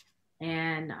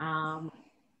 And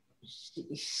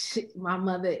my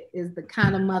mother is the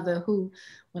kind of mother who,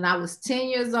 when I was 10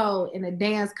 years old in a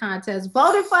dance contest,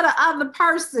 voted for the other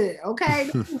person, okay?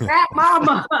 That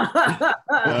mama.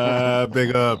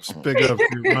 Big ups to your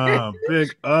mom.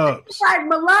 Big ups. Like,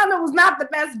 Milauna was not the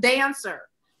best dancer.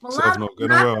 I'd vote for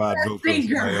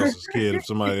somebody else's kid if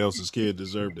somebody else's kid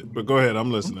deserved it. But go ahead,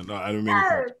 I'm listening. No, I didn't mean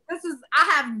to. I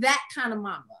have that kind of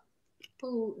mama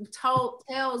who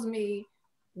tells me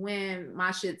when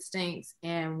my shit stinks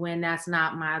and when that's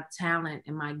not my talent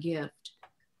and my gift.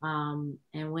 And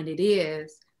when it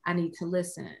is, I need to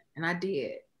listen. And I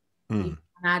did. And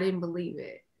I didn't believe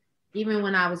it. Even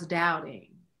when I was doubting,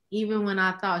 even when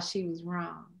I thought she was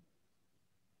wrong.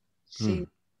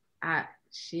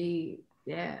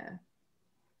 Yeah,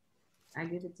 I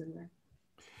give it to her.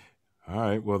 All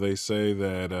right. Well, they say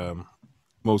that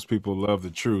most people love the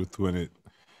truth when it,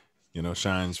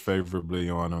 shines favorably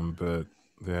on them, but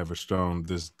they have a strong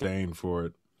disdain for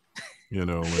it, when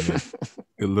it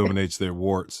illuminates their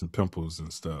warts and pimples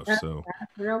and stuff. So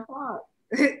that's real talk.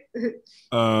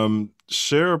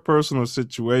 Share a personal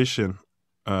situation.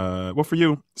 Well, for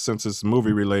you, since it's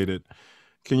movie related,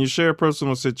 can you share a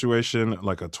personal situation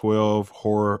like a 12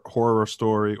 horror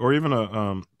story, or even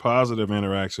a positive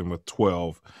interaction with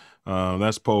 12?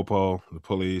 That's Popo, the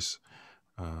police.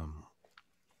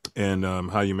 and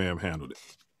how you may have handled it.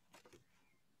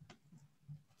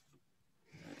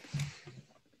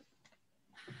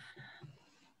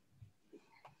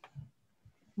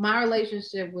 My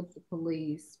relationship with the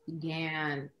police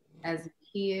began as a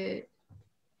kid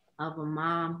of a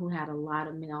mom who had a lot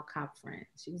of male cop friends.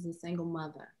 She was a single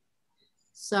mother.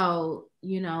 So,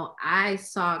 you know, I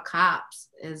saw cops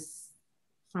as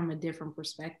from a different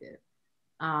perspective.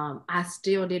 I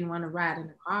still didn't want to ride in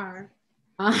the car.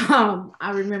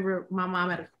 I remember my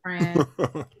mom had a friend,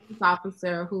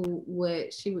 officer, who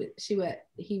he would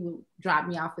drop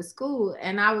me off at school,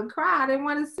 and I would cry. I didn't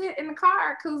want to sit in the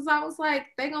car because I was like,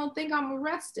 they gonna think I'm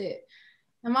arrested.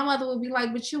 And my mother would be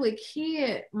like, but you a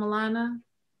kid, Milauna.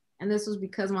 And this was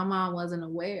because my mom wasn't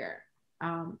aware.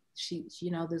 She,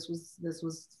 you know, this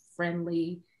was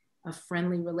a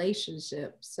friendly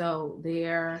relationship. So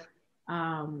there,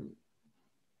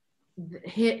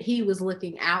 he was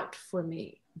looking out for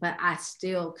me, but I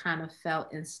still kind of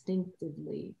felt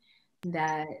instinctively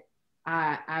that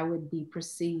I would be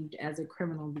perceived as a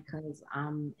criminal because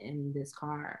I'm in this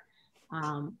car.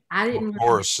 I didn't.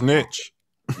 Or a snitch.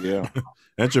 Yeah.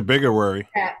 That's your bigger worry.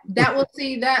 That will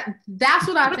see that's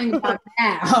what I think about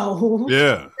now.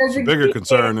 Yeah. It's a bigger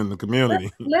concern in the community.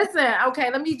 Listen,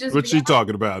 okay, let me just. What's she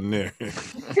talking about in there?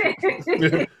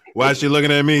 Why is she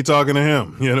looking at me talking to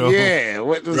him? You know? Yeah,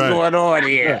 what's going on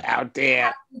here out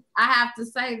there? I have to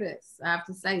say this. I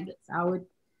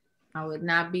would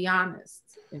not be honest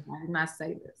if I did not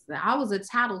say this. I was a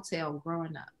tattletale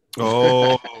growing up.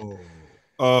 Oh.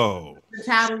 A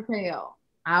tattletale.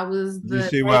 I was the.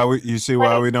 You see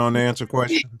why we don't answer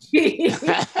questions? This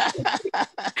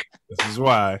is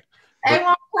why.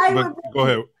 But go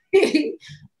ahead.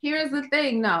 Here's the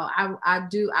thing. No,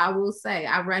 I will say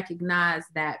I recognize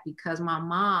that because my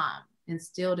mom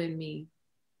instilled in me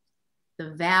the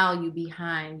value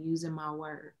behind using my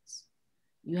words.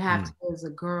 You have to, as a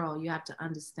girl, you have to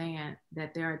understand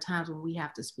that there are times when we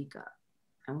have to speak up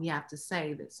and we have to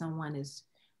say that someone is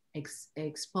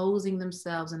exposing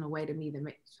themselves in a way to me that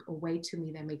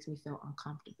makes me feel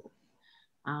uncomfortable.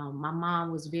 My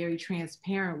mom was very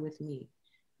transparent with me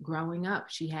growing up.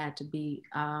 She had to be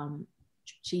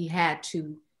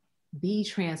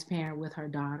transparent with her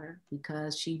daughter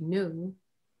because she knew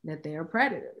that they are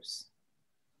predators,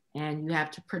 and you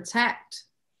have to protect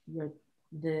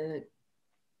the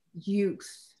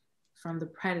youth from the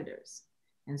predators.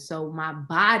 And so my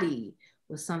body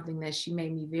was something that she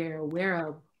made me very aware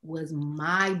of was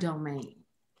my domain.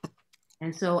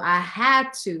 And so I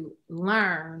had to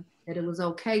learn that it was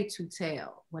okay to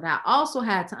tell. What I also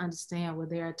had to understand were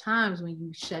there are times when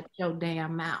you shut your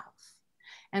damn mouth.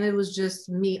 And it was just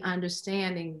me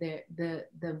understanding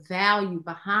the value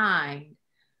behind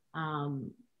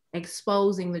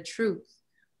exposing the truth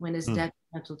when it's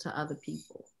detrimental to other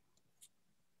people.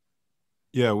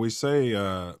 Yeah, we say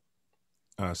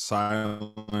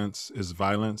silence is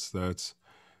violence. That's,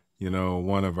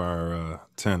 one of our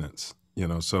tenets,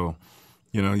 so,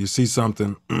 you see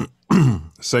something,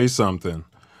 say something.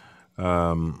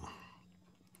 But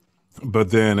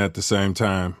then at the same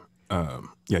time,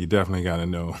 you definitely got to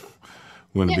know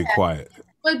when to be quiet.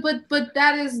 But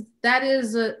that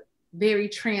is a very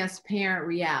transparent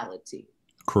reality.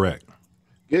 Correct.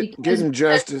 Getting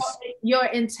justice.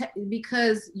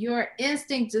 Because your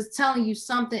instinct is telling you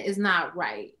something is not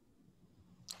right.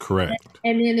 Correct.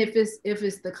 And then if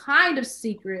it's the kind of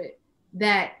secret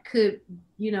that could,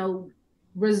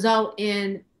 result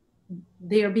in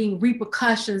there being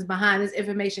repercussions behind this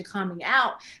information coming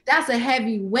out, that's a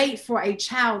heavy weight for a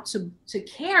child to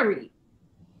carry.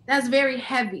 That's very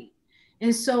heavy.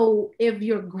 And so if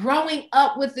you're growing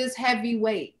up with this heavy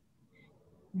weight,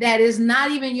 that is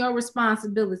not even your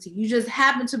responsibility, you just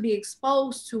happen to be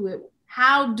exposed to it,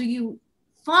 how do you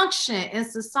function in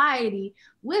society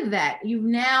with that? You've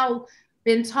now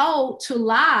been told to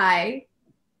lie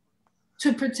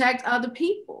to protect other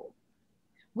people,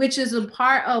 which is a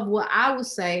part of what I would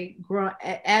say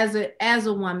as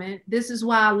a woman. This is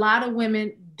why a lot of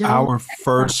women don't. Our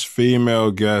first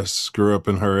female guest grew up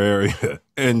in her area,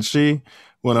 and she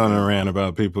went on a rant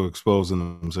about people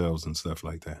exposing themselves and stuff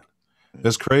like that.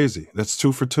 That's crazy. That's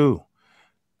 2 for 2.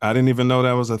 I didn't even know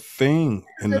that was a thing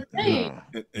in the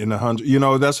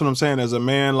 100. That's what I'm saying. As a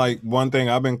man, like one thing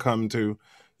I've been coming to,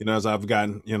 as I've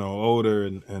gotten, older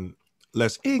and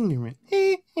less ignorant.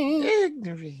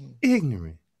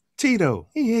 Ignorant. Tito,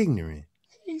 he ignorant.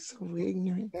 He's so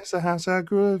ignorant. That's the house I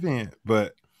grew up in.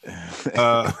 But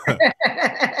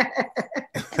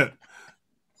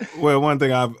well, one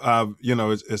thing I've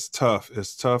it's tough.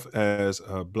 It's tough as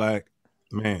a Black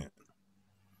man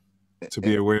to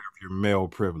be aware of your male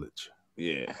privilege.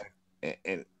 Yeah.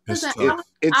 And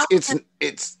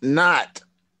It's not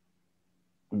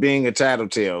being a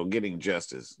tattletale. Getting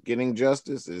justice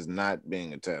is not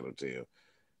being a tattletale.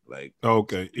 Like,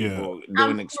 okay, people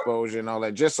doing exposure and all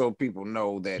that, just so people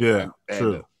know that.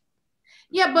 True.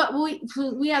 Yeah, but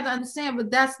we have to understand,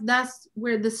 but that's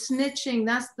where the snitching,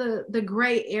 that's the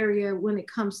gray area when it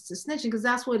comes to snitching, because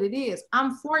that's what it is.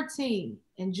 I'm 14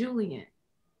 and Julian.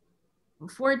 I'm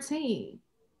 14.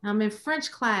 I'm in French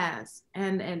class,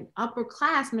 and an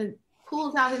upperclassman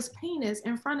pulls out his penis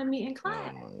in front of me in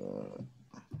class.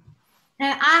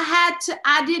 And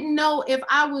I didn't know if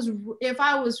I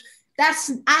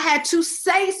had to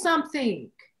say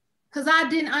something, because I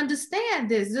didn't understand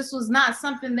this. This was not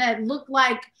something that looked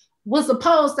like was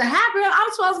supposed to happen. I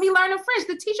was supposed to be learning French.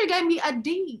 The teacher gave me a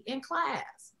D in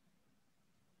class.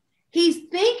 He's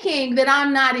thinking that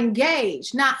I'm not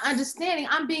engaged, not understanding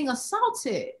I'm being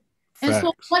assaulted. And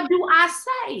so what do I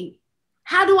say?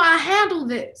 How do I handle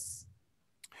this?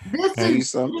 This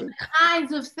is the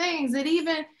kinds of things that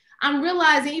even I'm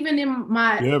realizing, even in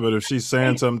my... Yeah, but if she's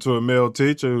saying something to a male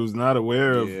teacher who's not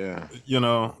aware of,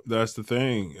 that's the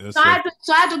thing. So I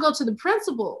had to go to the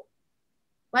principal.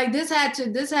 Like, this had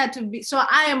to be, so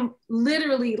I am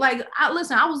literally, like, I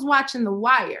was watching The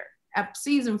Wire at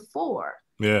season 4.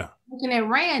 Yeah. Looking at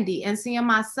Randy and seeing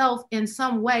myself in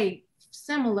some way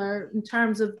similar in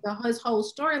terms of his whole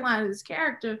storyline of this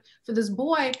character for this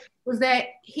boy, was that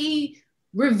he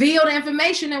revealed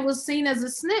information and was seen as a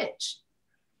snitch.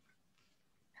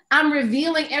 I'm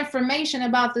revealing information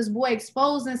about this boy,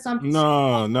 exposing something.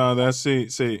 No, that's see,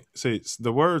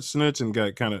 the word snitching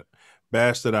got kind of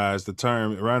bastardized, the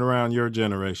term, right around your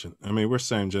generation. I mean, we're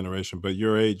same generation, but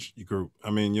your age group.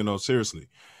 I mean, seriously.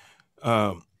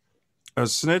 A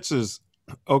snitch is,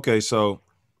 okay, so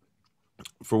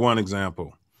for one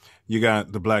example, you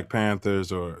got the Black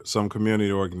Panthers or some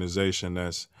community organization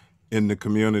that's in the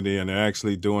community and they're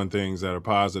actually doing things that are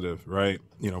positive, right?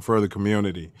 For the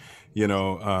community,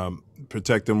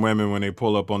 protecting women when they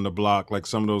pull up on the block, like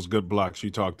some of those good blocks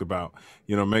you talked about,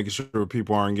 making sure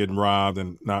people aren't getting robbed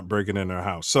and not breaking in their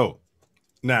house. So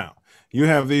now you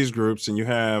have these groups and you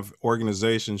have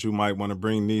organizations who might want to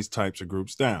bring these types of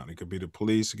groups down. It could be the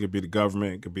police, it could be the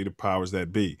government, it could be the powers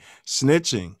that be.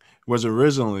 Snitching was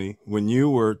originally when you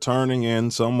were turning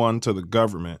in someone to the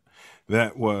government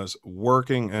that was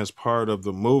working as part of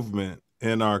the movement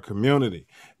in our community.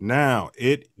 Now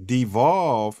it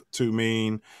devolved to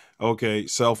mean, okay,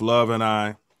 Self Love and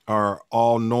I are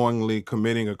all knowingly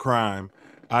committing a crime.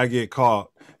 I get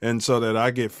caught, and so that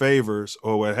I get favors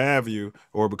or what have you,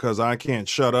 or because I can't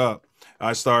shut up,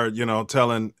 I start,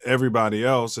 telling everybody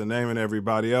else and naming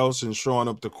everybody else and showing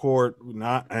up to court,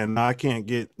 and I can't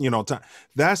get, time.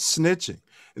 That's snitching.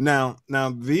 Now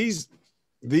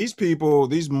these people,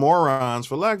 these morons,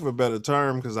 for lack of a better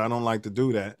term, because I don't like to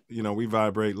do that, we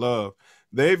vibrate love.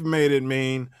 They've made it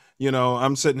mean,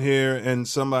 I'm sitting here and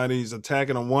somebody's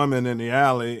attacking a woman in the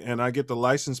alley and I get the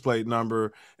license plate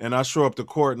number and I show up to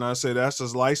court and I say, that's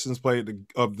his license plate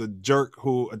of the jerk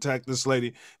who attacked this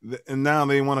lady. And now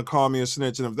they want to call me a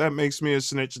snitch. And if that makes me a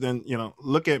snitch, then,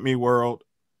 look at me, world.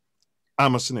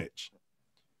 I'm a snitch,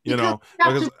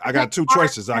 because I got two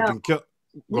choices. I can kill.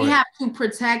 We have to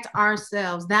protect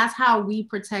ourselves. That's how we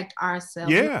protect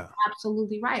ourselves. Yeah. You're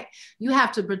absolutely right. You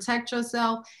have to protect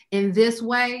yourself in this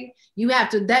way.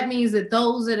 That means that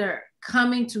those that are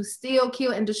coming to steal,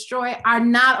 kill, and destroy are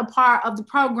not a part of the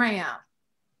program.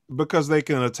 Because they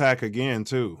can attack again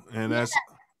too. And that's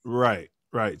right.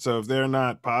 So if they're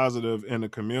not positive in the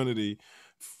community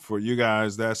for you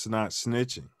guys, that's not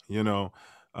snitching,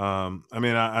 I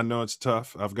mean, I know it's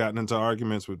tough. I've gotten into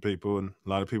arguments with people and a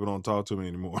lot of people don't talk to me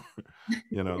anymore.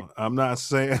 I'm not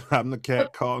saying I'm the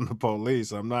cat calling the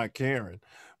police. I'm not caring,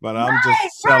 but I'm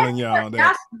just telling y'all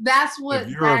that that's what, if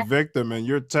you're a victim and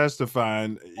you're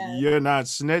testifying, you're not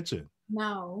snitching.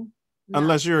 No.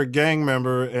 Unless you're a gang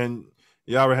member and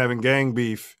y'all were having gang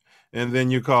beef and then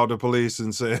you called the police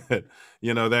and said,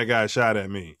 that guy shot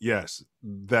at me. Yes,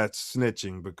 that's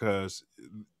snitching because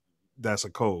that's a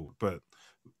code, but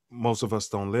most of us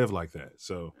don't live like that.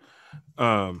 So,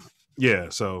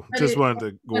 so just wanted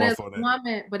to go off on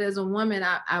that. But as a woman,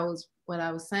 what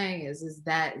I was saying is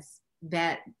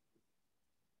that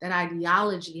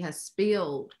ideology has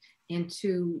spilled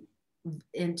into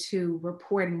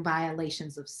reporting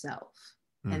violations of self.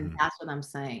 Mm-hmm. And that's what I'm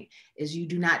saying, is you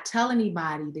do not tell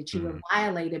anybody that you were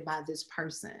violated by this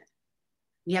person.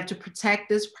 You have to protect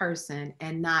this person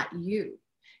and not you.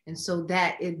 And so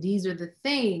these are the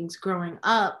things growing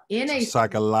up in a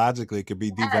psychologically, it could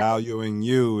be devaluing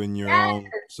you in your own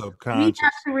subconscious. We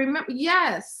have to remember,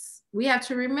 We have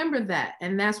to remember that.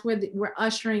 And that's where we're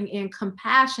ushering in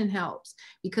compassion helps,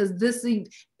 because this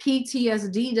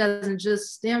PTSD doesn't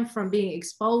just stem from being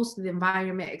exposed to the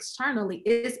environment externally,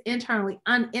 it's internally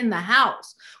in the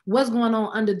house. What's going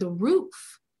on under the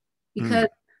roof? Because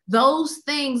those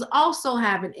things also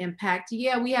have an impact.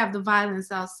 Yeah, we have the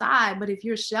violence outside, but if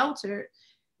you're sheltered,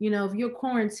 you know, if you're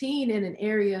quarantined in an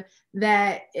area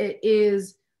that it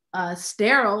is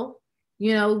sterile,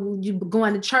 you know, you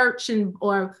going to church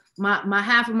or my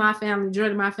half of my family,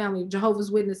 majority of my family,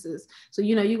 Jehovah's Witnesses. So,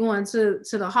 you know, you're going to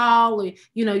the hall, or,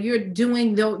 you know, you're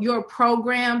doing your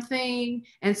program thing.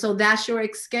 And so that's your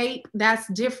escape. That's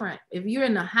different. If you're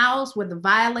in a house where the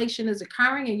violation is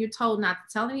occurring and you're told not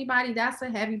to tell anybody, that's a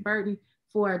heavy burden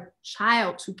for a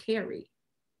child to carry.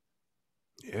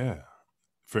 Yeah,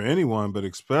 for anyone, but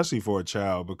especially for a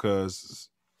child, because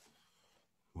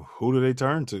who do they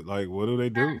turn to? Like, what do they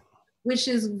do? Which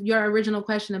is your original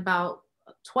question about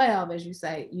 12, as you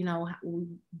say, you know,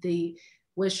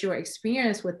 what's your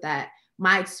experience with that?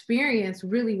 My experience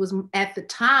really was, at the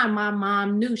time, my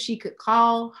mom knew she could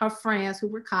call her friends who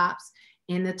were cops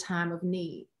in the time of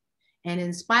need. And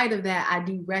in spite of that, I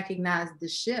do recognize the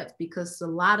shift, because a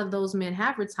lot of those men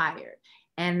have retired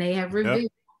and they have revealed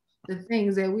the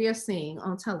things that we are seeing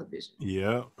on television.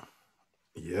 Yeah.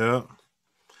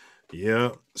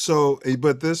 So,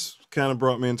 but this kind of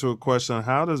brought me into a question.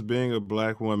 How does being a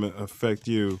Black woman affect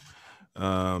you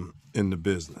in the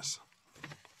business?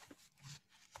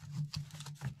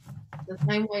 The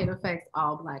same way it affects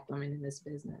all Black women in this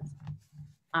business.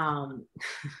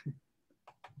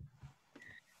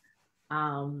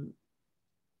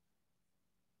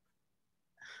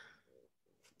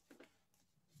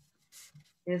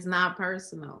 It's not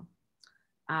personal.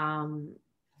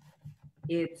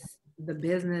 The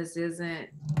business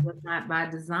was not by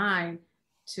design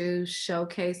to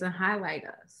showcase and highlight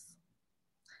us.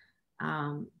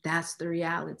 That's the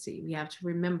reality. We have to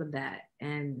remember that.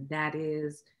 And that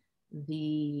is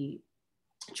the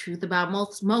truth about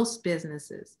most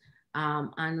businesses,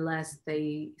 unless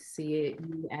they see it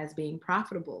as being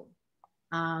profitable.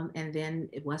 And then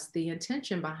what's the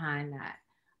intention behind that?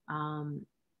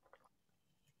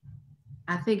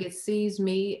 I think it sees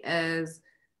me as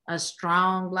a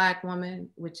strong Black woman,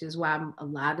 which is why a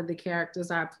lot of the characters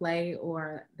I play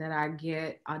or that I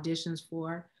get auditions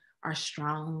for are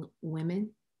strong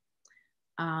women.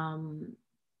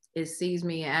 It sees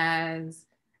me as,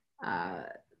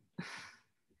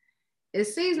 it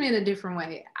sees me in a different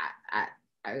way.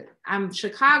 I'm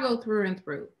ChicaGO through and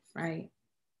through, right?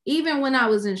 Even when I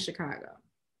was in Chicago,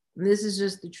 and this is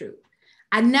just the truth,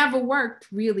 I never worked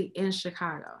really in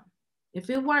Chicago. If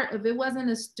it wasn't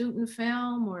a student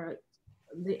film or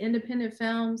the independent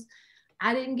films,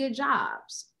 I didn't get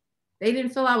jobs. They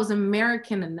didn't feel I was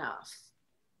American enough.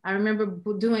 I remember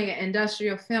doing an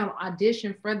industrial film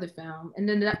audition for the film. And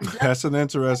then that's an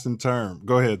interesting term.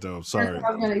 Go ahead though, sorry. That's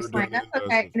what I'm gonna explain. That's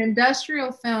okay. An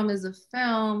industrial film is a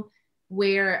film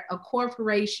where a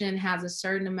corporation has a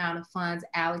certain amount of funds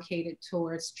allocated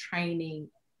towards training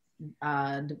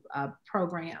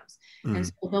programs. And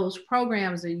so those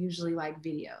programs are usually like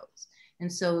videos.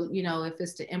 And so, you know, if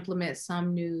it's to implement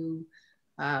some new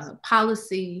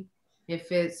policy,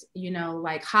 if it's, you know,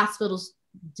 like hospitals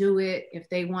do it, if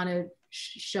they want to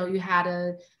show you how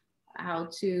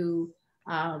to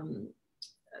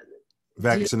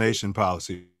vaccination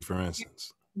policy, for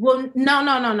instance. Well,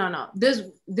 no.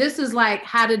 This is like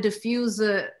how to diffuse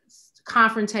a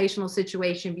confrontational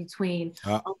situation between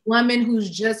a woman who's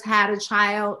just had a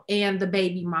child and the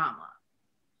baby mama.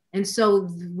 And so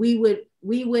we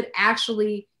would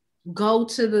actually go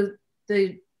to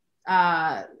the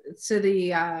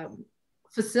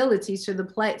facilities, to the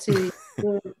play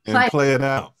and play it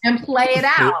out.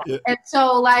 Yeah. And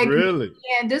so like, really,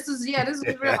 and this is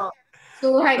real.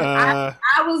 So like I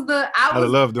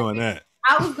love doing that.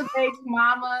 I was the baby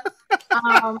mama.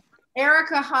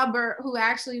 Erica Hubbard, who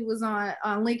actually was on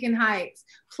Lincoln Heights,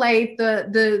 played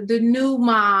the new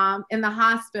mom in the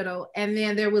hospital, and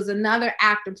then there was another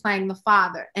actor playing the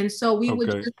father. And so we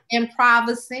would just improv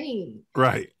a scene,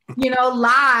 right? You know,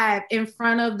 live in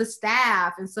front of the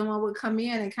staff, and someone would come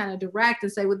in and kind of direct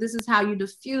and say, "Well, this is how you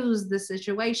diffuse the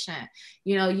situation.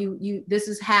 You know, this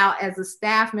is how, as a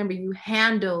staff member, you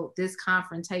handle this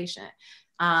confrontation."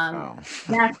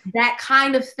 That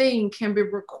kind of thing can be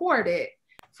recorded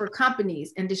for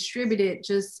companies and distributed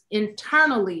just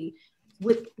internally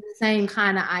with the same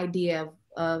kind of idea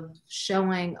of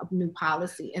showing a new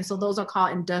policy. And so those are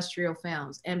called industrial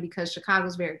films. And because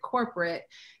Chicago's very corporate,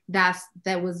 there's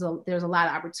a lot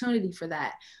of opportunity for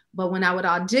that. But when I would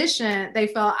audition, they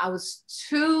felt I was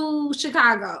too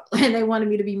Chicago and they wanted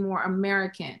me to be more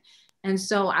American. And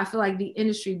so I feel like the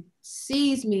industry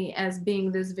sees me as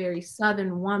being this very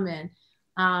Southern woman,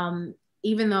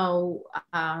 even though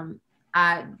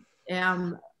I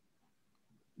am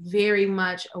very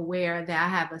much aware that I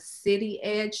have a city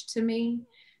edge to me.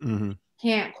 Mm-hmm.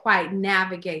 Can't quite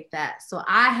navigate that. So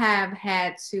I have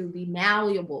had to be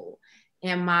malleable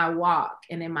in my walk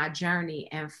and in my journey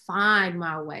and find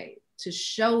my way to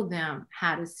show them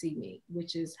how to see me,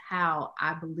 which is how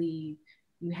I believe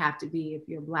you have to be if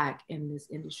you're Black in this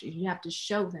industry. You have to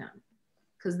show them,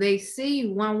 because they see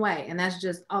you one way, and that's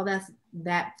just, oh, that's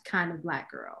that kind of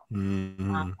Black girl.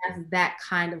 Mm-hmm. That's that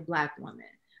kind of Black woman.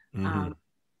 Mm-hmm.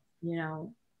 You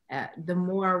know, the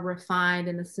more refined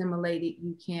and assimilated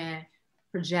you can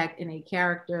project in a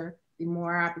character, the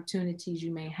more opportunities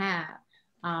you may have.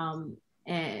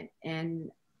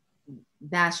 And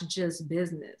that's just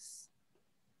business.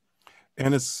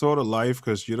 And it's sort of life,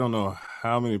 because you don't know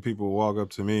how many people walk up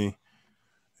to me,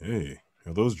 hey,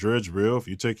 are those dreads real? If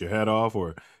you take your hat off,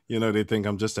 or, you know, they think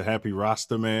I'm just a happy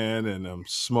Rasta man and I'm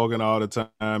smoking all the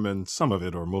time, and some of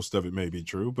it or most of it may be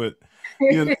true, but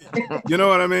you know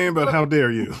what I mean? But how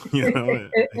dare you? You know?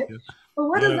 But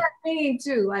what does that mean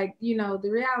too? Like, you know, the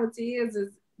reality is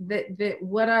that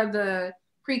what are the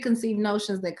preconceived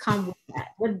notions that come with that?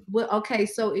 What okay,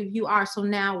 so if you are, so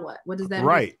now what? What does that mean?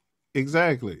 Right.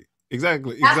 Exactly. That's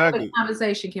where the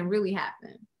conversation can really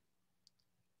happen.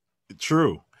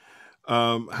 True.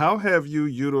 How have you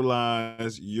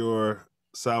utilized your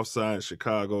Southside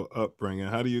Chicago upbringing?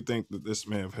 How do you think that this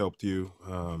may have helped you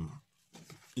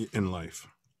in life?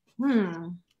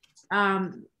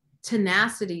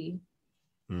 Tenacity.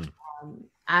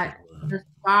 The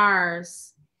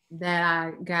scars that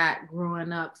I got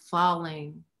growing up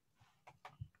falling,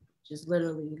 just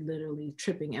literally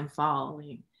tripping and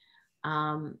falling,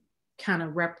 kind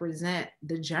of represent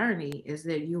the journey, is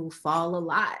that you'll fall a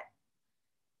lot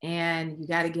and you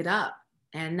got to get up.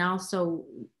 And also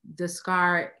the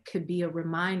scar could be a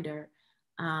reminder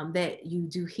that you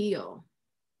do heal.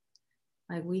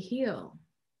 Like, we heal.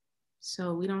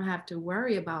 So we don't have to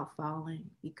worry about falling,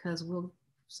 because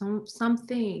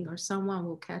something or someone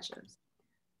will catch us.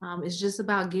 It's just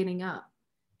about getting up.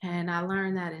 And I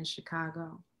learned that in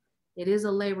Chicago. It is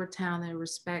a labor town that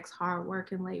respects hard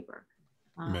work and labor.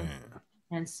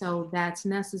 And so that's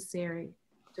necessary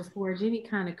to forge any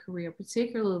kind of career,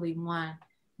 particularly one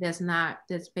that's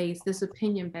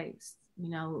opinion based. You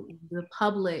know, the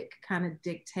public kind of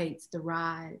dictates the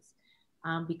rise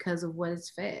because of what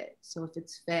it's fed. So if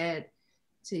it's fed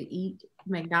to eat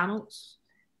McDonald's,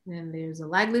 then there's a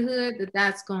likelihood that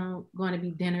that's going to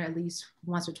be dinner at least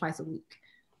once or twice a week.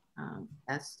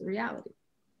 That's the reality.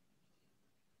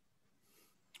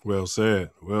 Well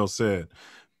said. Well said.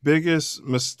 Biggest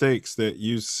mistakes that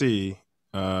you see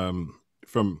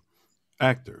from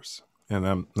actors, and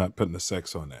I'm not putting the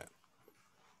sex on that.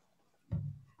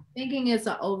 Thinking it's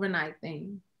an overnight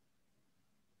thing.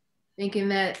 Thinking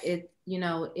that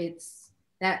it's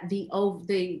that the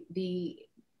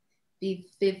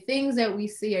things that we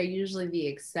see are usually the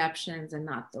exceptions and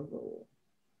not the rule.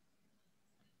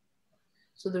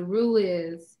 So the rule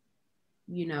is,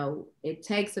 it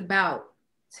takes about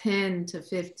 10 to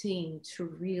 15 to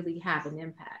really have an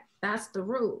impact. That's the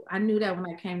rule. I knew that when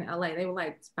I came to LA. They were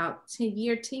like, it's about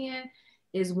year 10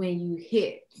 is when you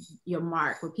hit your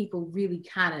mark, where people really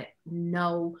kind of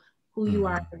know who you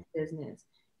are in business.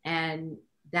 And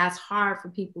that's hard for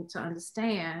people to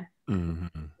understand.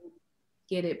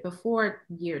 Get it before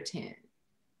year 10.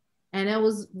 And I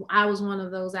was one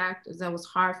of those actors that was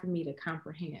hard for me to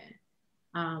comprehend.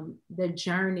 The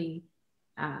journey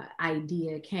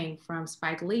idea came from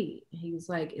Spike Lee. He was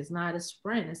like, it's not a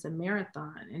sprint, it's a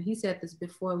marathon. And he said this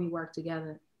before we worked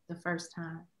together the first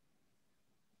time.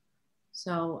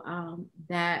 So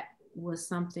that was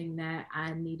something that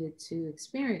I needed to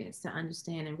experience to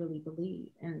understand and really believe.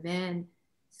 And then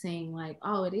seeing like,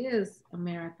 oh, it is a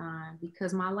marathon,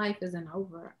 because my life isn't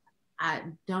over. I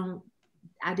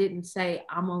didn't say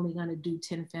I'm only gonna do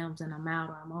 10 films and I'm out,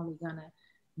 or I'm only gonna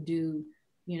do,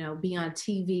 be on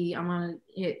TV. I'm gonna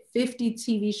hit 50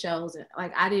 TV shows.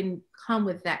 Like, I didn't come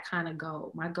with that kind of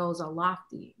goal. My goals are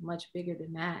lofty, much bigger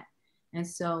than that. And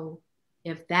so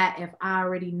if I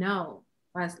already know,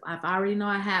 if I already know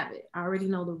I have it, I already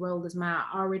know the role is mine,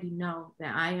 I already know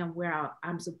that I am where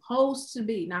I'm supposed to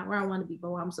be, not where I want to be,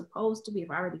 but where I'm supposed to be.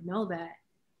 If I already know that,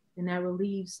 then that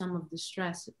relieves some of the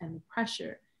stress and the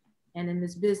pressure. And in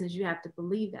this business, you have to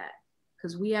believe that,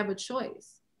 because we have a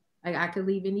choice. Like, I could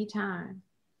leave anytime.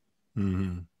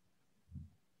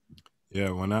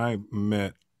 Yeah, when I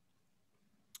met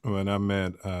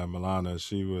Milauna,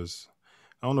 she was,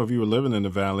 I don't know if you were living in the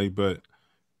Valley, but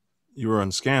you were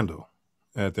on Scandal.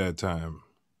 at that time?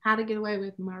 How to Get Away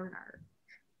with Murder.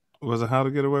 Was it How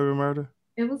to Get Away with Murder?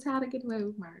 It was How to Get Away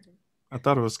with Murder. I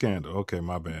thought it was Scandal. Okay,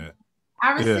 my bad.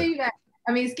 I received that.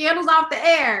 I mean, Scandal's off the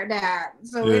air now,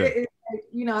 so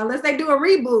unless they do a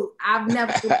reboot, I've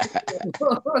never.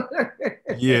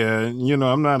 Yeah,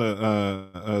 I'm not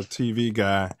a TV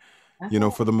guy.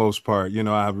 For the most part,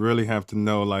 I really have to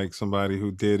know like somebody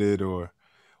who did it or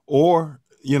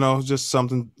just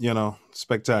something,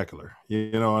 spectacular.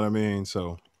 You know what I mean?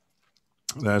 So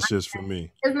that's just for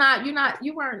me. It's not,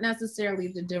 you weren't necessarily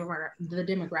the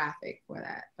demographic for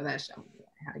that show.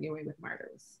 How to Get Away with Murder.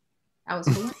 That was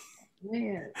fun.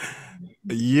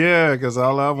 Yeah, because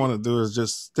all I want to do is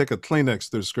just stick a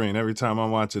Kleenex through the screen every time I'm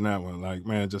watching that one. Like,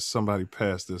 man, just somebody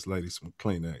pass this lady some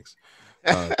Kleenex.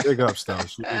 Big up stuff.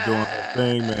 She be doing her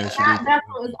thing, man. That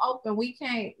is open.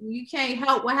 You can't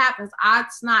help what happens. I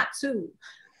snot too.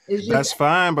 That's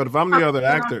fine, but if I'm the other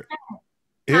actor,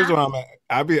 here's what I'm at.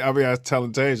 I'll be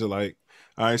telling Tasia, like,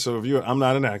 all right, so I'm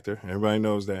not an actor. Everybody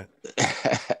knows that.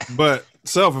 But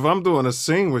Self, if I'm doing a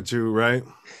scene with you, right?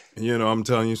 I'm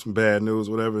telling you some bad news,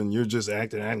 whatever, and you're just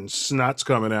acting and snot's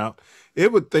coming out.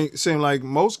 It would seem like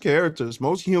most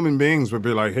human beings would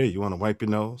be like, hey, you want to wipe your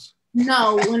nose?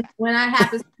 No, when that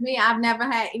happens to me, I've never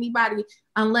had anybody,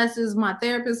 unless it's my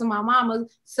therapist or my mama,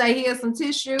 say here's some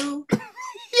tissue.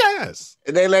 Yes.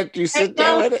 And they let you sit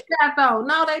there with it? That, though.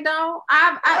 No, they don't.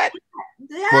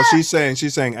 Yeah. Well, she's saying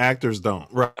actors don't.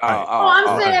 Right.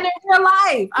 I'm saying in real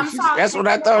life. That's what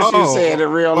I thought she was saying in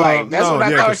real life. That's what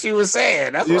I thought she was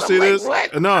saying. That's what I'm this?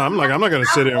 Like, what? No, I'm not going to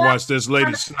sit here and watch this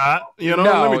lady snot. Let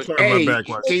me turn my back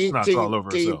while she snots all over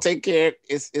herself. Can you take care?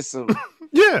 It's a...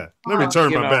 Yeah, let me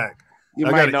turn my back. I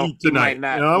got to eat tonight.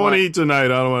 I want to eat tonight. I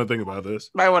don't want to think about this.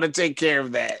 Might want to take care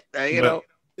of that.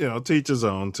 Teach his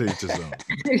own.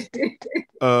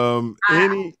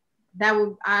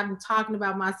 I'm talking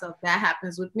about myself. That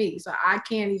happens with me. So I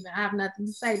can't even have nothing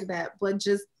to say to that. But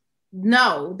just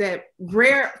know that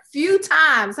few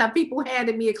times have people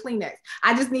handed me a Kleenex.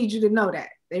 I just need you to know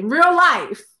that. In real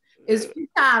life, it's few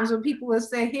times when people will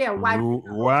say, here, wipe.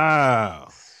 Wow.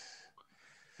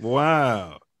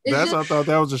 I thought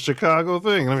that was a Chicago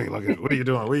thing. Let me look at what are you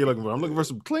doing? What are you looking for? I'm looking for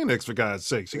some Kleenex, for God's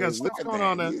sakes. You got stuff going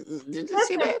on there. Did you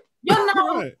see that?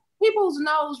 People's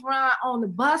nose run on the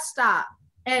bus stop,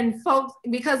 and folks,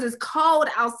 because it's cold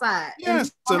outside.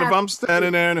 Yes. And if I'm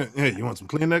standing there and hey, you want some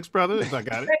Kleenex, brother? I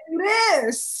got it.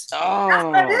 This.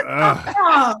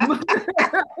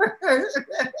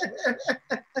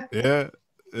 Yeah,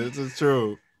 it's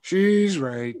true. She's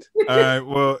right. All right.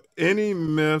 Well, any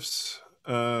myths?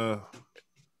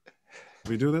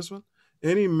 We do this one?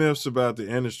 Any myths about the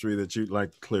industry that you'd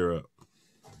like to clear up?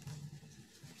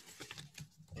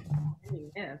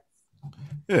 Yes.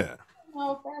 Yeah.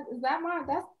 I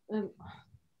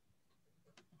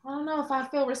don't know if I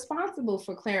feel responsible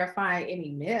for clarifying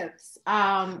any myths.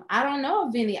 I don't know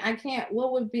of any. I can't.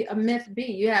 What would be a myth be?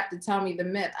 You have to tell me the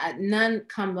myth. None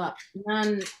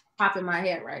pop in my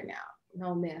head right now.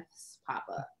 No myths pop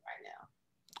up right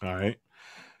now. All right.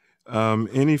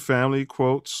 Any family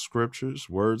quotes, scriptures,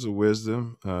 words of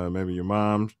wisdom, maybe your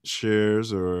mom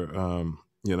shares or,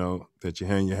 that you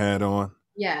hang your hat on?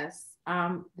 Yes.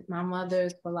 My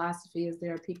mother's philosophy is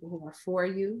there are people who are for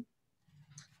you,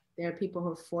 there are people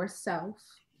who are for self,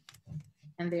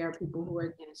 and there are people who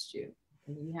are against you.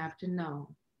 And you have to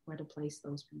know where to place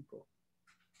those people.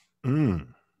 The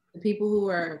people who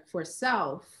are for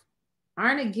self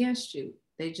aren't against you.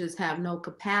 They just have no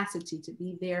capacity to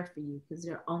be there for you because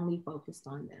they're only focused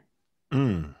on them.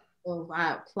 So if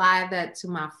I apply that to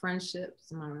my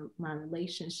friendships, my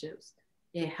relationships,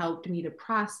 it helped me to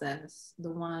process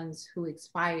the ones who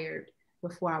expired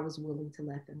before I was willing to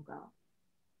let them go.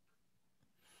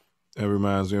 That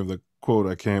reminds me of the quote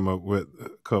I came up with a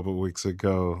couple of weeks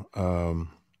ago. What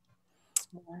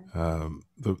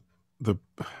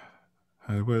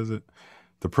is it?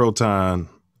 The proton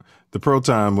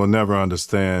will never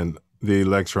understand the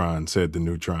electron, said the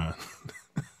neutron.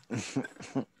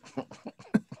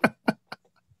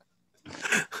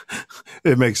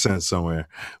 It makes sense somewhere.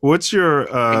 What's your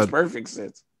makes perfect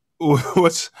sense.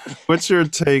 What's your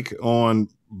take on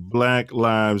Black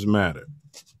Lives Matter?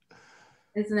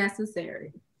 It's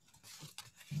necessary.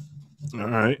 All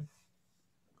right.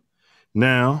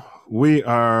 Now we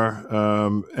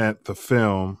are at the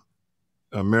film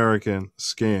American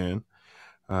Skin.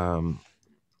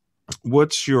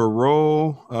 What's your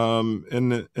role in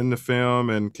the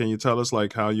film, and can you tell us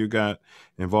like how you got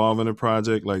involved in the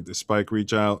project? Like, did Spike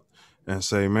reach out and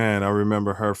say, "Man, I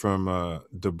remember her from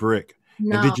The Brick"?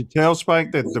 No. And did you tell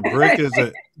Spike that The Brick is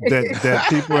that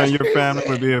people in your family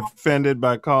would be offended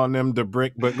by calling them The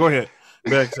Brick? But go ahead.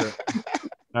 Dexter,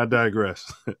 I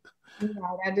digress.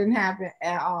 No, that didn't happen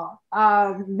at all.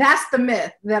 That's the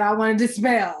myth that I want to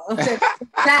dispel.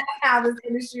 That's how this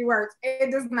industry works. It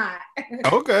does not.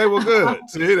 Okay, well, good.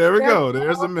 See, there we go.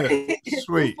 There's the myth.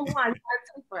 Sweet.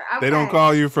 They don't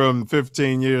call you from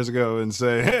 15 years ago and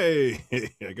say,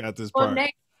 hey, I got this part.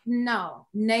 Well,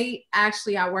 Nate,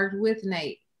 actually, I worked with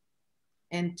Nate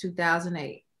in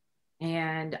 2008.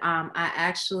 And I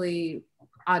actually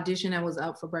auditioned and was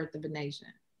up for Birth of a Nation.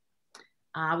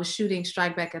 I was shooting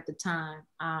Strike Back at the time,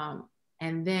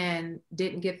 and then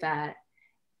didn't get that,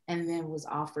 and then was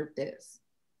offered this.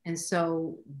 And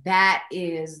so that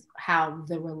is how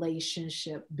the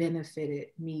relationship benefited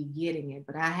me getting it.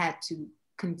 But I had to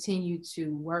continue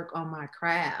to work on my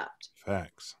craft.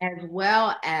 Facts. As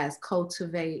well as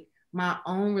cultivate my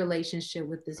own relationship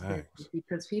with this business,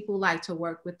 because people like to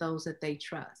work with those that they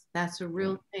trust. That's a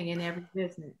real thing in every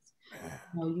business.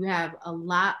 You know, you have a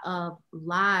lot of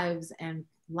lives and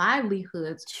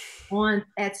livelihoods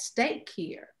at stake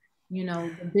here. You know,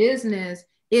 the business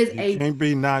is you can't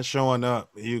be not showing up.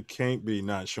 You can't be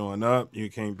not showing up. You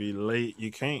can't be late.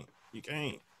 You can't.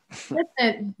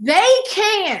 Listen, they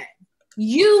can.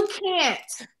 You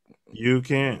can't. You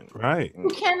can't, right? You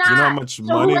cannot. You know how much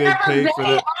money they pay for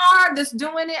that? Are that's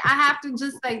doing it, I have to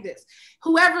just say this.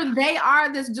 Whoever they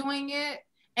are that's doing it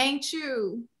ain't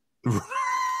you.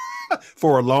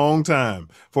 For a long time.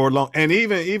 And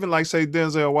even like say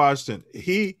Denzel Washington,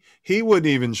 he wouldn't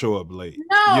even show up late.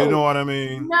 No. You know what I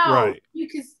mean? No. Right.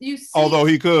 You see. Although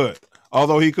he could.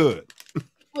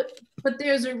 But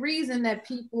there's a reason that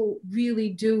people really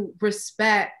do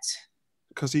respect.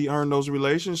 Because he earned those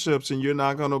relationships, and you're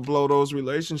not going to blow those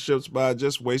relationships by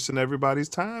just wasting everybody's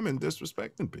time and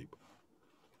disrespecting people.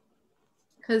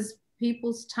 Because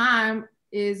people's time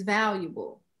is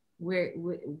valuable. We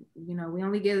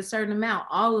only get a certain amount,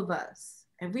 all of us.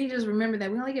 And we just remember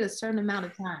that we only get a certain amount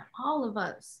of time, all of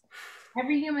us.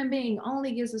 Every human being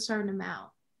only gets a certain amount.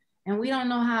 And we don't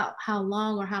know how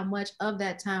long or how much of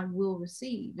that time we'll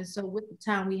receive. And so with the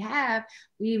time we have,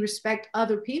 we respect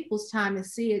other people's time and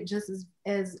see it just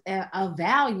as a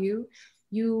value.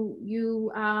 You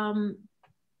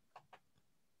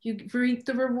reap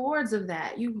the rewards of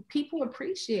that. People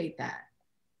appreciate that.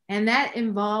 And that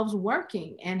involves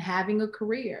working and having a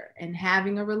career and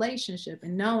having a relationship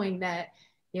and knowing that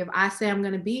if I say I'm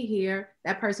going to be here,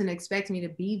 that person expects me to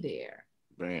be there.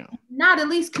 Bam. Not at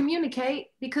least communicate,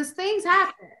 because things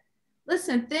happen.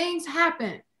 Listen, things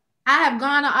happen.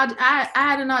 I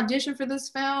had an audition for this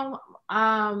film.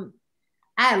 I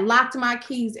had locked my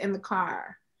keys in the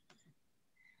car,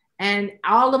 and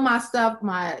all of my stuff,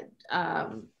 my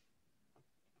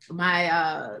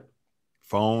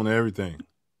phone, everything.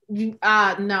 No,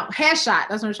 headshot.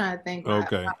 That's what I'm trying to think.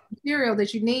 Okay. Material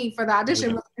that you need for the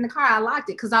audition was in the car. I locked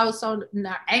it because I was so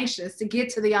anxious to get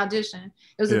to the audition.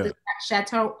 It was at the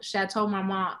Chateau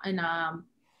Marmont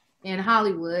in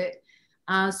Hollywood.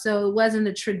 So it wasn't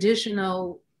a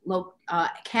traditional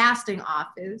casting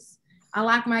office. I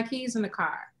locked my keys in the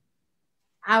car.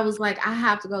 I was like, I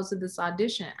have to go to this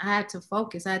audition. I had to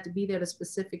focus. I had to be there at a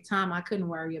specific time. I couldn't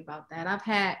worry about that. I've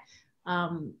had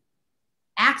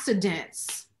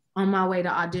accidents on my way to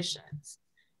auditions,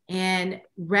 and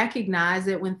recognize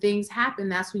that when things happen,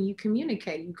 that's when you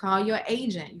communicate. You call your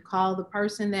agent, you call the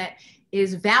person that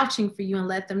is vouching for you and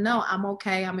let them know, I'm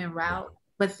okay, I'm en route,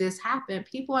 but this happened.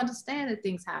 People understand that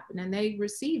things happen and they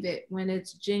receive it when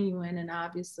it's genuine, and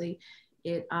obviously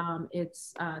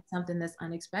it's something that's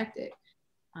unexpected.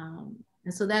 And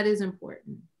so that is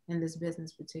important in this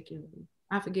business particularly.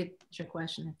 I forget your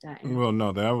question if that. Well,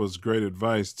 no, that was great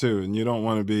advice too. And you don't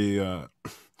want to be,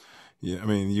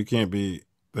 you can't be,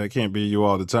 that can't be you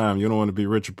all the time. You don't want to be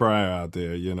Richard Pryor out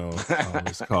there,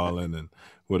 always calling and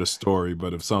with a story.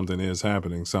 But if something is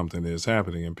happening,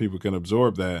 and people can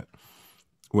absorb that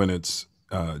when it's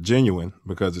genuine,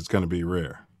 because it's going to be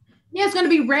rare. Yeah, it's going to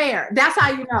be rare. That's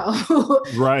how you know.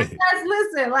 Right. Because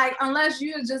listen, unless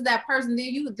you're just that person,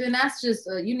 then that's just,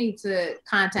 you need to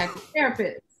contact a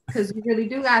therapist. Because you really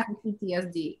do have some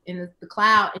PTSD, and it's the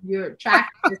cloud, and you're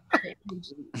attracted to certain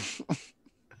energy.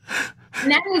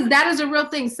 And that is a real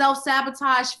thing.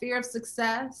 Self-sabotage, fear of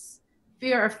success,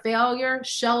 fear of failure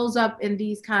shows up in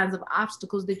these kinds of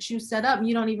obstacles that you set up. And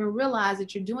you don't even realize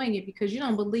that you're doing it because you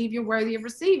don't believe you're worthy of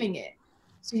receiving it.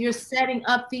 So you're setting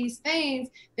up these things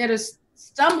that are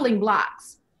stumbling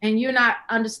blocks, and you're not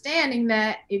understanding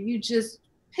that if you just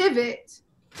pivot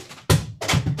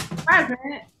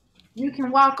present, you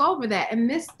can walk over that and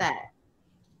miss that.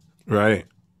 Right.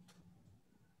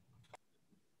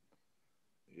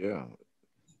 Yeah,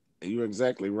 you're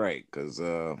exactly right. Because,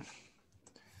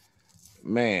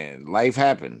 man, life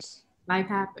happens. Life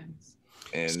happens.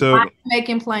 And so,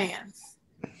 making plans.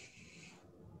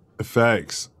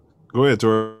 Facts. Go ahead,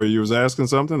 Tori. You was asking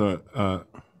something, or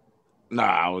nah,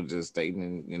 I was just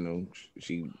stating. You know,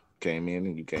 she came in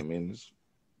and you came in.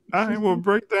 All right. Well,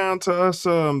 break down to us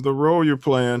the role you're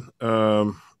playing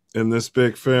in this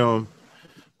big film,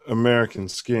 American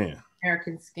Skin.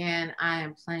 American Skin. I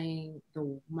am playing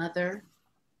the mother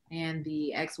and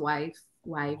the ex-wife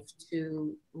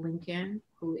to Lincoln,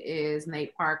 who is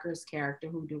Nate Parker's character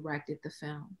who directed the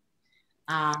film.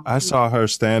 I saw her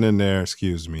standing there,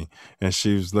 excuse me, and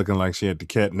she was looking like she had the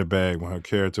cat in the bag when her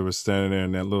character was standing there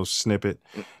in that little snippet.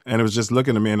 And it was just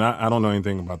looking at me, and I don't know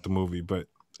anything about the movie, but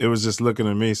it was just looking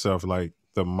at me. So like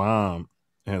the mom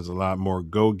has a lot more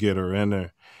go-getter in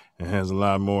her and has a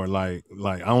lot more like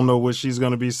I don't know what she's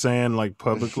going to be saying like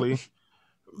publicly.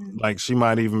 Like she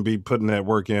might even be putting that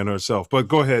work in herself. But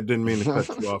go ahead. Didn't mean to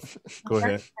cut you off. Go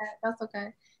ahead. That's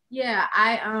okay. Yeah,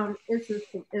 I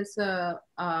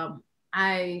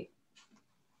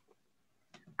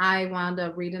wound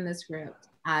up reading the script.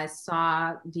 I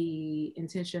saw the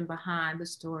intention behind the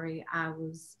story. I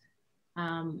was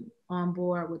on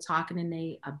board with talking to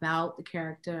Nate about the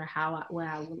character, what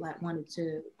I wanted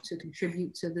to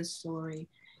contribute to this story,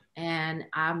 and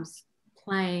I'm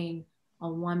playing a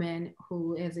woman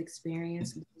who has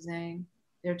experienced losing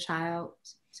their child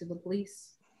to the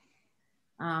police.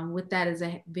 With that is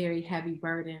a very heavy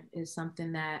burden, is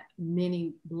something that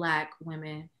many Black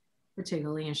women,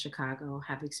 particularly in Chicago,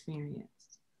 have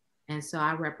experienced. And so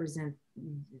I represent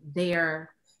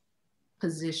their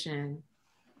position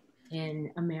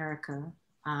in America,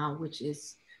 which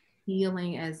is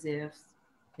feeling as if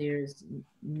there's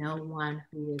no one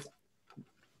who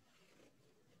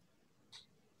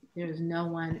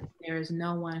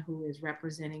is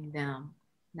representing them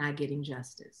not getting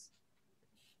justice.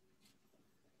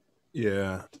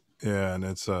 Yeah, and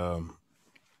it's there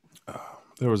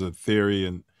was a theory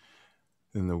in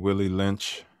the Willie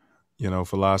Lynch,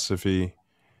 philosophy.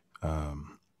 I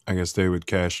guess they would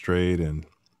castrate and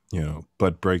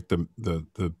butt break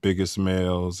the biggest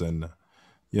males and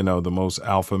the most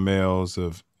alpha males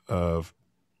of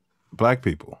Black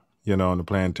people, on the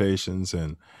plantations,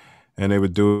 and they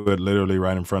would do it literally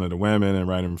right in front of the women and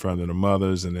right in front of the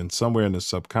mothers, and then somewhere in the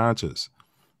subconscious,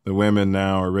 the women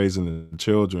now are raising the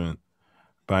children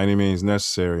by any means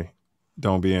necessary.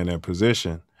 Don't be in that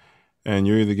position. And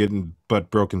you're either getting butt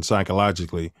broken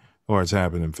psychologically or it's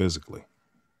happening physically.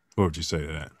 What would you say to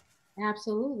that?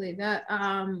 Absolutely.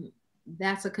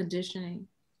 That's a conditioning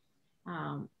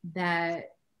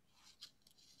that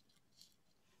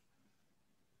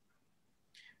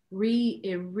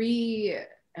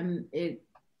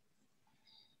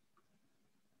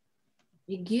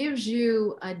it gives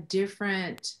you a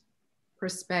different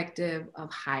perspective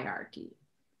of hierarchy,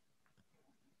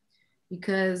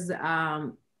 because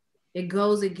it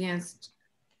goes against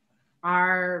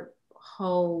our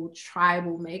whole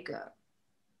tribal makeup.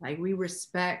 Like, we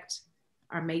respect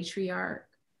our matriarch,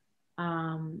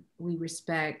 we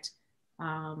respect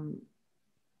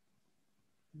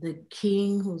the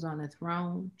king who's on the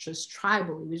throne, just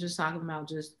tribally. We're just talking about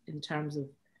just in terms of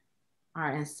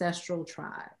our ancestral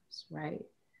tribes, right?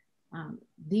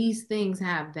 These things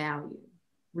have value.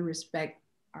 We respect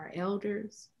our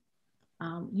elders.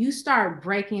 You start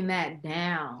breaking that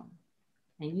down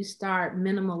and you start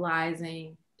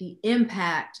minimalizing the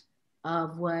impact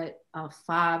of what a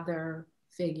father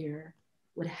figure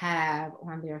would have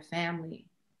on their family,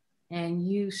 and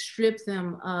you strip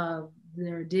them of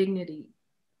their dignity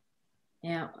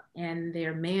and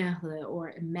their manhood,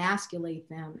 or emasculate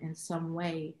them in some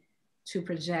way to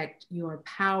project your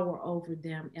power over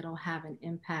them, it'll have an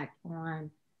impact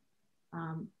on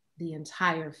the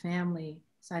entire family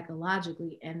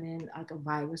psychologically, and then like a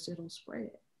virus, it'll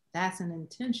spread. That's an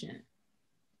intention.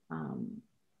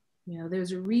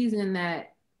 There's a reason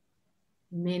that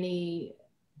many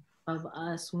of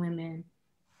us women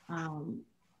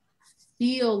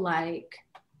feel like,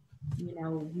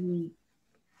 we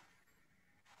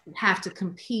have to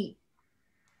compete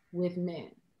with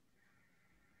men.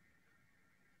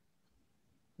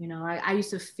 I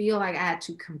used to feel like I had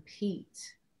to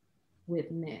compete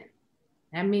with men.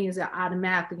 That means that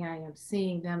automatically I am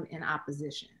seeing them in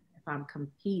opposition. If I'm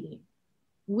competing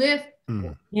with,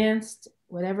 against,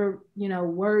 whatever,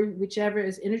 word, whichever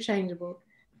is interchangeable,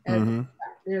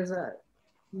 there's a,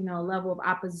 level of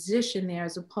opposition there,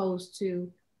 as opposed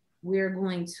to we're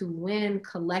going to win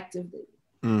collectively.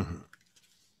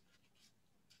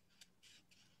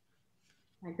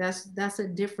 Like that's a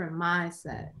different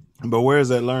mindset. But where is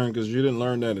that learned? Because you didn't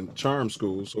learn that in charm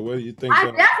school. So where do you think?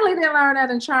 I definitely didn't learn that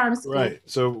in charm school. Right.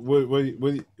 So where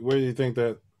do you think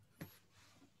that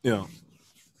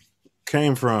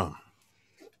came from?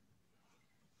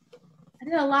 I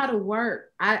did a lot of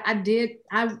work. I've been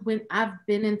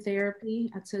in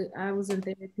therapy. I was in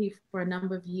therapy for a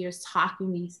number of years,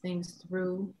 talking these things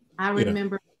through. I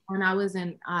remember when I was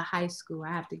in high school, I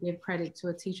have to give credit to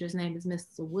a teacher's name is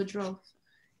Mr. Woodruff.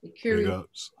 The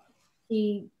curious,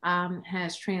 he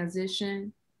has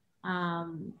transitioned.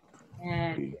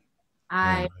 And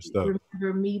I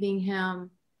remember meeting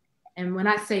him. And when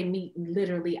I say meet,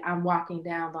 literally, I'm walking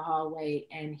down the hallway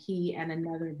and he and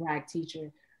another Black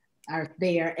teacher are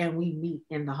there and we meet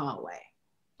in the hallway.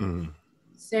 Mm-hmm.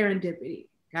 Serendipity.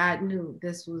 God knew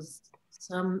this was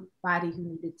somebody who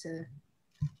needed to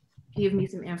give me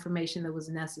some information that was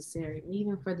necessary,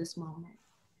 even for this moment.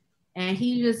 And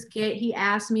he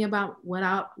asked me about what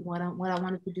I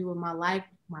wanted to do with my life,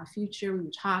 my future. We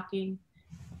were talking.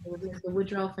 It was Mr.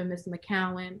 Woodruff and Mr.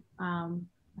 McCowan.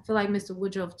 I feel like Mr.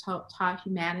 Woodruff taught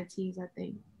humanities, I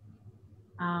think.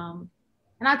 And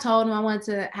I told him I wanted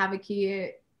to have a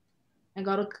kid and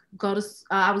go to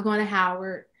I was going to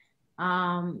Howard.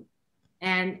 And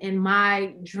in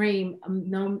my dream,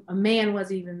 a man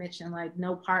wasn't even mentioned, like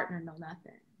no partner, no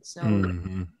nothing. So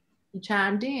he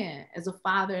chimed in as a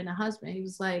father and a husband. He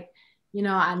was like,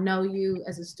 I know you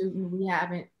as a student. We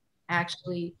haven't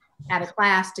actually had a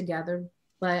class together,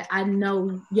 but I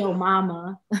know your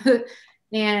mama.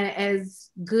 And as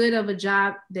good of a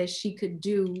job that she could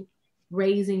do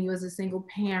raising you as a single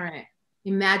parent,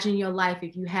 imagine your life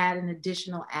if you had an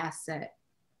additional asset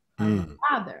of a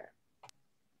father.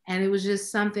 And it was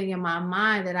just something in my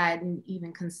mind that I hadn't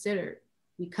even considered,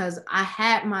 because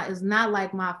it's not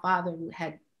like my father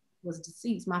was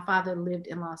deceased. My father lived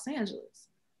in Los Angeles.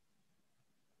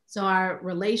 So our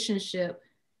relationship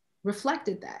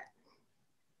reflected that.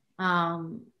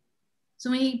 So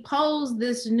when he posed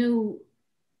this new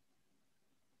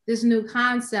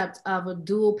concept of a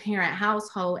dual parent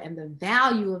household and the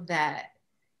value of that,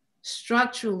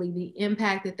 structurally, the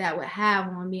impact that would have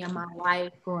on me and my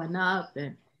life growing up,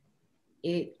 and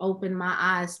it opened my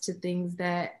eyes to things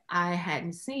that I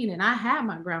hadn't seen. And I had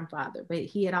my grandfather, but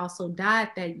he had also died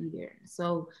that year.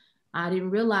 So I didn't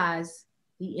realize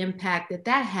the impact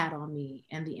that had on me,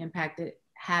 and the impact that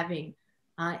having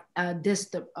a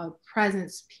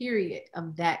presence period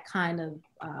of that kind of,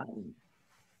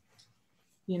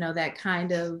 that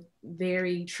kind of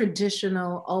very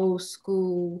traditional, old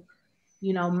school,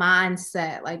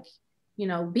 mindset. Like,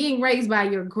 being raised by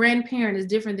your grandparent is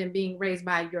different than being raised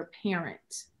by your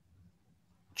parent.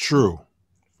 True.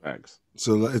 Facts.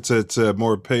 So it's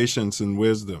more patience and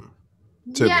wisdom,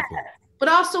 typically. Yeah, but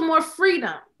also more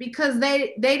freedom, because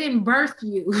they didn't birth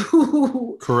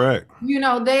you. Correct.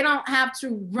 They don't have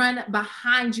to run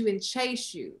behind you and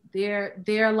chase you.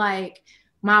 They're like,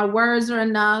 my words are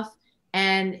enough.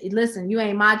 And listen, you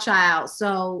ain't my child.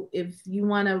 So if you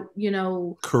want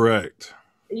to, correct.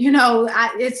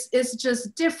 It's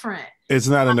just different. It's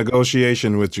not a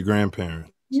negotiation with your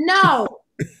grandparent. No.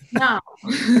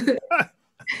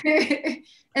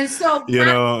 And so,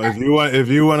 if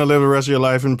you want to live the rest of your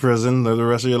life in prison, live the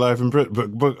rest of your life in prison.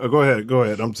 But go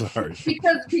ahead. I'm sorry.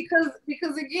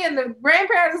 because again, the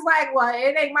grandparent is like, well,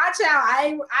 it ain't my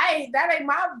child. That ain't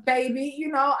my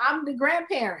baby. I'm the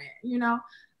grandparent.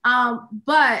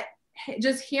 But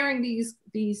just hearing these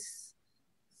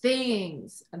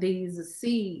things, these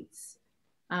seeds,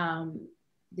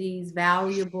 these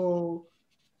valuable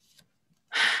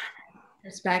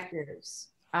perspectives,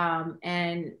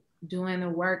 and doing the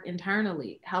work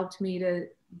internally helped me to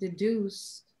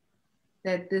deduce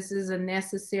that this is a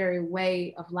necessary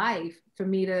way of life for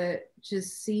me to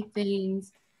just see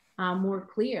things more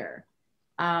clear,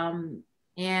 and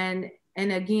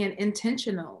again,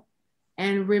 intentional.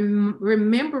 And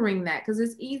remembering that, because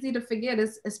it's easy to forget,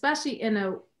 especially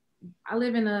I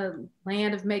live in a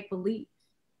land of make-believe.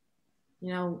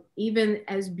 Even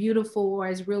as beautiful or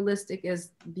as realistic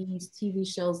as these TV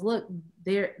shows look,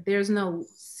 there's no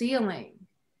ceiling.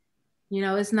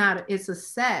 It's a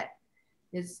set.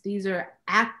 These are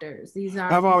actors.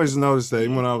 I've always noticed that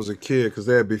even when I was a kid, because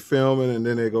they'd be filming and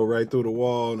then they go right through the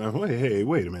wall. And I'm like, hey,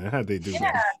 wait a minute, how'd they do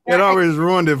that? It always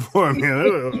ruined it for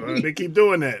me. They keep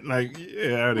doing that. Like,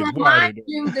 yeah, remind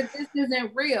you that this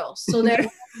isn't real, so that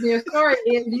their story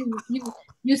is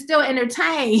you still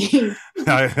entertained.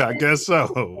 I guess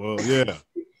so. Well, yeah.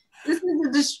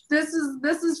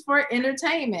 This is for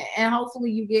entertainment, and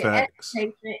hopefully you get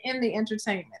education in the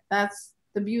entertainment. That's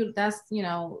the beauty. That's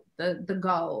the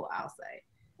goal, I'll say.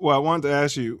 Well, I wanted to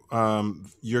ask you,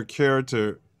 your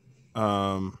character,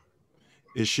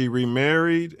 is she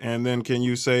remarried? And then can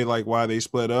you say like why they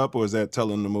split up, or is that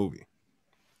telling the movie?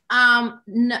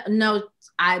 No,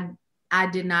 I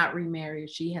did not remarry.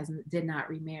 She did not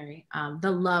remarry.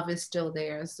 The love is still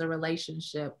there. It's a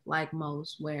relationship like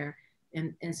most, where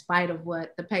in spite of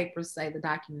what the papers say, the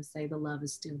documents say, the love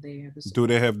is still there. Do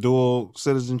they have dual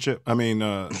citizenship? I mean,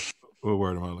 what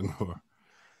word am I looking for?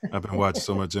 I've been watching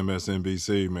so much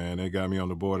MSNBC, man. They got me on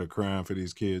the border crying for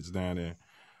these kids down there.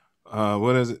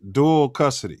 What is it? Dual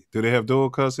custody. Do they have dual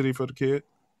custody for the kid?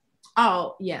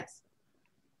 Oh, yes.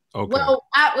 Okay. Well,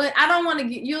 I don't want to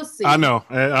get, you'll see. I know.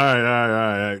 All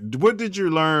right. What did you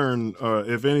learn,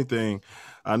 if anything?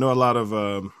 I know a lot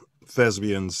of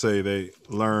thespians say they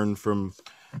learn from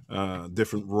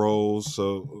different roles.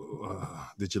 So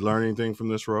did you learn anything from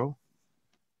this role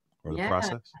or the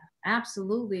process?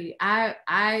 Absolutely.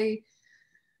 I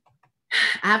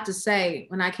have to say,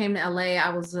 when I came to LA, I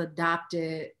was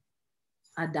adopted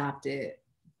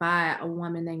by a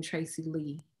woman named Tracy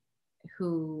Lee,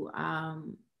 who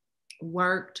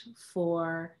worked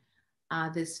for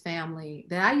this family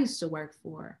that I used to work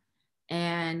for.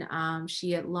 And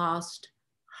she had lost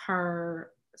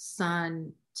her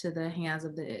son to the hands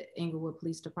of the Inglewood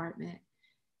Police Department.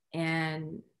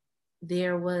 And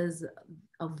there was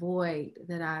a void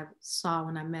that I saw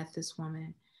when I met this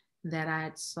woman that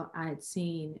I had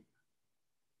seen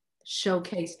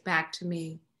showcased back to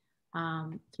me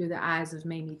through the eyes of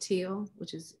Mamie Till,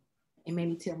 which is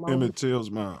Mamie Till. Emmett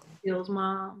Till's mom. Till's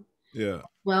mom. Yeah.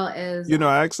 Well as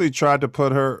I actually tried to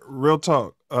put her, real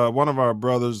talk. One of our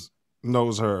brothers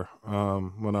knows her,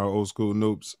 one of our old school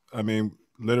noobs. I mean,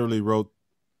 literally wrote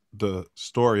the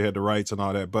story, had the rights and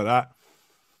all that. But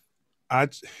I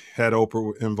had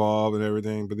Oprah involved and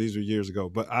everything, but these were years ago.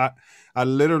 But I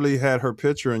literally had her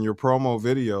picture in your promo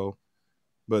video.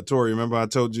 But Tori, remember I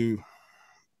told you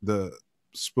the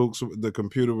spooks, the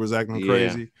computer was acting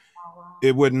crazy.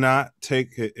 It would not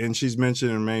take it, and she's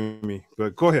mentioning Mamie.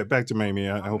 But go ahead, back to Mamie.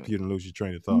 I hope you didn't lose your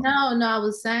train of thought. No, I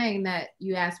was saying that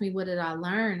you asked me what did I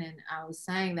learn, and I was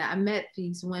saying that I met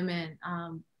these women,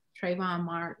 Trayvon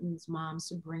Martin's mom,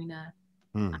 Sabrina.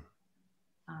 I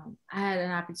had an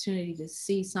opportunity to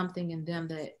see something in them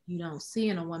that you don't see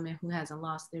in a woman who hasn't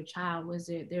lost their child.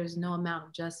 There's no amount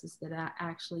of justice that I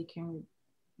actually can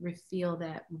refill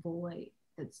that void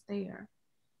that's there.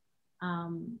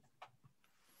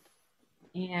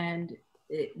 And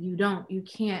you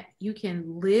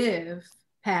can live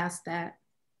past that,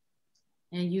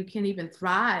 and you can even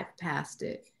thrive past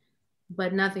it,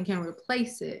 but nothing can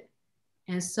replace it.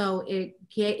 And so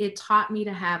it taught me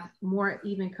to have more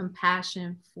even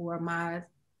compassion for my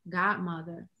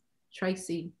godmother,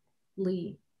 Tracy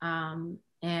Lee, and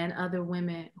other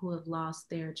women who have lost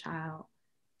their child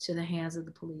to the hands of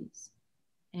the police,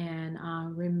 and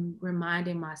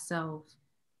reminding myself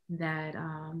that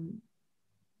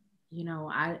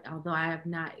although I have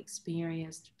not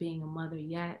experienced being a mother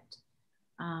yet,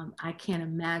 I can't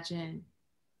imagine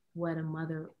what a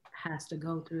mother has to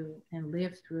go through and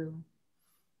live through.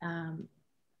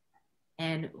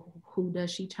 And who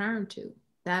does she turn to?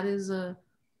 That is a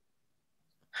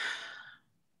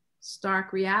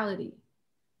stark reality,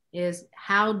 is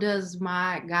how does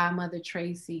my godmother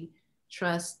Tracy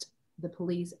trust the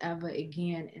police ever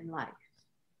again in life?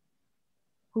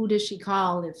 Who does she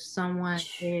call if someone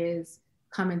is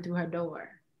coming through her door?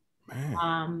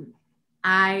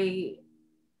 I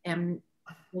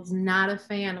was not a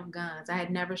fan of guns. I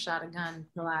had never shot a gun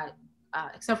until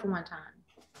except for one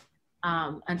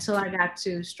time, until I got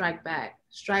to Strike Back.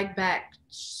 Strike Back,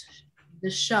 the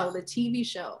show, the TV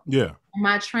show. Yeah.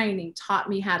 My training taught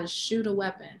me how to shoot a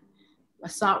weapon,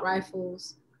 assault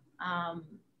rifles,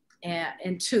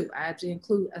 and two. I have to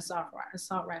include assault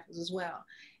rifles as well.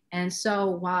 And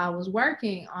so while I was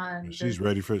working on, she's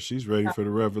ready for the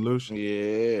revolution.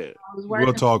 Yeah,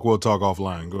 we'll talk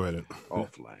offline. Go ahead.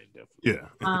 Offline, definitely.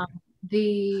 Yeah.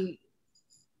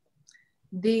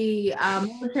 The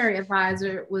military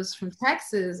advisor was from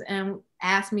Texas and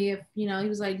asked me if he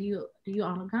was like, do you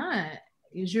own a gun?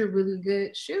 Is you're a really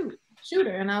good shooter?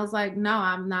 And I was like, no,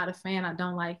 I'm not a fan. I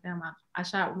don't like them. I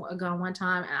shot a gun one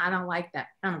time and I don't like that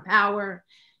kind of power.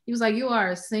 He was like, you are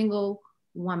a single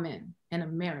woman in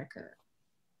America,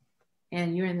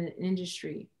 and you're in the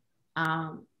industry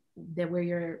where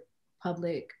you're a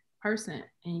public person,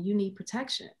 and you need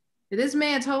protection. This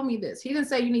man told me this. He didn't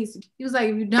say you need. He was like,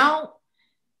 if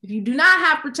you do not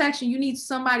have protection, you need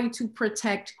somebody to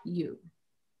protect you.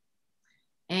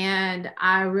 And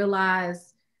I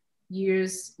realized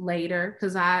years later,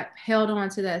 because I held on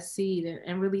to that seed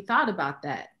and really thought about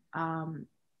that.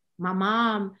 My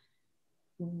mom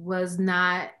was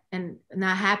not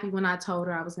happy when I told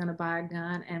her I was going to buy a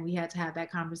gun, and we had to have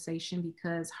that conversation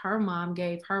because her mom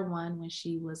gave her one when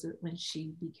she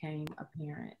became a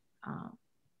parent.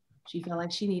 She felt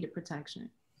like she needed protection.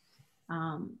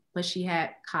 But she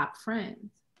had cop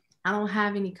friends. I don't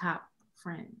have any cop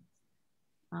friends.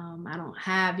 I don't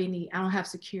have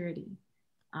security.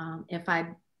 If I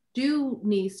do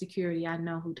need security, I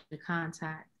know who to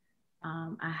contact.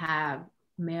 I have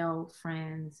male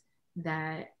friends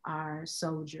that are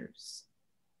soldiers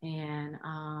and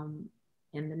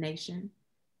in the nation.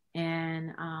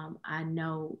 And I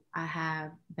know I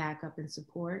have backup and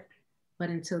support, but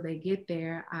until they get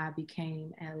there, I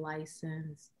became a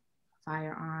licensed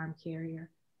firearm carrier.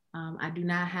 I do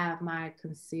not have my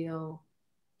concealed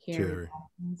carry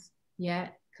license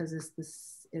yet because it's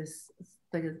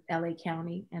the LA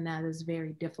County, and that is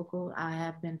very difficult. I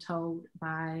have been told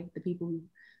by the people who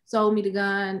sold me the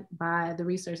gun, by the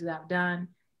research that I've done,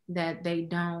 that they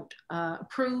don't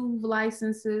approve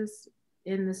licenses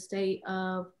in the city,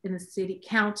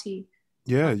 county.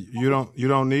 Yeah, you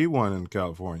don't need one in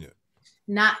California.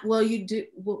 You do.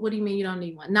 What do you mean you don't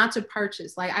need one? Not to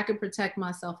purchase. Like I could protect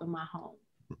myself in my home.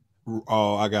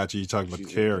 Oh, I got you. You're talking about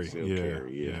carry.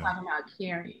 Yeah. Talking about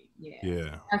carrying.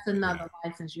 Yeah. That's another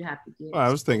license you have to get. Well, I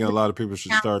was thinking a lot of people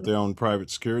should start their own private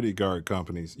security guard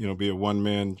companies. Be a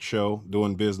one-man show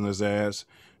doing business as,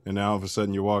 and now all of a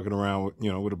sudden you're walking around with,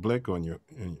 with a blick on your.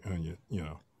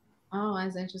 Oh,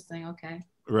 that's interesting. Okay.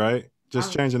 Right.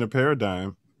 Just changing the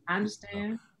paradigm. I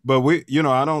understand. But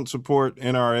I don't support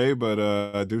NRA, but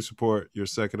I do support your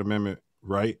Second Amendment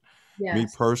right. Yes. Me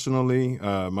personally,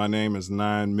 my name is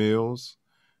 9 Mills.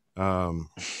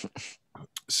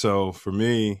 So for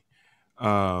me,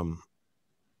 I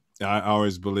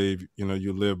always believe,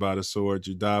 you live by the sword,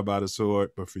 you die by the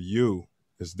sword, but for you,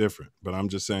 it's different. But I'm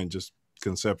just saying, just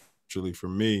conceptually for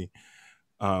me,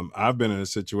 I've been in a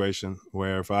situation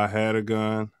where if I had a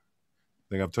gun, I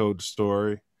think I've told the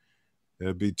story,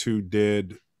 there'd be 2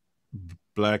 dead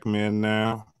black men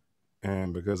now.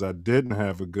 And because I didn't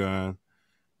have a gun,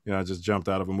 I just jumped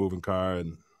out of a moving car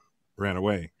and ran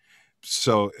away.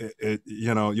 So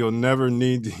you'll never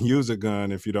need to use a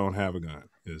gun if you don't have a gun.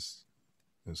 Is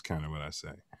kind of what I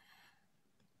say.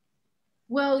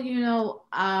 Well,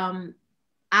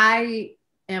 I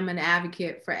am an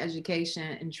advocate for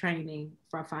education and training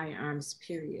for firearms,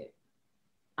 period.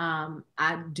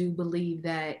 I do believe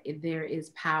that there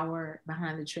is power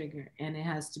behind the trigger and it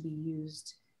has to be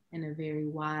used in a very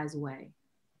wise way.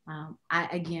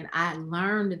 I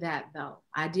learned that though.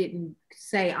 I didn't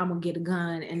say I'm gonna get a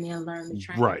gun and then learn the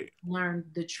training. Right. Learn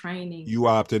the training. You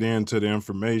opted into the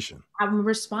information. I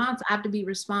have to be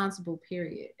responsible,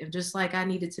 period. If just like I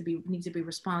need to be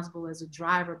responsible as a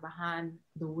driver behind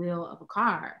the wheel of a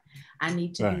car, I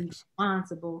need to be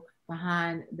responsible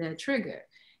behind the trigger.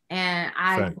 And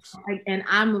I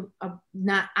am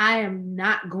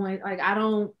not going, like, I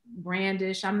don't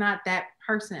brandish. I'm not that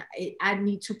person. I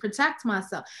need to protect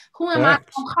myself. Who am I going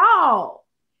to call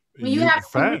when you have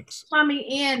coming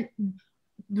in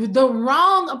the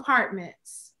wrong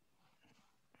apartments?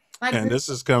 Like, and this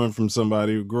is coming from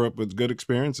somebody who grew up with good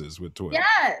experiences with toys.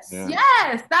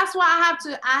 Yes. That's why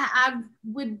I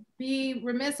would be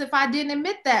remiss if I didn't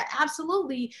admit that.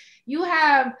 Absolutely. You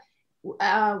have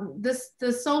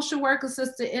the social work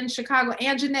assistant in Chicago,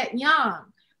 Anjanette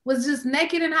Young, was just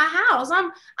naked in her house.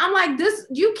 I'm like, this,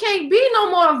 you can't be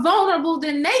no more vulnerable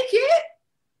than naked.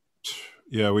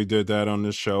 Yeah, we did that on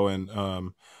this show, and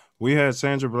we had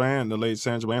Sandra Bland, the late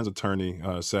Sandra Bland's attorney,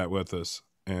 sat with us,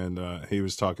 and he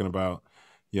was talking about,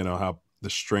 how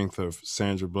the strength of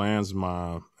Sandra Bland's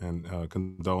mom, and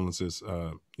condolences,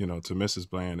 to Mrs.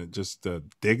 Bland, and just the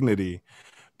dignity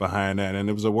behind that. And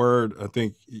it was a word I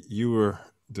think you were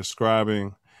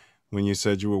describing when you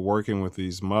said you were working with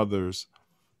these mothers.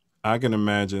 I can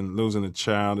imagine losing a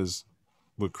child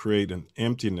would create an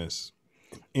emptiness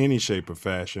in any shape or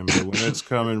fashion, but when it's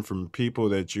coming from people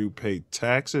that you pay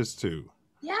taxes to,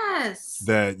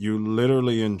 that you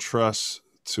literally entrust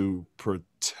to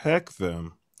protect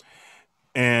them.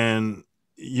 And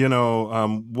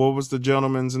what was the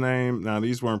gentleman's name? Now,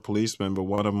 these weren't policemen, but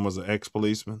one of them was an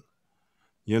ex-policeman.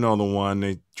 The one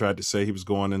they tried to say he was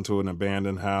going into an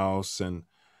abandoned house, and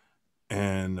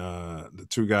the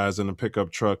 2 guys in the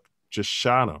pickup truck just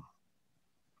shot him.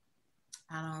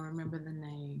 I don't remember the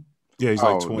name. Yeah, he's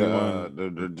like 21.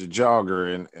 The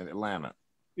jogger in Atlanta.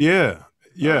 Yeah.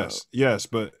 Yes.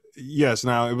 But yes,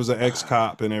 now it was an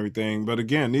ex-cop and everything. But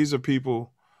again, these are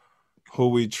people who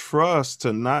we trust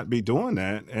to not be doing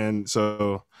that. And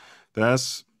so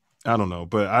that's, I don't know,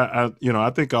 but I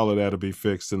think all of that will be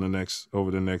fixed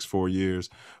over the next 4 years.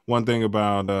 One thing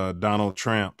about Donald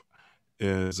Trump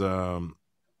is, he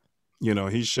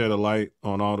shed a light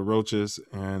on all the roaches,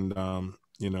 and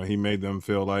he made them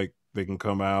feel like they can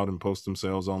come out and post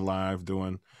themselves on live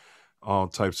doing all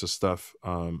types of stuff.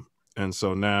 And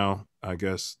so now I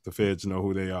guess the feds know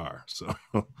who they are. So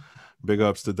big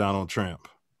ups to Donald Trump.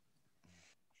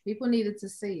 People needed to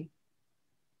see.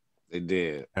 They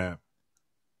did. Yeah.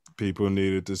 People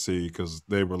needed to see because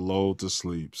they were lulled to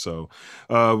sleep. So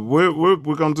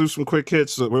we're gonna do some quick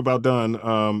hits. So we're about done.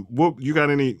 You got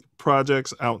any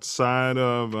projects outside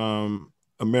of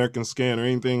American Scan or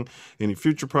anything? Any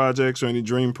future projects or any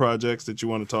dream projects that you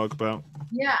want to talk about?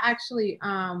 Yeah, actually,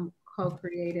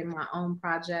 co-created my own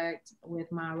project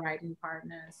with my writing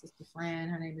partner, sister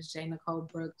friend. Her name is J. Nicole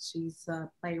Brooks. She's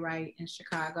a playwright in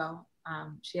Chicago.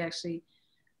 She actually,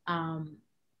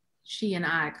 she and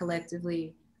I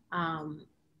collectively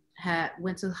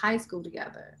went to high school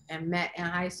together and met in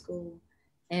high school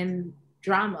in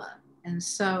drama. And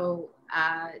so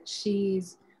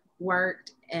she's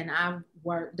worked and I've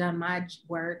done my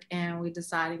work, and we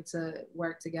decided to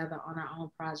work together on our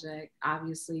own project.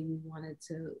 Obviously, we wanted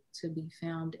to be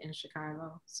filmed in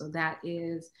Chicago. So that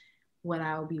is what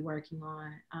I will be working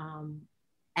on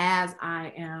as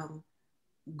I am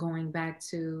going back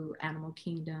to Animal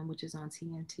Kingdom, which is on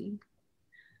TNT.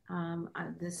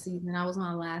 This season, I was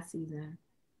on last season,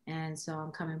 and so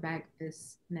I'm coming back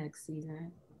this next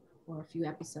season for a few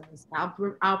episodes.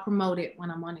 I'll promote it when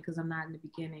I'm on it because I'm not in the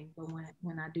beginning, but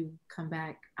when I do come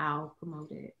back, I'll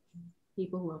promote it.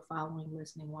 People who are following,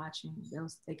 listening, watching,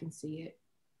 they can see it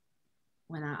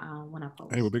when I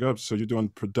post. Hey, well, big up. So you're doing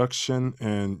production,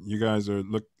 and you guys are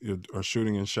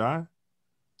shooting in Chi?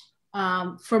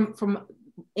 From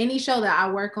any show that I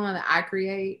work on that I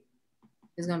create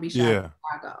is gonna be shot in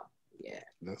Chicago. Yeah,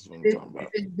 that's what I'm talking about. If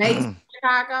it's based in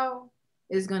Chicago,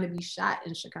 it's gonna be shot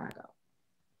in Chicago.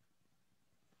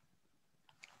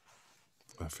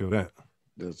 I feel that.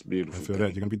 That's beautiful. I feel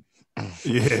that you're gonna be,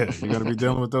 you're gonna be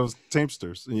dealing with those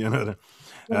Teamsters. You know,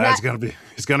 it's gonna be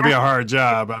a hard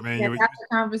job. I mean, that's the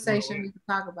conversation we can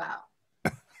talk about.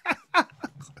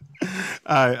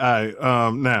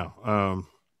 Now,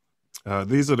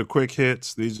 these are the quick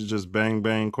hits. These are just bang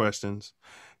bang questions.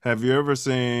 Have you ever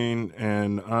seen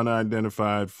an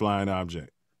unidentified flying object?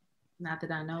 Not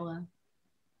that I know of.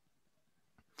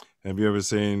 Have you ever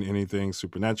seen anything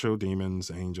supernatural, demons,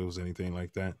 angels, anything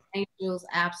like that? Angels,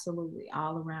 absolutely,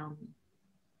 all around me.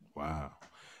 Wow.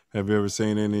 Have you ever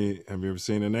seen an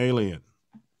alien?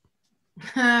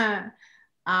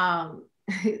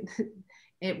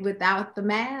 Without the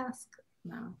mask?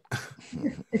 No.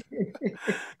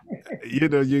 You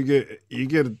know, you get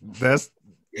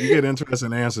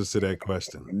interesting answers to that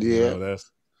question. Yeah. You know,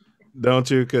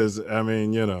 don't you? Because I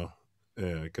mean, you know,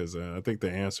 yeah. Because I think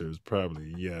the answer is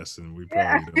probably yes, and we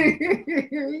probably don't.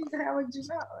 How would you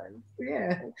know?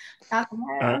 Yeah.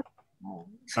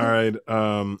 All right.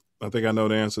 I think I know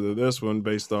the answer to this one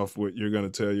based off what you're going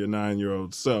to tell your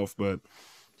 9-year-old self. But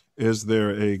is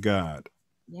there a God?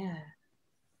 Yeah,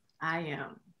 I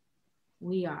am.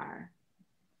 We are.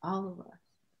 All of us.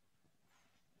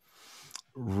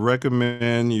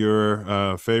 Recommend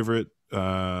your favorite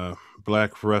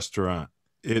Black restaurant.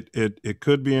 It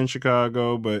could be in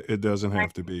Chicago, but it doesn't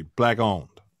have to be. Black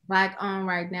owned. Black owned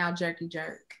right now, Jerky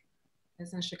Jerk.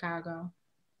 It's in Chicago.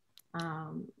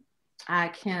 I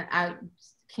can't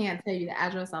tell you the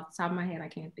address off the top of my head. I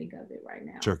can't think of it right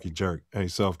now. Jerky Jerk. Hey,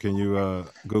 Self, can you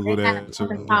Google that?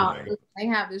 They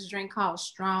have this drink called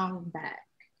Strongback.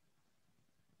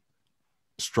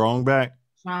 Strongback?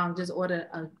 Strong. Just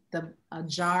order a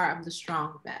jar of the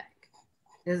Strongback.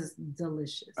 It's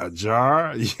delicious. A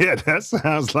jar? Yeah, that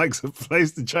sounds like some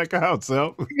place to check out,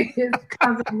 Self. It's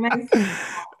amazing.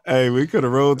 Hey, we could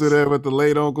have rolled through there with the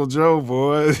late Uncle Joe,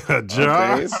 boy. A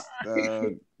jar?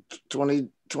 Okay,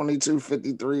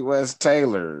 2253 West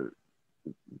Taylor.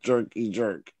 Jerky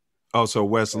Jerk. Oh, so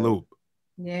West Loop.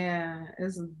 Yeah,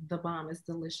 it's the bomb. It's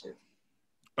delicious.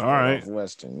 All right.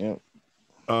 Western, yep.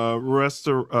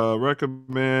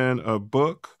 Recommend a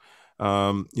book.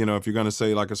 You know, if you're gonna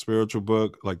say like a spiritual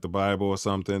book, like the Bible or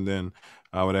something, then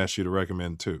I would ask you to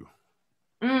recommend 2.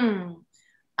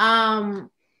 Oh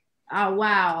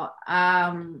wow.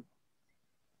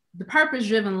 The Purpose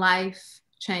Driven Life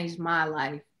changed my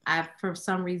life. For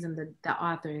some reason the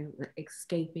author is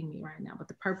escaping me right now, but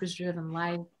The Purpose Driven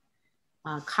Life,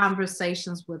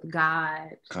 Conversations with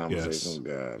God. Conversations with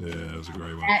God. Yeah, it was a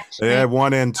great one. They had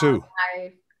 1 and 2.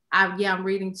 I'm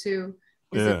reading 2.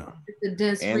 It's a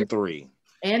dense and 3.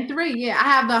 And 3, yeah. I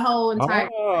have the whole entire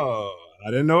I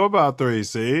didn't know about 3.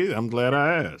 See, I'm glad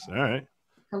I asked. All right.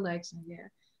 Collection, yeah.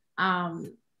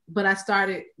 But I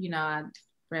started, I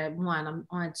read 1, I'm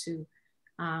on 2.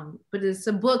 But it's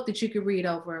a book that you can read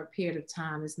over a period of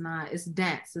time. It's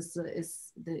dense.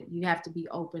 You have to be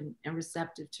open and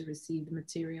receptive to receive the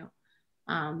material.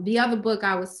 The other book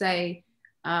I would say,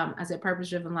 I said Purpose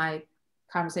Driven Life,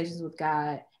 Conversations with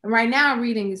God. And right now I'm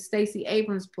reading Stacey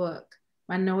Abrams' book,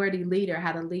 Minority Leader,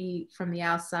 How to Lead from the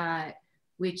Outside,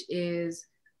 which is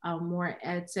more,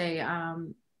 it's a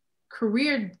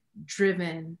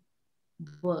career-driven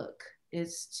book.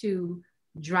 It's to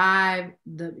drive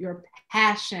your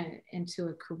passion into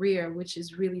a career, which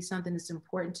is really something that's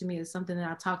important to me. It's something that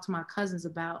I talk to my cousins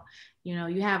about. You know,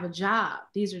 you have a job.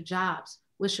 These are jobs.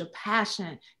 What's your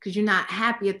passion? Because you're not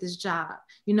happy at this job.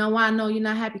 You know why I know you're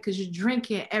not happy? Because you're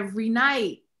drinking every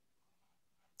night.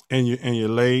 And you're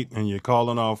late and you're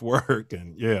calling off work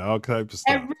and all types of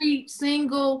stuff. Every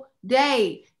single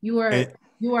day you are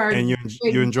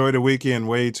you enjoy the weekend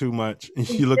way too much.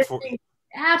 You look for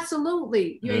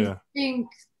absolutely. You're doing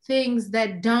things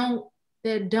that don't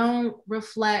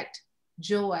reflect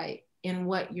joy in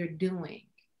what you're doing.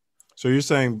 So you're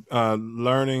saying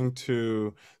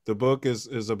the book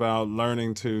is about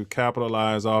learning to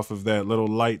capitalize off of that little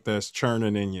light that's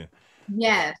churning in you.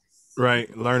 Yes.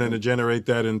 Right. Learning to generate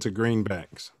that into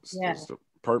greenbacks. Yes. It's a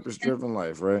purpose-driven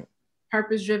life, right?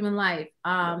 Purpose-driven life.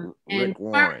 Rick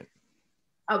Warren.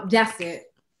 Oh, that's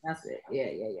it.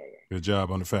 Yeah. Good job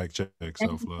on the fact check,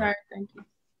 Self Love. Thank you.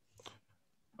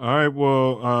 All right.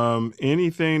 Well,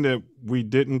 anything that we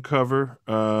didn't cover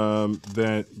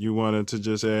that you wanted to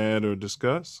just add or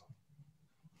discuss?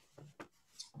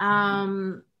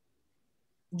 January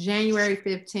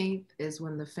 15th is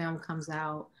when the film comes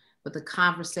out, but the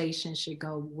conversation should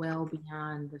go well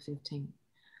beyond the 15th.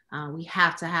 We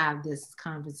have to have this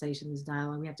conversation, this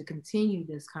dialogue. We have to continue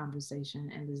this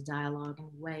conversation and this dialogue in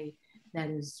a way that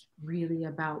is really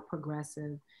about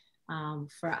progressive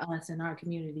for us in our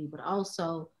community, but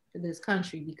also for this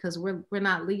country, because we're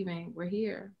not leaving, we're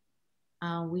here.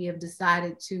 We have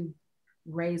decided to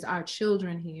raise our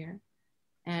children here.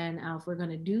 And if we're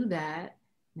gonna do that,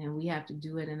 then we have to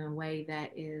do it in a way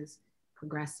that is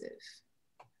progressive.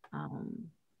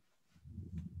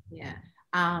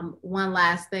 One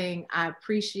last thing, I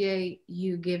appreciate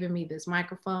you giving me this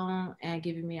microphone and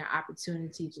giving me an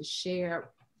opportunity to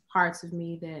share parts of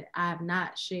me that I have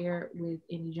not shared with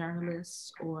any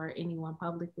journalists or anyone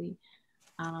publicly,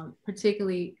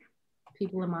 particularly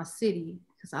people in my city,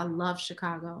 because I love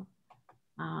Chicago.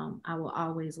 I will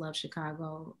always love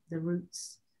Chicago. The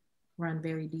roots run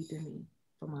very deep in me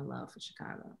for my love for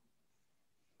Chicago.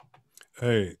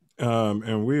 Hey,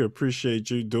 and we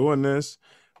appreciate you doing this.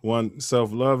 One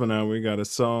Self Love and I, we got a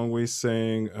song we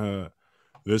sing.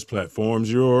 This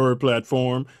platform's your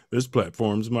platform. This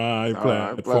platform's my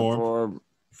platform.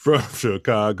 From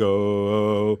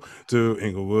Chicago to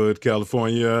Inglewood,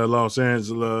 California, Los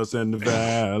Angeles, and the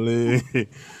Valley.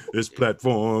 This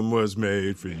platform was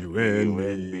made for you and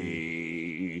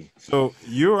me. So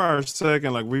you're our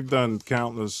second, like we've done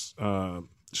countless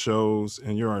shows,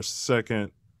 and you're our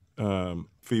second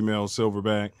female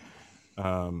silverback.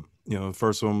 The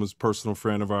first one was a personal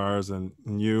friend of ours, and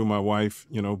you, my wife,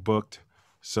 booked.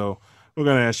 So we're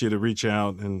going to ask you to reach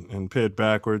out and pay it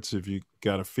backwards if you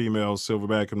got a female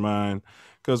silverback in mind,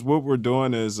 because what we're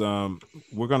doing is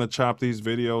we're going to chop these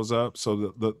videos up so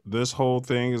that this whole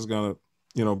thing is going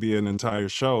to be an entire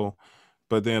show,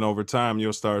 but then over time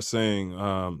you'll start seeing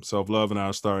Self Love and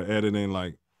I'll start editing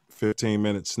like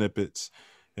 15-minute snippets,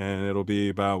 and it'll be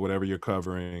about whatever you're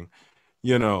covering,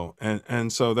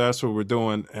 and so that's what we're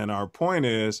doing. And our point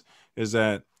is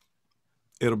that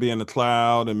it'll be in the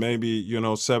cloud, and maybe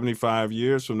 75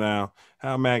 years from now,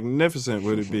 how magnificent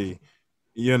would it be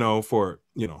for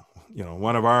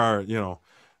one of our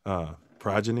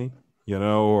progeny,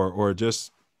 or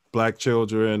just Black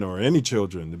children or any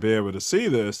children to be able to see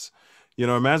this.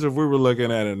 Imagine if we were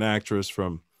looking at an actress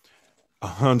from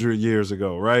 100 years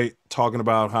ago, right, talking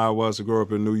about how it was to grow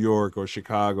up in New York or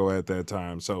Chicago at that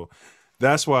time. So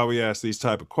that's why we ask these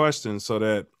type of questions, so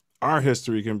that our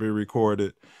history can be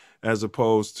recorded, as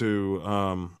opposed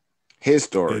to his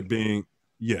story. It being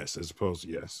as opposed to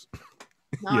yes.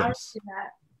 No, yes.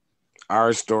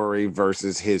 Our story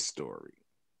versus his story.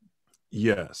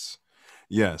 Yes.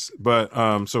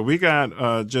 But so we got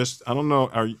I don't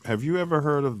know, have you ever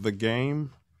heard of The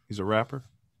Game? He's a rapper.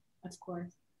 Of course.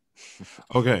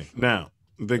 Okay, now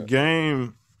The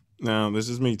Game. Now this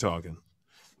is me talking,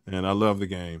 and I love The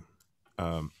Game.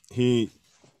 He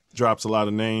drops a lot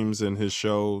of names in his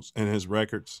shows and his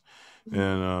records,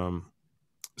 and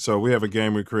so we have a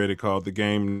game we created called The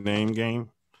Game Name Game,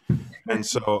 and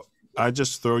so I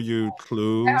just throw you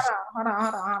clues. Hold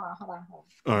on.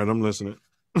 All right, I'm listening.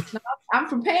 No, I'm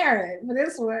preparing for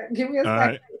this one. Give me a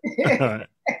second.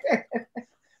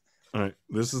 All right.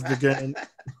 This is the game.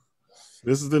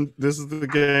 This is the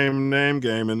name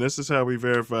game, and this is how we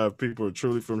verify if people are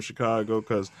truly from Chicago.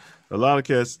 Because a lot of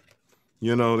cats,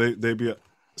 you know, they be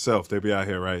out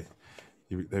here, right?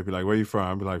 They be like, "Where you from?"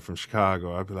 I'd be like, "From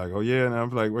Chicago." I'd be like, "Oh yeah," and I'd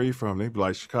be like, "Where you from?" They'd be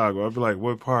like, "Chicago." I'd be like,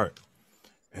 "What part?"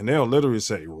 And they'll literally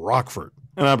say Rockford,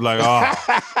 and I'd be like, "Oh."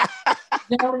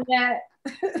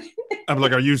 I'm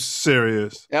like, "Are you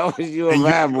serious?" That was you a and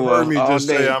bad you boy. heard me just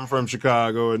day. say I'm from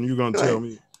Chicago, and you gonna tell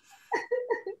me?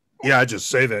 Yeah, I just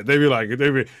say that. I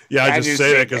just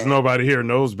say that because nobody here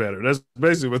knows better. That's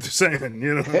basically what they're saying,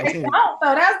 you know. They don't,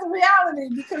 though. That's the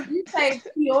reality, because you take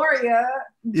Peoria.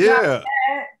 Yeah.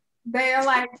 They're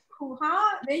like,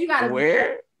 huh? Then you gotta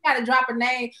drop a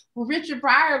name. Well, Richard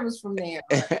Pryor was from there.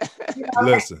 You know?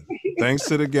 Listen, thanks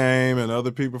to the game and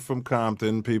other people from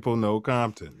Compton, people know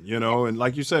Compton, you know, and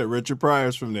like you said, Richard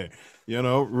Pryor's from there. You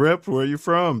know, Rip, where you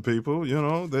from, people? You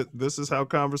know, this is how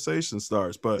conversation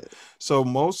starts. But so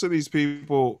most of these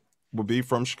people will be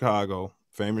from Chicago,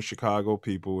 famous Chicago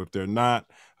people. If they're not,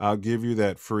 I'll give you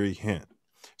that free hint.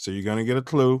 So you're gonna get a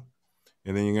clue,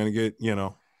 and then you're gonna get,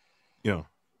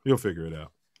 you'll figure it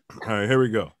out. All right, here we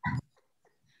go.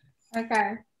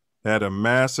 Okay. Had a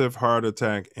massive heart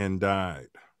attack and died.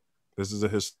 This is a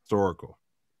historical.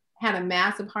 Had a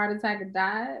massive heart attack and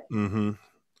died. Mm-hmm.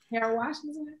 Harold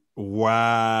Washington.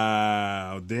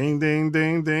 Wow. Ding, ding,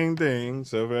 ding, ding, ding.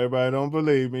 So if everybody don't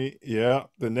believe me, yeah,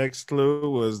 the next clue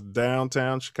was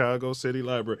downtown Chicago City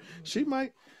Library.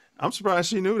 I'm surprised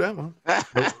she knew that one.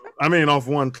 I mean, off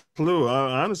one clue,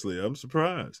 honestly, I'm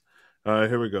surprised. All right,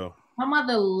 here we go. My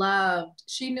mother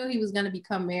she knew he was going to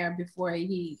become mayor before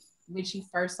when she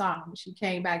first saw him. She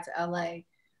came back to LA.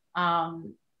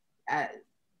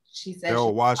 She said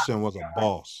Harold Washington was a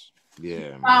boss.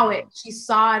 Yeah. She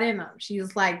saw it in him. She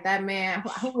was like, that man,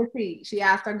 who is he? She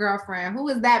asked her girlfriend, who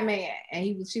is that man?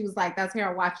 And she was like, that's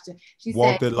Harold Washington. She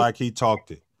walked it like he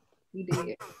talked it. He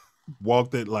did.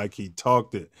 Walked it like he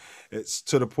talked it. It's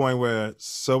to the point where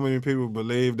so many people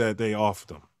believe that they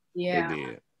offed him. Yeah. They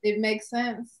did. It makes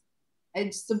sense.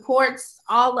 It supports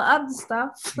all the other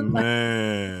stuff.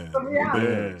 Man.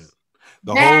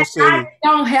 The that whole city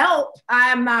don't help.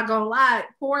 I'm not gonna lie.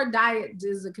 Poor diet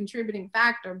is a contributing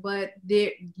factor, but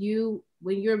when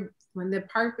the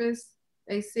purpose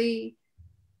they see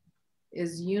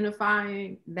is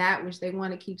unifying that which they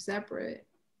want to keep separate,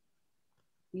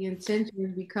 the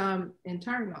intentions become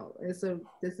internal. This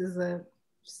is a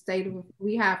state of,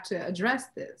 we have to address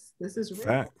this. This is real.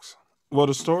 Facts. Well,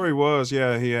 the story was, he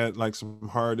had like some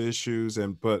heart issues,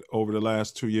 but over the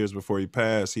last 2 years before he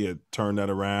passed, he had turned that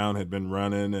around, had been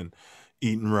running and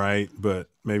eating right, but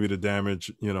maybe the damage,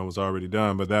 was already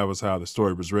done. But that was how the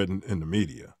story was written in the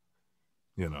media,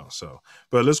 so.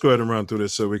 But let's go ahead and run through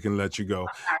this so we can let you go.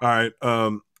 All right,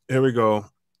 here we go.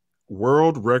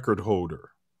 World record holder.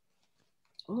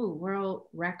 Oh, world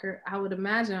record. I would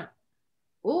imagine.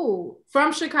 Oh,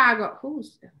 from Chicago.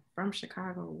 Who's from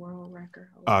Chicago? World record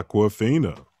holder.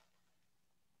 Aquafina.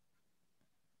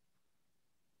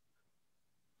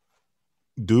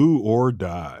 Do or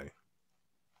die.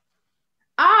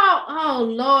 Oh,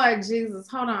 Lord Jesus.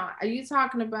 Hold on. Are you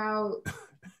talking about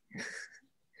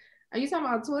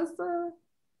Twister?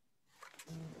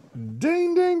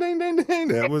 Ding, ding, ding, ding, ding.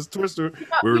 That was Twister.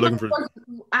 We were looking for.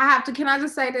 Can I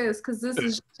just say this? Because this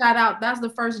is shout out. That's the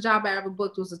first job I ever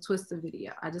booked was a Twister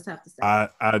video. I just have to say.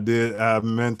 I did. I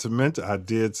meant to. I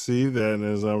did see that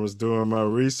as I was doing my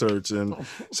research. And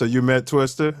so you met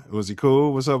Twister. Was he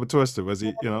cool? What's up with Twister? Was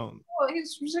he, Oh,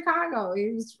 he's from Chicago. He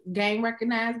was gang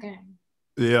recognized gang.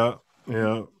 Yeah.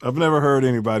 I've never heard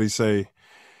anybody say,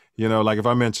 like if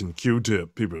I mentioned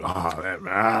Q-Tip, people,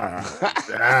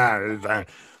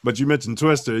 but you mentioned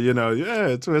Twister,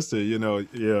 Twister,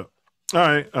 yeah.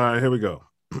 All right, here we go.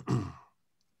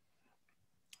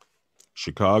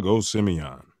 Chicago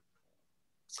Simeon.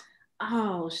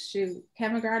 Oh, shoot.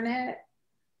 Kevin Garnett?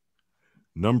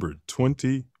 Number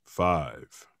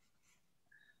 25.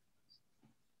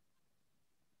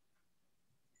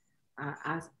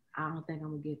 I don't think I'm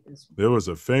going to get this one. There was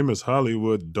a famous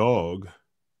Hollywood dog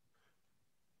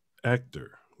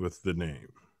actor with the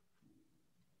name.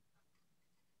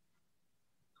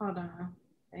 Hold on.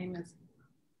 Famous.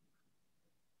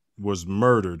 Was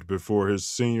murdered before his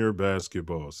senior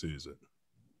basketball season.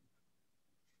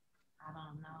 I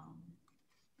don't know.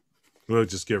 We'll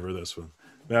just give her this one.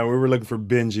 Now we were looking for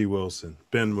Benji Wilson.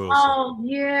 Ben Wilson. Oh,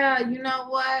 yeah. You know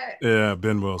what? Yeah,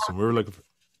 Ben Wilson. We were looking for.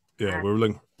 Yeah,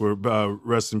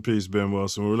 rest in peace, Ben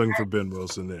Wilson. We were looking for Ben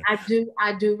Wilson there. I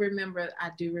do remember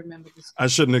this. I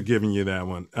shouldn't have given you that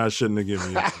one.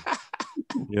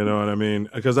 You know what I mean?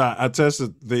 Because I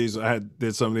tested these. I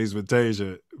did some of these with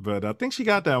Tasia but I think she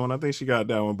got that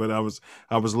one. But I was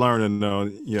learning though.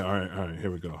 Yeah, all right,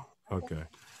 here we go. Okay.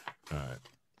 All right.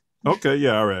 Okay,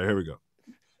 yeah, all right, here we go.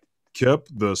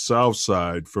 Kept the South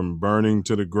Side from burning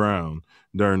to the ground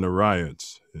during the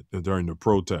riots, during the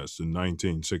protests in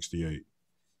 1968.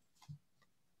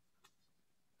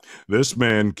 This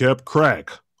man kept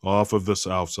crack off of the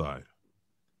South Side.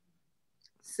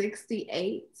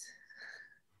 68.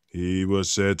 He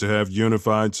was said to have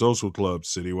unified social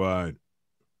clubs citywide.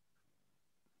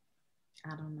 I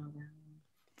don't know that one.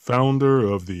 Founder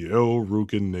of the El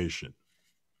Rukin Nation.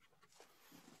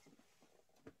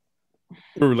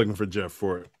 We were looking for Jeff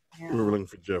for it. Yeah. We were looking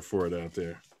for Jeff for it out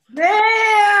there.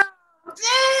 Damn!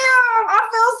 I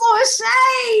feel so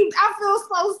ashamed. I feel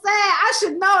so sad. I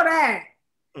should know that.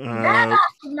 That I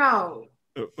should know.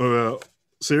 Well,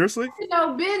 seriously? You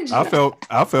know, Benji.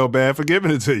 I felt bad for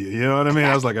giving it to you. You know what I mean?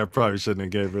 I was like, I probably shouldn't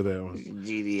have gave her that one.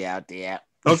 GD out there.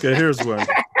 Okay, here's one.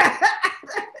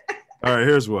 All right,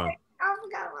 here's one. I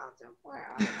forgot about your point.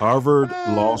 Harvard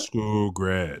Law School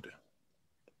grad.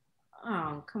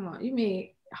 Oh, come on. You mean,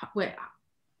 wait,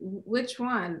 which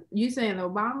one? You saying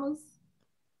Obama's?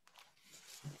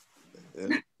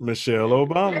 Michelle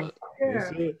Obama.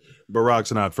 Yeah.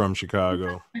 Barack's not from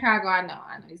Chicago. Chicago, I know.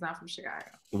 He's not from Chicago.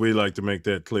 We like to make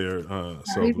that clear. He's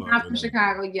not from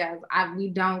Chicago. Yes, we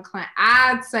don't claim.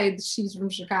 I'd say that she's from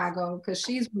Chicago because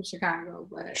she's from Chicago,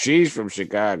 but she's from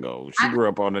Chicago. She grew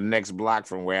up on the next block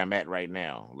from where I'm at right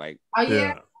now. Like, oh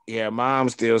yeah. Yeah, mom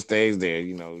still stays there.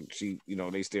 You know,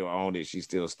 they still own it. She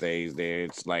still stays there.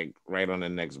 It's like right on the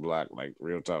next block, like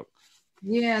real talk.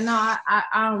 Yeah, no,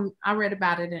 I read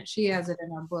about it and she has it in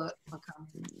her book.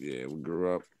 Yeah, we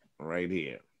grew up right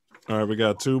here. All right, we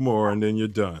got two more and then you're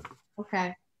done.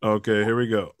 Okay. Okay, here we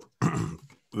go.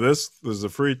 This is a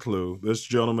free clue. This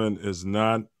gentleman is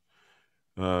not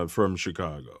from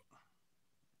Chicago.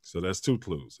 So that's two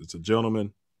clues. It's a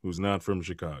gentleman who's not from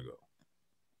Chicago.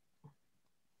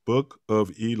 Book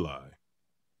of Eli.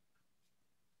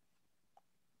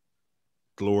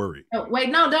 Glory. Oh, wait,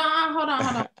 no, don't. Hold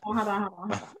on.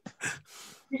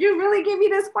 Did you really give me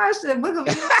this question? Book of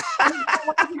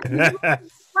Eli.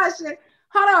 Question.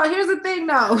 Hold on. Here's the thing,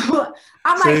 though.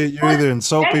 I'm see, you either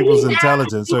insult people's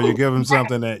intelligence or you give them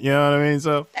something that, you know what I mean?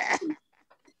 So,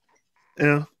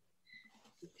 yeah.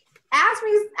 Ask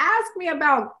me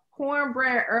about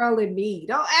cornbread Earl and me.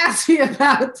 Don't ask me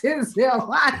about Denzel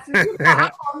Washington. I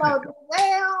don't know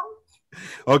Denzel.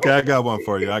 Okay, I got one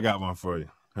for you.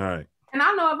 All right. And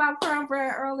I know about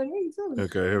cornbread Earl and me too.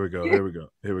 Okay, here we go.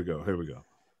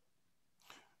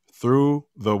 Through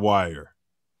the Wire.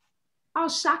 Oh,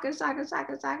 Shaka Khan.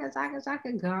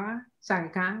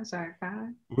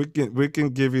 We can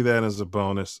give you that as a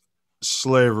bonus.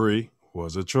 Slavery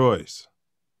was a choice.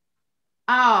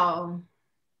 Oh.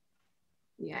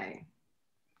 Yay.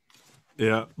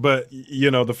 Yeah, but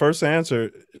the first answer,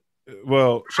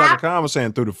 well, Shaka Khan was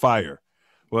saying through the fire.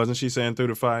 Wasn't she saying through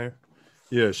the fire?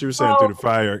 Yeah, she was saying through the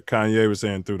fire. Kanye was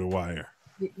saying through the wire.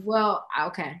 Well,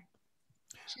 okay.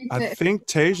 I think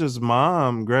Tasia's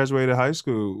mom graduated high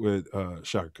school with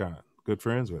Shaka Khan. Good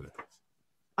friends with her.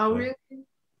 Oh, really?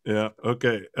 Yeah.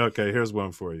 Okay. Here's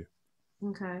one for you.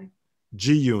 Okay.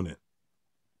 G Unit.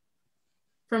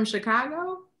 From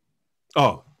Chicago?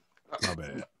 Oh, my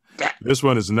bad. This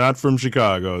one is not from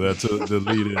Chicago. That's the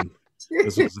lead in.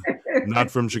 This is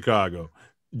not from Chicago.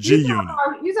 G Unit.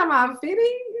 You talking about 50?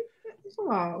 Come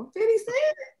on. 50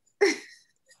 Cent?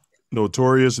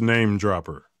 Notorious name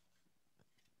dropper.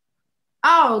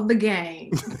 Oh, the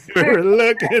game. We're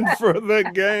looking for the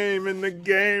game in the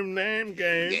game name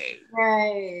game.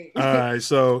 Right. All right,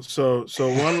 so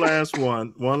one last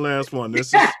one.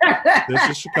 This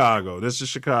is Chicago. This is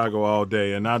Chicago all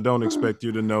day, and I don't expect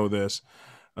you to know this.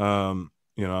 I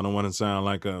don't want to sound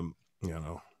like a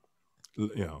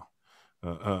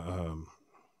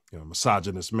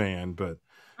misogynist man, but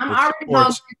I'm already going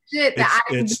to get shit that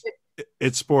I didn't do.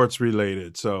 It's sports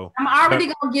related, so I'm already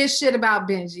gonna get shit about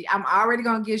Benji. I'm already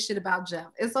gonna get shit about Jeff.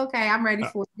 It's okay. I'm ready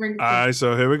for it. All right,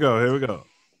 so here we go.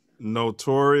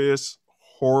 Notorious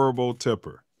horrible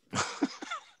tipper.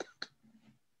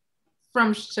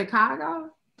 From Chicago?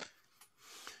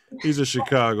 He's a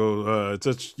Chicago.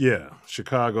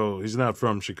 Chicago. He's not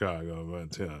from Chicago,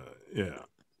 but yeah,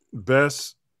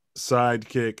 best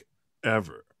sidekick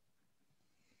ever.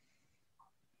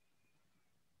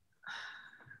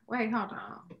 Wait, hold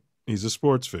on. He's a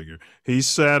sports figure. He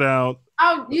sat out.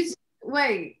 Oh,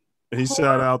 wait. He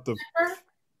sat out the.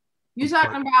 You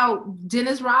talking about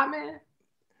Dennis Rodman?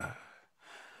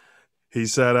 He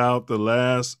sat out the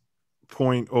last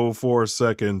 0.04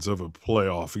 seconds of a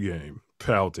playoff game,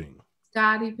 pouting.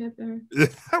 Scottie Pippen.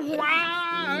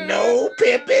 No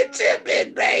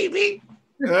Pippen, baby.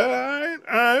 All right.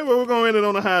 Well, we're gonna end it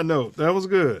on a high note. That was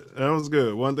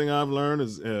good. One thing I've learned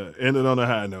is end it on a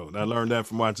high note. I learned that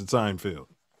from watching Seinfeld.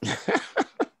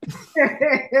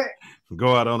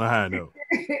 Go out on a high note.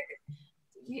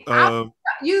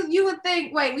 You would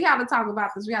think. Wait, we have to talk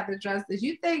about this. We have to address this.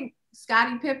 You think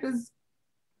Scottie Pippen's?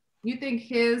 You think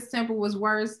his temper was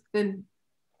worse than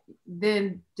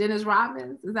Dennis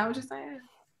Rodman's? Is that what you're saying?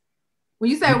 When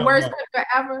you say worst temper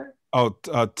ever? Oh,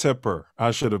 Tipper.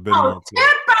 I should have been more.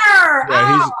 Tipper.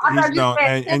 Yeah, he's known.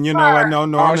 And you know what? No,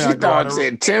 normally she thought it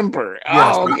said temper.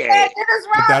 Yes, okay.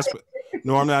 But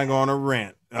normally I go on a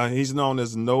rant. He's known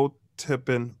as No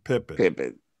Tippin'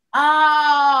 Pippen.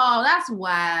 Oh, that's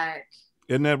whack.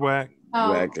 Isn't that whack?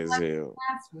 Oh, whack as hell.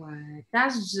 That's whack.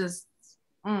 That's just.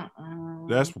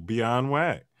 That's beyond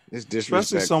whack. It's disrespectful.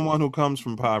 Especially someone who comes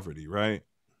from poverty, right?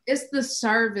 It's the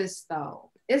service, though.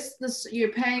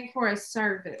 You're paying for a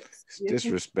service. It's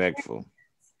disrespectful.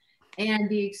 And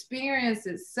the experience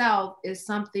itself is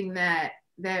something that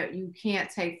you can't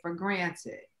take for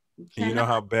granted. You know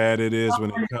how bad it is when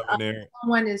you come in there.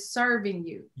 Someone is serving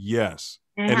you. Yes.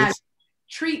 And how to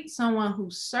treat someone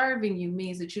who's serving you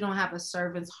means that you don't have a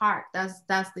servant's heart. That's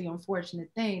the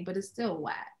unfortunate thing, but it's still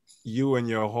whack. You and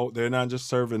your whole—they're not just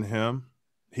serving him.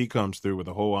 He comes through with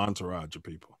a whole entourage of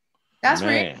people. That's for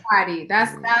anybody.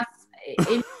 That's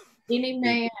any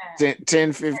man.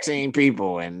 10, 15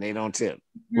 people, and they don't tip.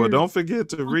 Well, don't forget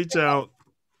to reach out.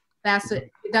 That's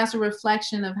a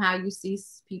reflection of how you see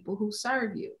people who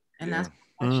serve you, and that's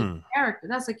character.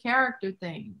 That's a character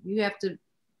thing. You have to.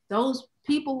 Those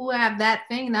people who have that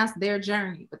thing, that's their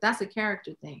journey, but that's a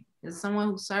character thing. It's someone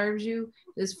who serves you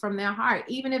is from their heart,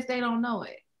 even if they don't know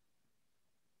it.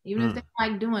 Even if they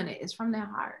like doing it, it's from their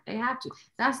heart. They have to.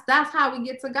 That's how we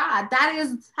get to God. That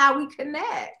is how we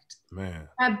connect. Man.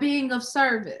 By being of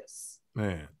service.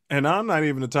 Man. And I'm not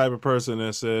even the type of person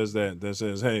that says,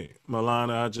 hey,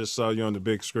 Milauna, I just saw you on the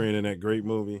big screen in that great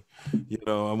movie.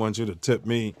 I want you to tip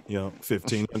me,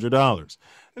 $1,500.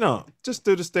 Just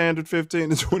do the standard 15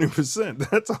 to 20%.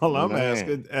 That's all I'm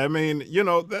asking. I mean,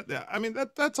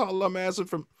 that's all I'm asking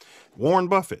from Warren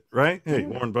Buffett, right? Hey,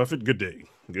 Warren Buffett, good day.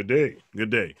 Good day. Good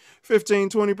day. 15,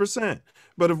 20%.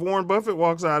 But if Warren Buffett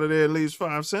walks out of there and leaves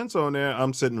 5 cents on there,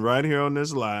 I'm sitting right here on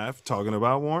this live talking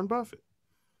about Warren Buffett.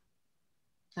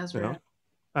 That's right.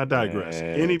 I digress.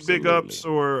 Any big ups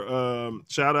or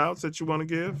shout outs that you want to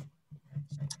give?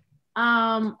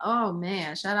 Oh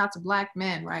man, shout out to Black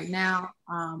men right now.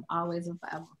 Always and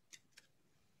forever.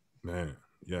 Man,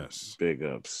 yes. Big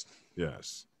ups.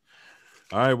 Yes.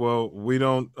 All right, well, we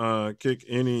don't kick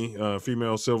any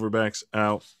female silverbacks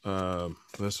out.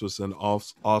 This was an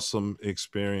awesome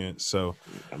experience. So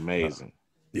amazing.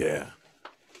 Yeah.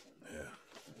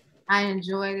 I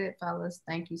enjoyed it, fellas.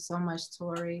 Thank you so much,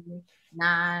 Tori.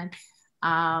 9.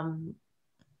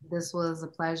 This was a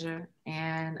pleasure,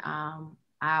 and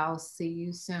I'll see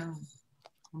you soon.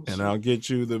 I'll get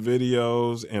you the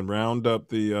videos and round up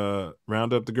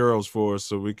the girls for us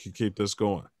so we can keep this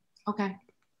going. Okay.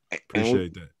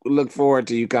 Appreciate that. We look forward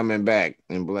to you coming back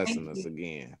and blessing us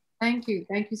again. Thank you.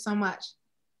 Thank you so much.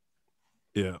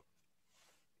 Yeah.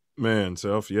 Man,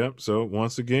 Self. Yep. So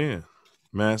once again,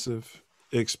 massive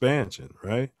expansion,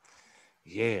 right?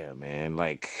 Yeah, man.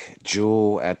 Like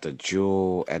jewel after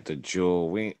jewel after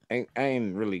jewel. I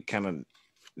ain't really kind of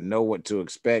know what to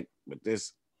expect, but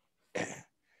this,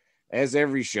 as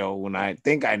every show, when I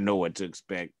think I know what to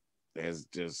expect, there's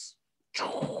just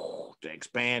the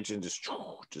expansion just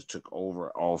took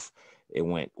over off. It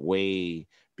went way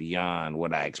beyond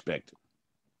what I expected.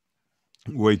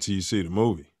 Wait till you see the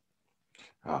movie.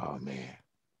 Oh man.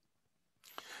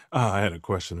 I had a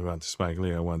question about the Spike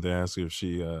Lee. I wanted to ask her if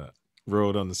she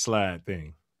rode on the slide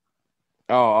thing.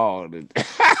 And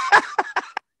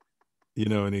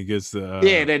he gets the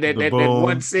that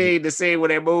one scene, the scene where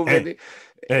they're moving.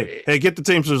 Hey, get the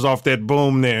Teamsters off that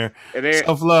boom there.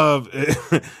 Self Love.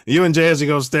 You and Jazzy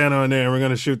go stand on there and we're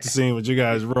going to shoot the scene with you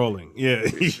guys rolling. Yeah.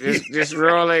 just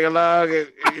rolling along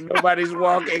and nobody's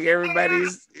walking.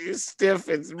 Everybody's stiff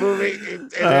and moving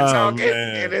and they're talking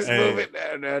and it's moving.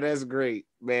 No, that's great,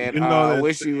 man. I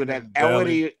wish you would have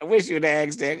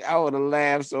asked that. I would have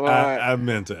laughed so hard. I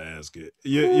meant to ask it.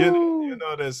 You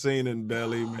know that scene in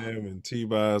Belly, man, when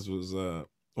T-Boz was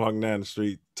walking down the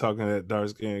street talking to that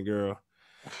dark-skinned girl.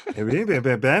 Hey,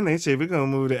 they say we're gonna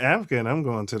move to Africa, and I'm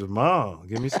going to the mall.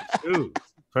 Give me some shoes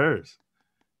first.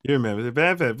 You remember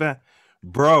the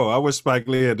bro? I wish Spike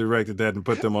Lee had directed that and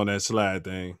put them on that slide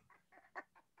thing.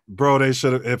 Bro, they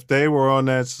should have. If they were on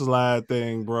that slide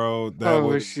thing, bro, that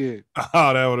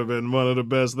would have been one of the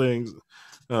best things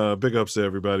Big ups to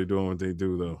everybody doing what they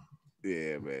do, though.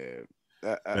 Yeah, man.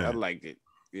 I like it.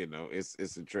 You know,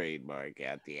 it's a trademark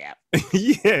out the app.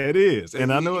 Yeah, it is.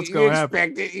 And I know it's going to happen. You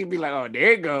expect it. You'd be like, oh,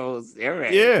 there it goes. All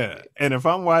right. Yeah. And if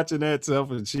I'm watching that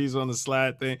stuff and she's on the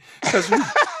slide thing, because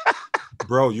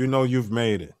bro, you know you've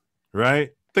made it,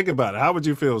 right? Think about it. How would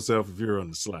you feel, Self, if you were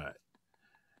on the slide?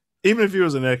 Even if you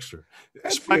was an extra.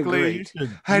 Spike Lee,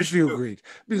 I'd feel great.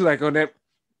 Be like on that.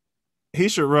 He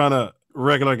should run a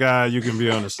regular guy. You can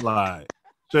be on the slide.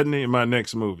 Shouldn't he? In my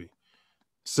next movie.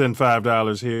 Send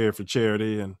 $5 here for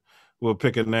charity and we'll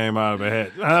pick a name out of a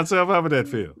hat. Self, how would that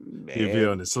feel? Man, you'd be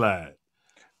on the slide.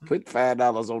 Put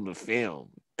 $5 on the film.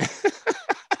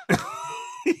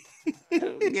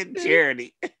 Get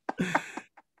charity.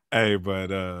 Hey, but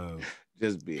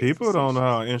just people don't know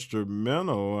how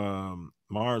instrumental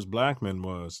Mars Blackman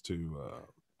was to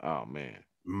oh man,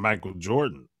 Michael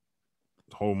Jordan.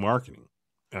 Whole marketing.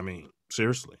 I mean,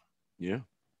 seriously. Yeah.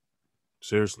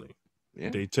 Seriously. Yeah.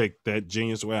 They take that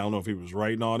genius away. I don't know if he was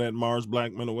writing all that Mars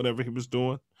Blackman or whatever he was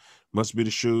doing. Must be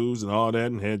the shoes and all that,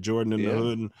 and had Jordan in the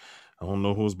hood. And I don't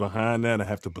know who was behind that. I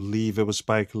have to believe it was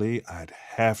Spike Lee. I'd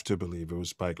have to believe it was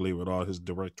Spike Lee with all his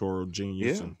directorial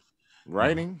genius and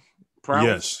writing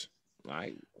prowess.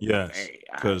 Yes. Yes.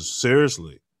 Because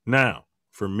seriously, now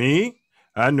for me,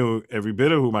 I knew every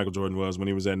bit of who Michael Jordan was when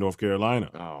he was at North Carolina.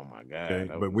 Oh my God!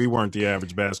 Okay? But we weren't the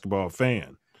average basketball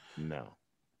fan. No.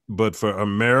 But for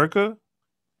America,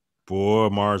 boy,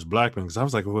 Mars Blackman. Because I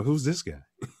was like, well, who's this guy?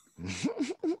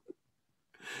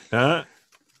 Huh?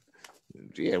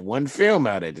 He had one film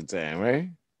out at the time, right?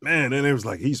 Man, and it was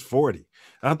like, he's 40.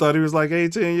 I thought he was like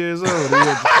 18 years old.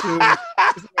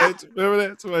 Remember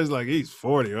that? Somebody's like, he's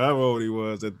 40. How old he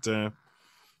was at the time.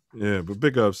 Yeah, but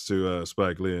big ups to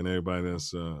Spike Lee and everybody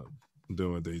that's doing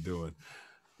what they're doing.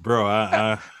 Bro,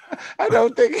 I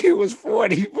don't think he was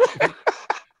 40.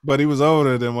 But he was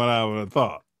older than what I would have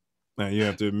thought. Now you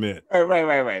have to admit.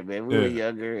 Right, man. We were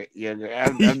younger.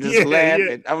 I'm just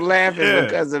laughing. Yeah. I'm laughing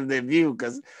because of the view,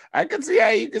 because I can see how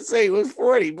you could say he was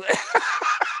 40, but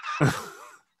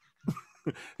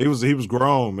he was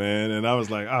grown, man. And I was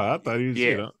like, oh, I thought he was,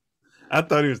 you know, I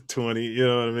thought he was 20, you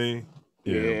know what I mean?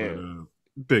 Yeah. But,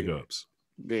 big ups.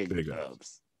 Big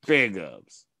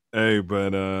ups. Hey,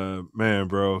 but man,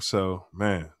 bro, so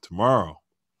man, tomorrow.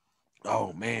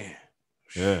 Oh man.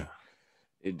 Yeah.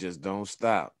 It just don't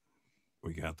stop.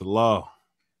 We got the law.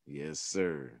 Yes,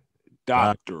 sir.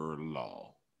 Dr.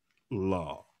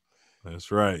 Law. That's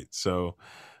right. So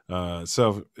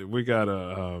we got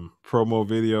a promo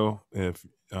video. If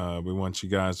we want you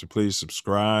guys to please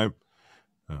subscribe.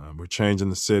 We're changing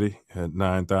the city at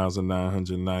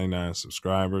 9,999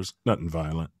 subscribers. Nothing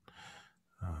violent.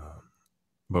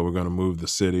 But we're going to move the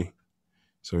city.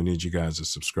 So we need you guys to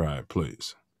subscribe,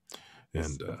 please. And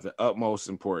it's the utmost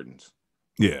importance.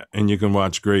 Yeah. And you can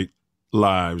watch great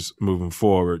lives moving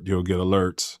forward. You'll get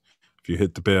alerts. If you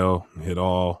hit the bell, hit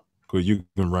all, you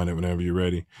can run it whenever you're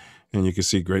ready. And you can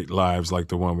see great lives like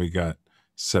the one we got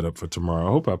set up for tomorrow.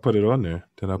 I hope I put it on there.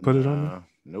 Did I put it on there?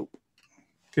 Nope.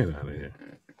 Get out of here.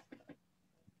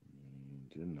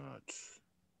 Did not.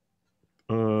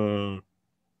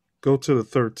 Go to the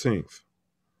 13th.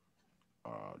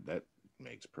 That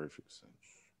makes perfect sense.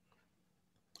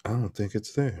 I don't think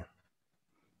it's there.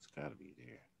 It's got to be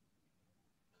there.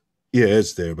 Yeah,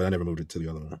 it's there, but I never moved it to the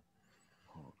other one.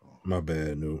 Hold on. My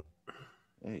bad, no.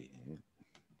 Hey,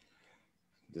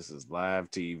 this is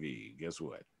live TV. Guess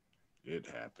what? It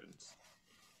happens.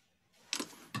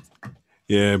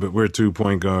 Yeah, but we're 2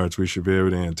 point guards. We should be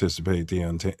able to anticipate the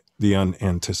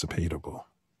unanticipatable.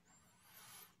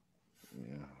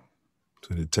 Yeah.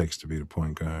 So it takes to be the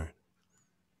point guard.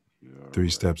 3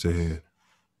 steps ahead.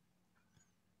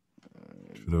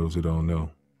 For those who don't know.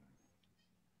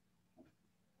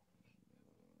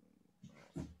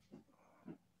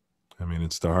 I mean,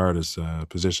 it's the hardest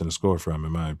position to score from,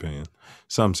 in my opinion.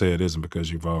 Some say it isn't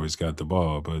because you've always got the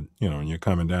ball, but, you know, when you're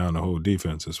coming down, the whole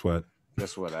defense is what?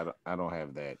 Guess what? I don't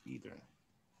have that either.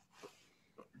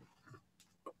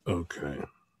 Okay.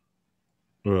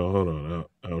 Well, hold on.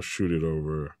 I'll shoot it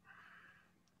over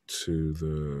to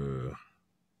the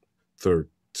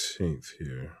 13th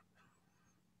here.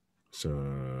 So,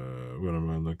 what am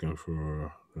I looking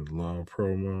for? The law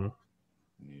promo.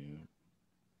 Yeah.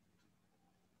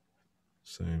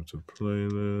 Save to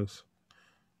playlist.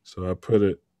 So I put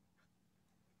it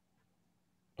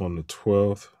on the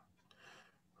 12th.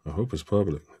 I hope it's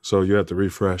public. So you have to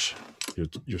refresh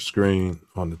your screen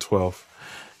on the 12th,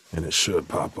 and it should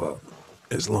pop up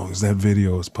as long as that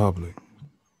video is public.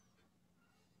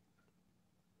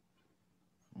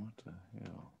 What the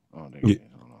hell? Oh, there you go.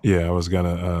 Yeah, I was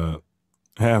gonna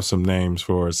have some names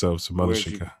for ourselves, some other Where'd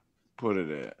you Chicago. put it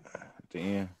at the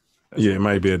end? That's Yeah, it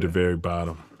might be at the very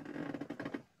bottom.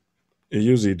 It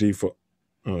usually default.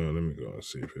 Oh, let me go and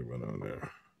see if it went on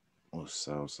there. Oh,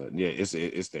 Southside. Yeah, it's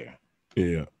there.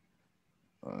 Yeah.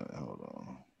 Hold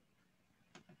on.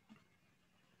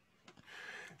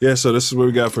 Yeah, so this is what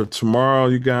we got for tomorrow,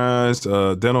 you guys.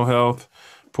 Dental health.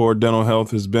 Poor dental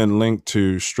health has been linked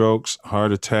to strokes,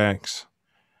 heart attacks,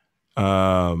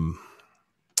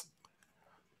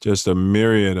 just a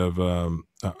myriad of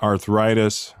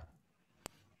arthritis,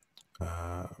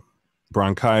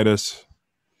 bronchitis,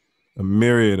 a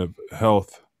myriad of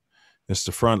health. It's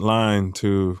the front line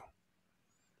to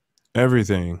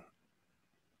everything.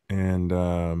 And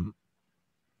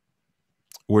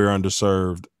we're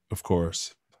underserved, of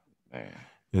course. Man.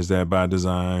 Is that by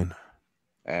design?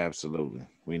 Absolutely.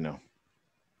 We know.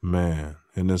 Man,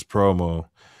 in this promo,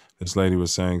 this lady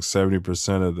was saying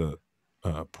 70% of the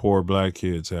poor black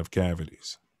kids have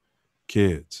cavities.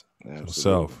 Kids. Absolutely. So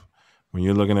Self, when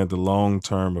you're looking at the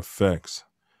long-term effects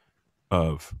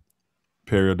of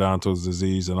periodontal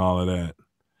disease and all of that,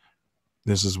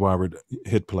 this is why we're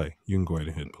hit play. You can go ahead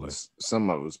and hit play. Some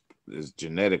of it is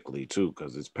genetically too,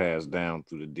 because it's passed down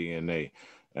through the DNA.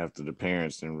 After the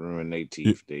parents didn't ruin their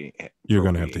teeth, you're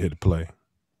gonna have to hit play.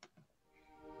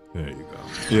 There you go.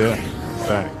 Yeah,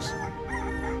 facts.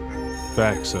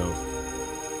 Facts. So,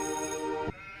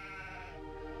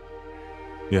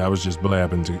 yeah, I was just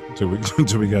blabbing till we got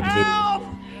the video.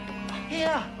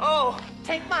 Here. Oh,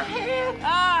 take my hand.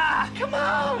 Ah, come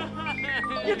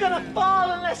on. You're gonna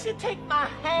fall unless you take my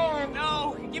hand.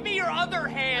 No, give me your other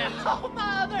hand. Oh,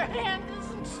 my other hand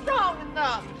isn't strong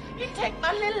enough. You take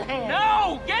my little hand.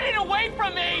 No, get it away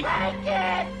from me. Take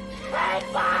it.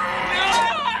 Take my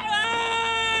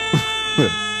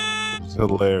It's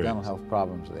hilarious. Dental health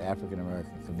problems of the African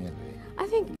American community. I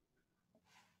think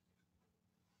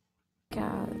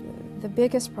the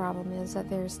biggest problem is that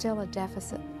there's still a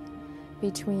deficit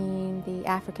between the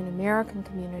African American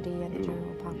community and the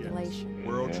general population. Yes.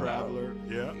 World traveler,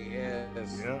 yeah.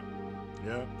 Yes. Yeah,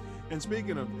 yeah. And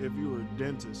speaking of, if you were a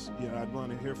dentist, yeah, I'd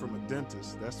want to hear from a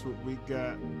dentist. That's what we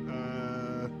got.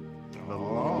 The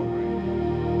law.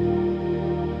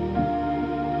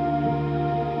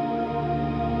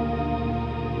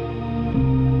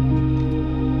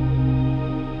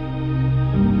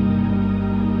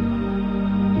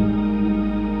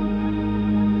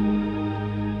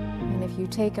 And if you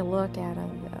take a look at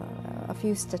a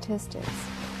few statistics,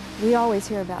 we always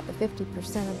hear about the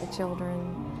 50% of the children,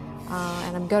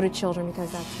 and I'm go to children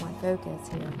because that's my focus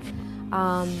here,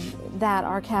 that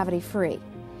are cavity-free.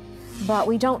 But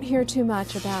we don't hear too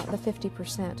much about the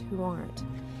 50% who aren't.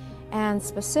 And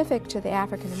specific to the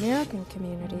African American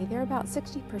community, there are about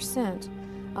 60%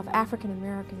 of African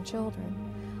American children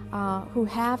who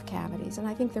have cavities. And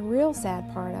I think the real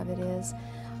sad part of it is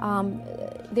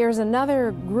there's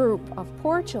another group of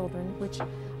poor children which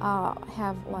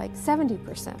have like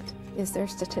 70% is their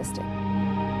statistic.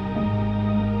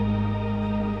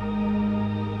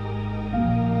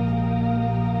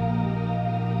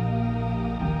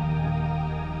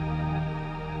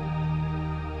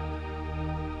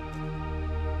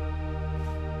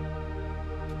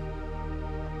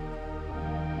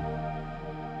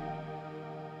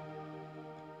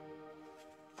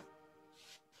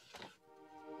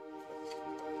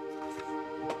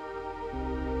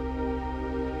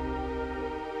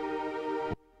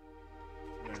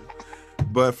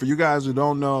 But for you guys who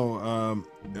don't know,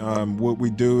 what we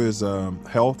do is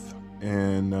health,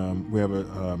 and we have a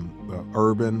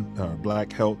urban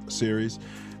black health series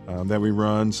that we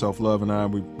run. Self Love and I,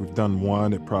 we've done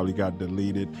one. It probably got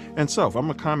deleted. And Self, I'm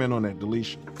gonna comment on that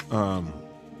deletion.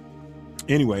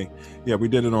 Anyway, yeah, we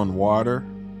did it on water.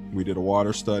 We did a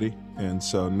water study, and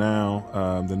so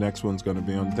now the next one's gonna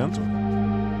be on dental.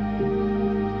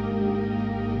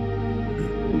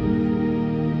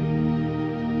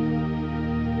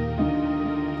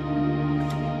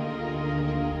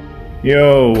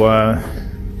 Yo,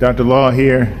 Dr. Law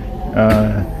here.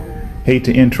 Hate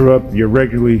to interrupt your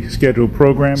regularly scheduled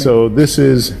programming. So this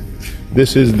is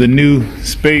the new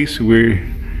space.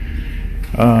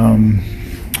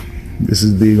 This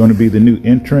is going to be the new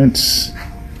entrance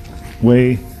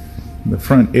way, the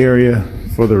front area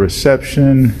for the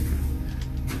reception.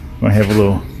 Gonna have a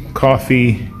little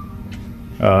coffee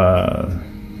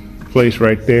place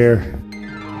right there.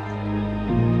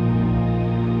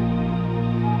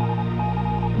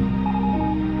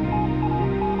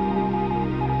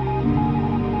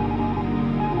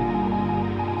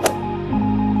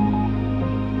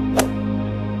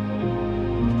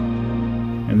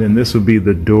 And then this will be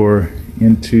the door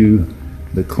into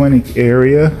the clinic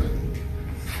area.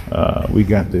 We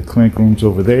got the clinic rooms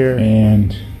over there,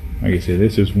 and like I said,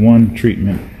 this is one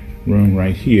treatment room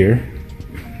right here.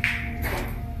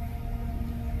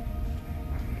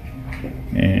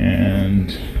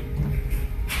 And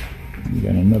we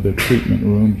got another treatment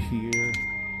room here.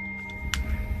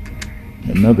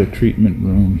 Another treatment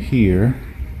room here.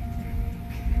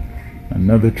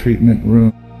 Another treatment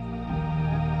room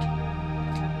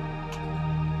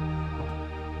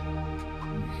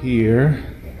here.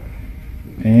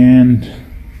 And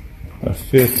a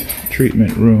fifth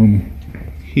treatment room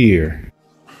here.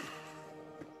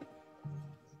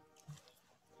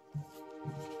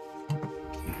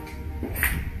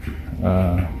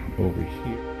 Over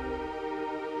here.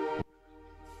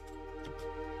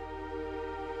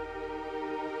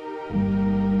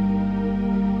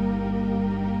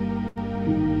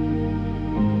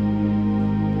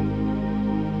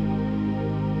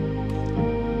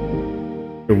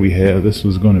 Here we have, this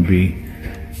was going to be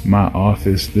my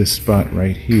office, this spot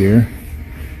right here.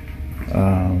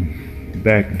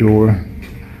 Back door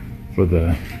for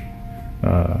the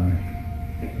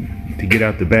to get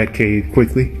out the bat cave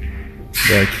quickly.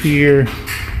 Back here,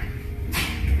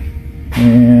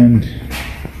 and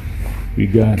we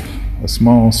got a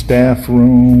small staff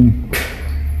room,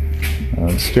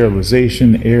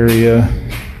 sterilization area,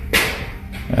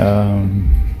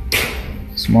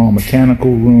 small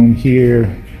mechanical room here.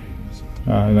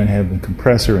 I'm gonna have the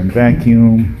compressor and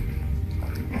vacuum,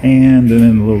 and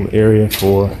then a little area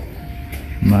for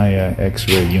my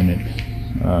X-ray unit.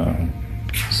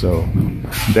 So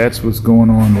that's what's going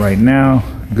on right now.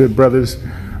 Good brothers.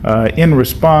 In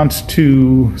response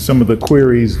to some of the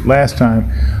queries last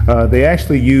time, they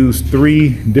actually used 3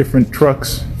 different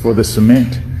trucks for the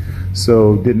cement,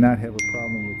 so did not have a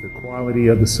problem with the quality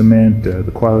of the cement,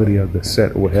 the quality of the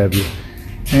set, or what have you,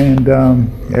 and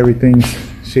everything's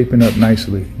shaping up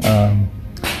nicely.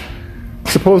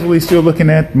 Supposedly still looking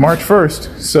at March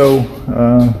 1st, so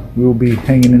we'll be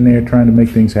hanging in there trying to make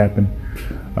things happen,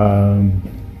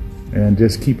 and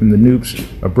just keeping the noobs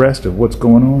abreast of what's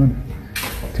going on.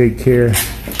 Take care.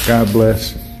 God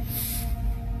bless.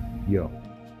 Yo.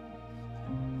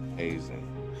 Amazing.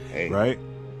 Hey, right?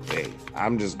 Hey,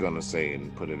 I'm just gonna say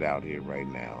and put it out here right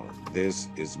now. This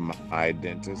is my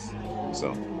dentist,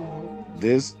 so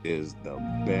this is the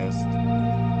best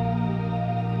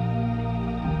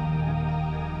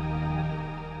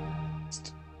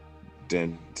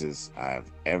dentist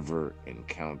I've ever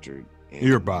encountered in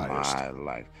You're biased. my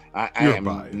life.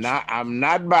 I'm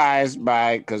not biased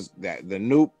by, because the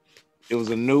Noop, it was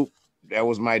a Noop that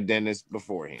was my dentist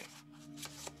before him.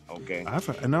 Okay. I've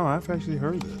actually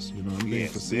heard this. You know, I'm being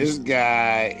facetious. This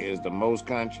guy is the most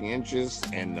conscientious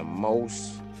and the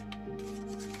most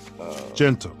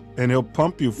gentle, and he'll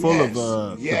pump you full of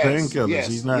the painkillers. Yes,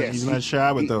 he's not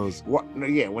shy with those.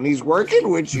 When he's working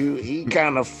with you, he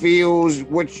kind of feels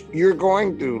what you're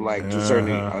going through. Like, to certain,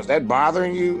 is that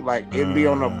bothering you? Like, it'd be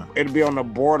on the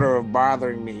border of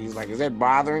bothering me. He's like, is that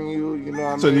bothering you? You know what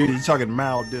I mean? So you're talking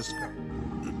mild disco.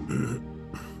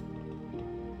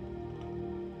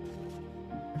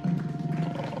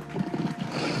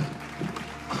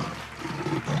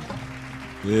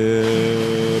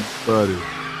 Yeah, buddy.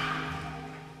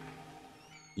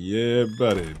 Yeah,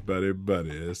 buddy.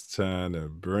 It's time to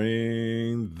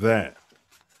bring that.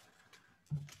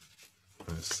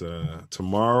 It's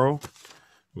tomorrow.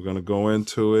 We're gonna go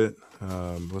into it.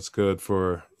 What's good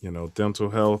for dental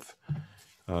health?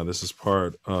 This is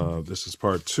part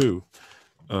 2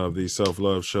 of the Self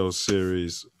Love Show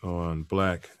series on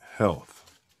Black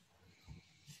health.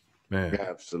 Man,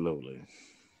 absolutely.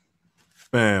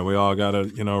 Man, we all gotta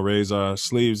raise our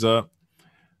sleeves up.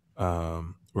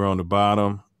 We're on the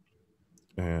bottom.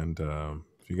 And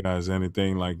if you guys are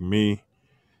anything like me,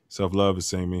 self-love is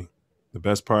saying me. The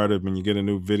best part of when you get a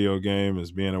new video game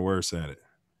is being worse at it.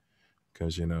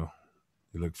 Because, you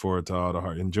look forward to all the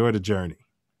hard. Enjoy the journey.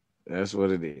 That's what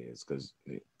it is. Because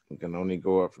we can only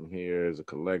go up from here as a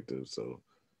collective. So,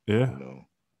 yeah.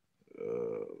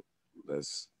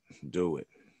 Let's do it.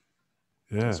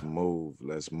 Yeah. Let's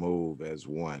move as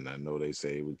one. I know they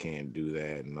say we can't do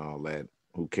that and all that.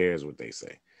 Who cares what they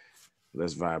say?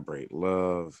 Let's vibrate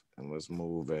love and let's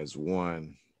move as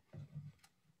one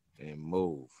and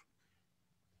move.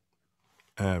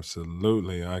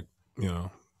 Absolutely. I,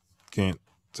 can't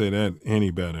say that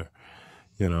any better,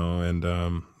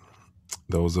 and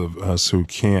those of us who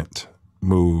can't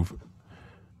move,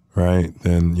 right,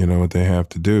 then you know what they have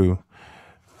to do.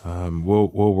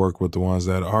 We'll work with the ones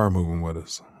that are moving with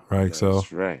us, right?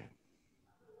 That's right.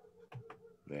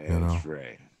 That's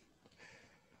right.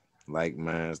 Like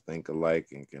minds think alike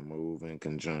and can move in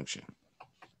conjunction.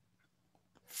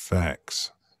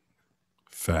 Facts.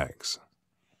 Facts.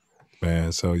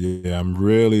 Man, so yeah, I'm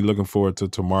really looking forward to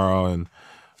tomorrow. And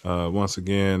once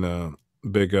again,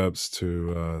 big ups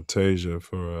to Tasia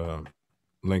for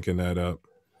linking that up.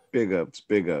 Big ups.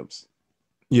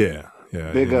 Yeah.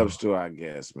 Big ups to our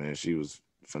guest, man. She was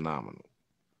phenomenal.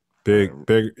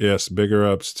 Bigger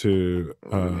ups to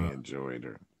I really enjoyed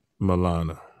her.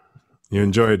 Milauna. You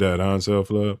enjoyed that, huh, Self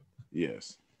Love?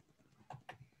 Yes.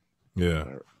 Yeah.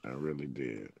 I really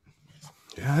did.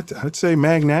 Yeah, I'd say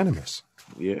magnanimous.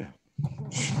 Yeah.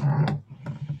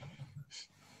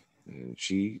 And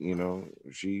she,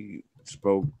 she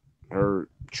spoke her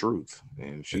truth,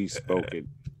 and she spoke it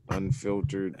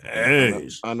unfiltered,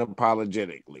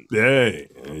 unapologetically.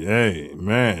 Hey,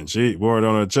 man, she wore it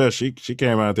on her chest. She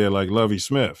came out there like Lovey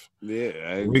Smith.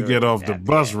 Yeah, we get off the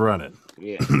bus running.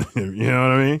 Yeah, you know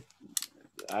what I mean.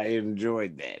 I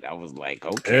enjoyed that. I was like,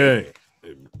 okay,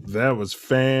 hey, that was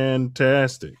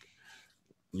fantastic.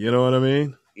 You know what I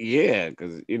mean? Yeah,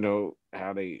 because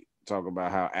how they talk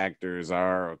about how actors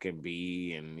are or can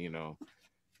be, and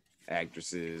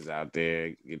actresses out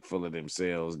there get full of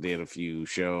themselves, did a few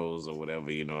shows or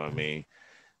whatever, you know what I mean?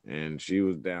 And she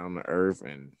was down to earth,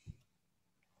 and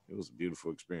it was a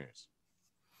beautiful experience.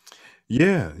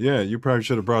 Yeah. You probably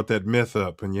should have brought that myth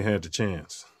up when you had the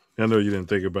chance. I know you didn't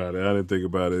think about it. I didn't think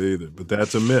about it either, but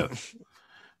that's a myth.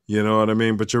 You know what I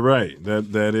mean? But you're right.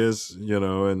 That is,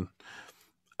 and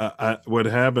what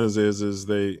happens is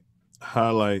they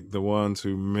highlight the ones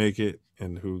who make it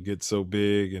and who get so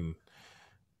big and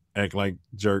act like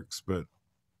jerks, but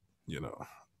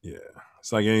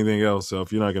it's like anything else. So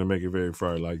if you're not going to make it very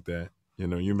far like that,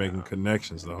 you're making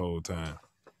connections the whole time.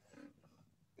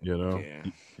 Yeah.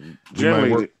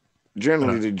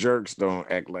 Generally, the jerks don't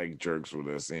act like jerks with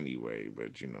us anyway.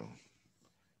 But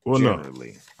well,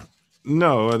 generally,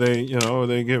 no, they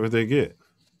they get what they get.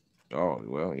 Oh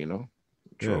well,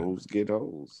 trolls get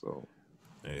hoes. So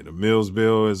hey, the Mills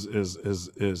bill is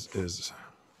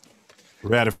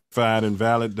ratified and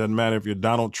valid. Doesn't matter if you're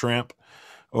Donald Trump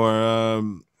or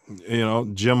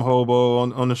Jim Hobo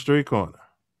on the street corner.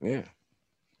 Yeah,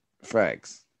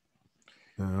 facts.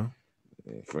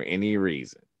 For any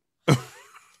reason.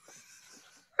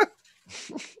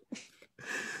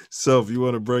 So if you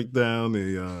want to break down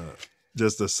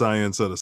just the science of the